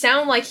make it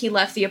sound like he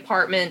left the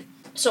apartment.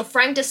 So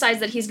Frank decides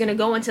that he's going to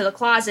go into the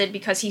closet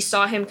because he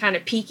saw him kind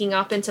of peeking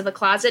up into the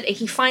closet, and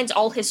he finds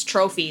all his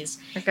trophies.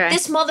 Okay.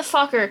 This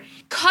motherfucker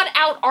cut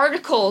out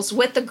articles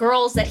with the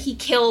girls that he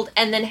killed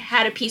and then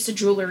had a piece of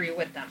jewelry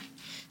with them.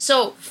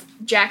 So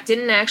Jack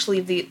didn't actually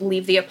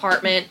leave the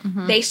apartment.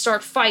 They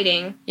start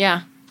fighting.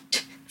 Yeah.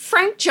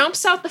 Frank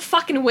jumps out the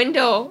fucking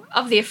window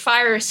of the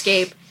fire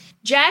escape.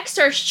 Jack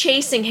starts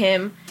chasing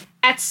him.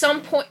 At some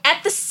point,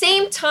 at the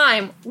same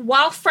time,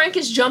 while Frank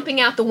is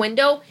jumping out the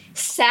window,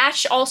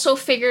 Sash also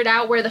figured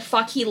out where the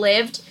fuck he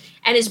lived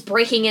and is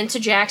breaking into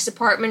Jack's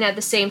apartment at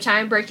the same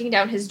time, breaking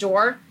down his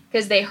door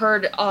because they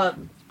heard A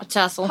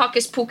tussle.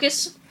 Hocus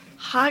Pocus.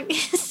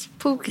 Hocus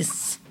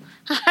Pocus.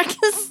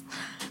 Hocus?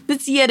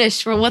 That's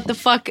Yiddish for what the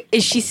fuck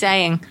is she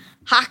saying?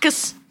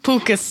 Hocus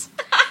Pocus.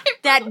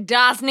 That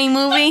Disney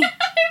movie?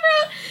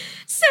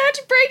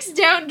 Sash breaks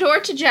down door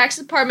to Jack's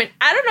apartment.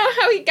 I don't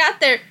know how he got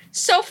there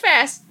so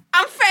fast.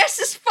 I'm fast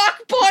as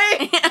fuck, boy.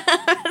 I'm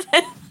fast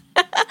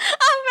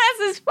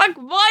as fuck,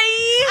 boy.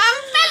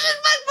 I'm fast as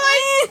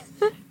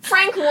fuck, boy.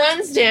 Frank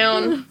runs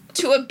down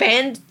to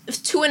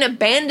an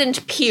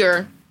abandoned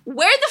pier.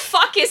 Where the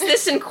fuck is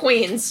this in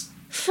Queens?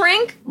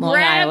 Frank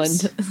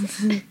grabs...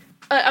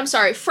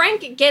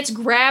 Frank gets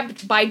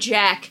grabbed by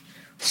Jack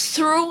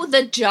through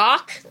the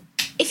dock.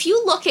 If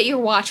you look at your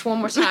watch one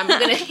more time, I'm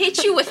gonna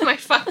hit you with my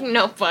fucking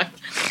notebook.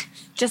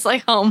 Just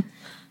like home.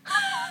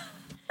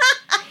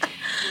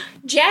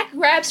 Jack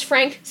grabs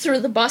Frank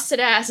through the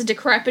busted-ass,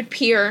 decrepit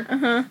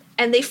pier,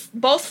 and they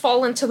both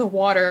fall into the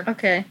water.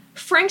 Okay.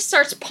 Frank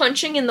starts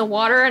punching in the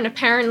water, and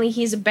apparently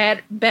he's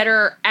a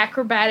better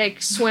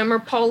acrobatic swimmer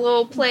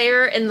polo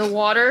player in the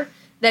water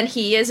than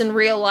he is in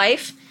real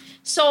life.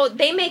 So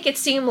they make it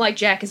seem like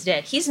Jack is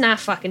dead. He's not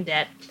fucking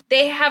dead.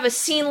 They have a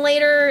scene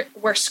later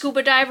where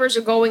scuba divers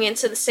are going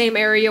into the same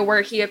area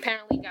where he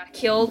apparently got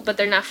killed, but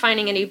they're not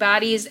finding any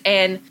bodies.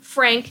 And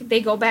Frank,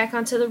 they go back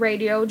onto the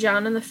radio.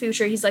 John in the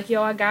future, he's like,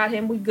 yo, I got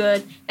him. We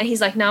good. And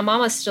he's like, nah,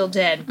 Mama's still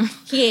dead.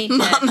 He ain't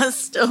dead. Mama's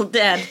still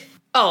dead.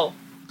 Oh.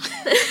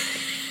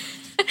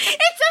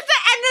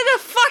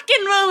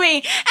 movie.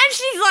 And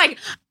she's like,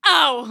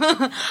 oh,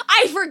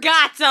 I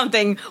forgot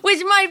something,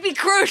 which might be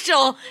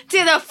crucial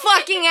to the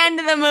fucking end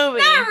of the movie.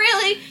 Not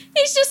really.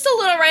 It's just a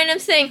little random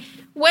thing.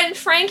 When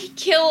Frank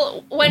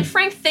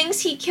thinks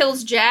he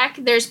kills Jack,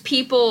 there's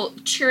people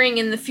cheering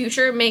in the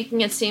future,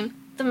 making it seem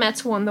the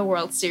Mets won the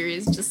World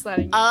Series. Just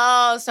letting you know.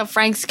 Oh, so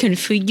Frank's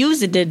confused.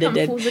 Just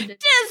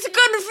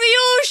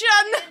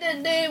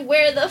confusion.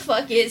 Where the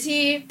fuck is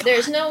he?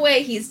 There's no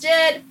way he's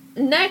dead.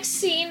 Next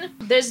scene,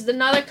 there's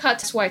another cut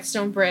to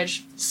Whitestone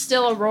Bridge.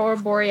 Still aurora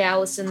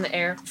borealis in the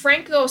air.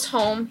 Frank goes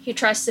home. He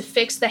tries to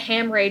fix the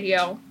ham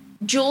radio.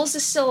 Jules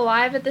is still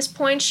alive at this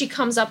point. She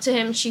comes up to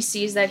him. She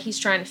sees that he's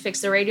trying to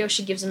fix the radio.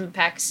 She gives him a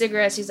pack of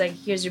cigarettes. He's like,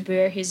 here's your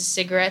beer, here's the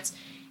cigarettes.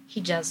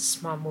 He does a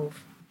small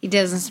move. He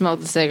doesn't smoke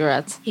the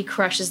cigarettes. He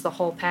crushes the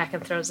whole pack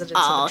and throws it into the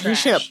trash. He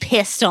should have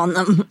pissed on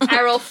them.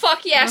 I roll,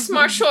 fuck yeah,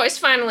 smart choice,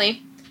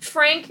 finally.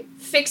 Frank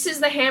fixes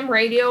the ham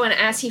radio, and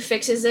as he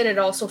fixes it, it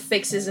also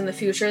fixes in the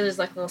future. There's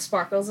like little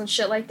sparkles and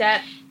shit like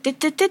that.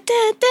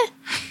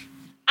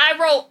 I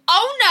roll,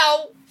 oh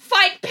no,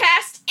 fight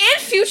past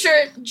and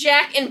future,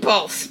 Jack in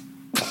both.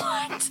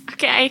 What?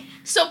 Okay.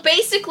 So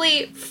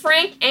basically,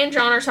 Frank and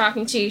John are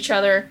talking to each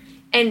other,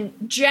 and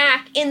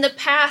Jack, in the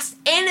past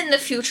and in the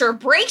future,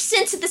 breaks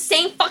into the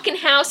same fucking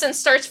house and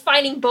starts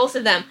fighting both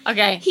of them.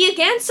 Okay. He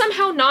again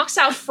somehow knocks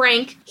out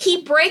Frank.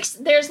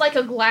 There's like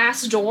a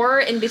glass door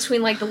in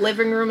between like the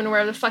living room and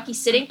wherever the fuck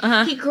he's sitting.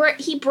 Uh-huh.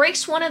 He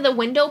breaks one of the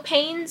window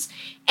panes,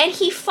 and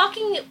he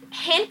fucking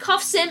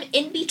handcuffs him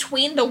in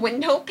between the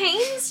window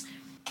panes.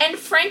 And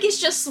Frank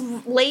is just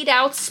laid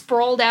out,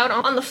 sprawled out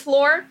on the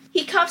floor.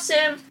 He cuffs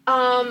him.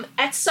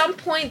 At some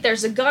point,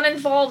 there's a gun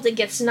involved. It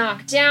gets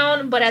knocked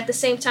down, but at the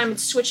same time,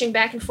 it's switching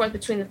back and forth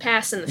between the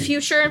past and the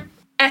future.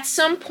 At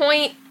some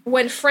point,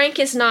 when Frank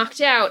is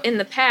knocked out in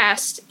the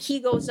past, he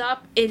goes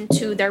up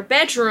into their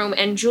bedroom,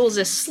 and Jules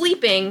is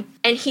sleeping,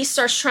 and he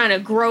starts trying to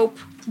grope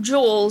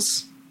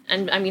Jules,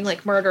 and I mean,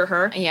 like, murder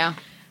her. Yeah.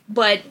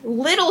 But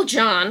Little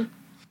John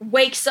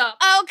wakes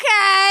up.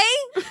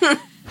 Okay.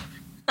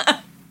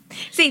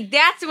 See,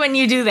 that's when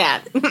you do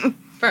that.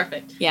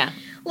 Perfect. Yeah.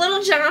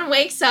 Little John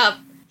wakes up.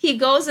 He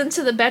goes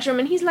into the bedroom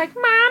and he's like,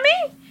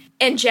 Mommy?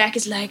 And Jack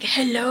is like,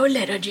 hello,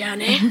 little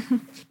Johnny.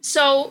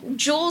 So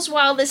Jules,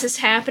 while this is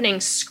happening,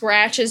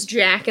 scratches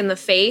Jack in the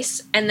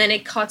face, and then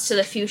it cuts to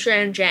the future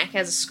and Jack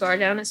has a scar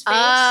down his face.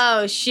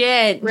 Oh,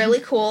 shit. Really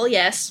cool,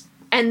 yes.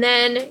 And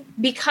then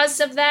because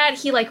of that,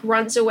 he like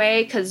runs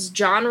away because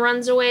John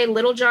runs away.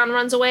 Little John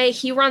runs away.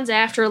 He runs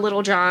after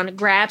Little John,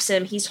 grabs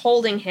him. He's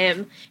holding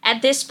him.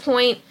 At this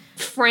point,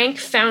 Frank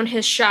found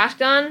his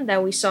shotgun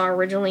that we saw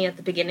originally at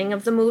the beginning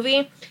of the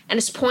movie and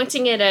is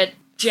pointing it at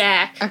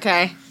Jack.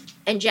 Okay.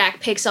 And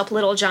Jack picks up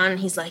Little John and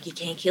he's like, you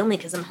can't kill me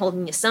because I'm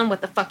holding your son. What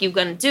the fuck you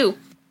gonna do?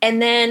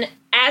 And then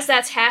as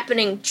that's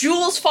happening,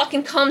 Jules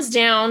fucking comes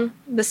down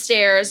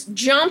the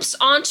jumps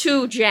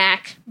onto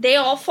Jack. They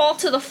all fall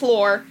to the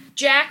floor.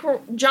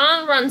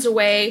 John runs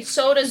away.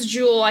 So does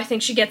Jewel. I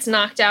think she gets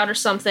knocked out or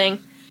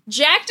something.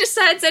 Jack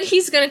decides that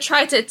he's gonna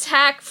try to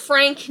attack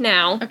Frank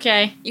now.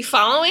 Okay. You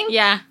following?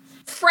 Yeah.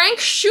 Frank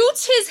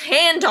shoots his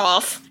hand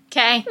off.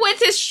 Okay.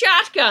 With his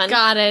shotgun.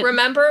 Got it.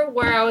 Remember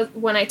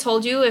when I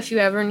told you if you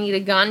ever need a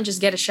gun, just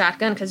get a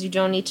shotgun because you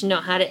don't need to know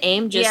how to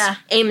aim. Just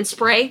aim and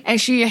spray. And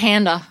shoot your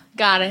hand off.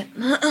 Got it.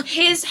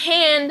 His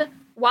hand,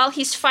 while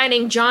he's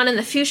fighting John in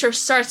the future,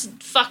 starts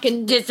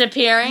fucking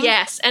disappearing.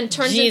 Yes, and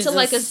turns into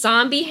like a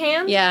zombie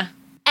hand. Yeah.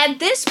 At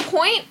this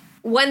point,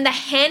 when the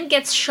hand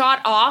gets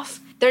shot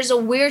off, there's a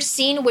weird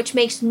scene which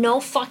makes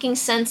no fucking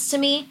sense to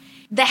me.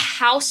 The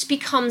house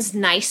becomes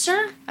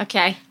nicer.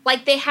 Okay.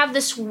 Like, they have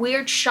this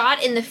weird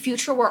shot in the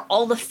future where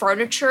all the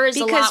furniture is a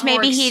lot more expensive.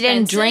 Because maybe he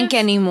didn't drink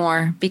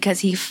anymore because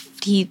he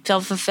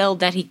felt fulfilled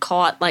that he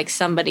caught, like,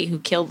 somebody who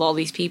killed all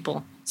these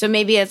people. So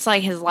maybe it's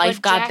like his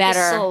life got better.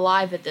 Jack is still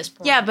alive at this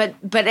point. Yeah,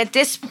 but at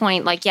this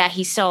point, like, yeah,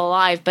 he's still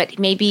alive, but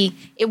maybe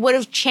it would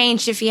have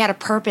changed if he had a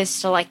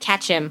purpose to, like,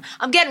 catch him.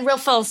 I'm getting real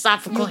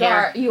philosophical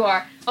here. You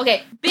are.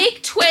 Okay,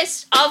 big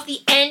twist of the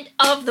end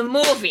of the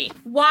movie.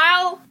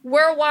 While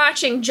we're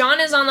watching,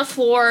 John is on the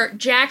floor,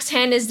 Jack's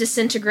hand is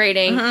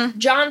disintegrating. Mm-hmm.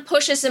 John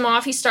pushes him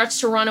off, he starts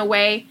to run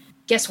away.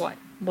 Guess what?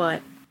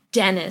 What?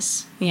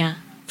 Dennis. Yeah.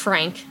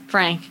 Frank.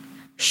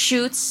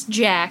 Shoots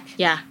Jack.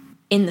 Yeah.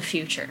 In the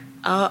future.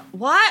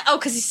 What? Oh,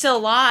 because he's still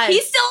alive.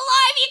 He's still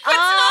alive! He quit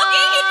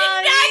smoking! He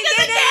didn't die because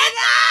of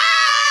cancer!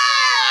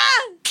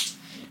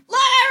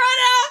 Look, I wrote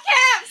it all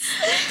caps!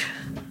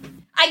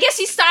 I guess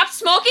he stopped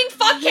smoking?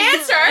 Fuck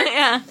cancer!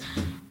 Yeah.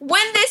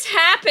 When this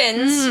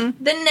happens,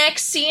 the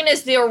next scene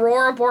is the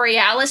aurora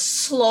borealis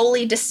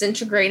slowly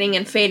disintegrating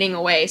and fading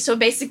away. So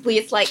basically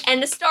it's like,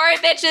 end of story,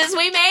 bitches,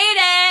 we made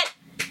it!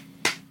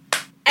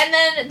 And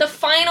then the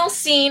final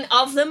scene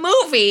of the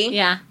movie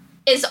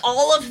is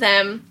all of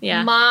them,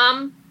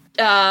 Mom,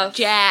 John.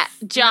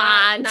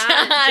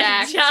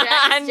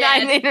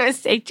 I made a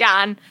mistake.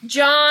 John,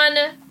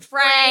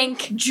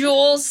 Frank,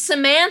 Jules,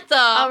 Samantha.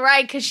 All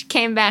right, because she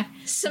came back.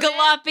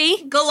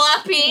 Galuppi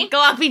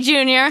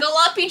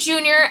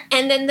Jr.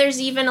 And then there's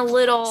even a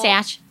little...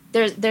 Satch.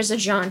 There's a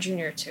John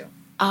Jr. too.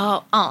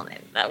 Oh,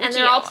 and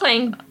they're all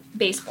playing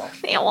baseball.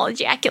 They all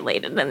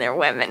ejaculated and they're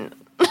women.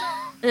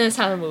 And that's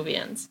how the movie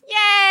ends.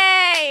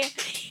 Yay!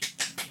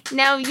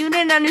 Now, if you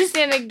didn't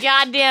understand a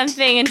goddamn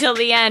thing until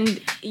the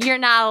end, you're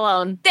not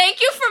alone. Thank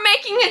you for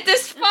making it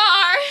this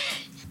far.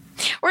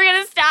 We're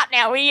gonna stop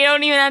now. We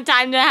don't even have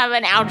time to have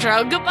an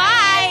outro.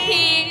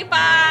 Goodbye!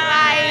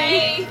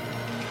 Bye! Bye!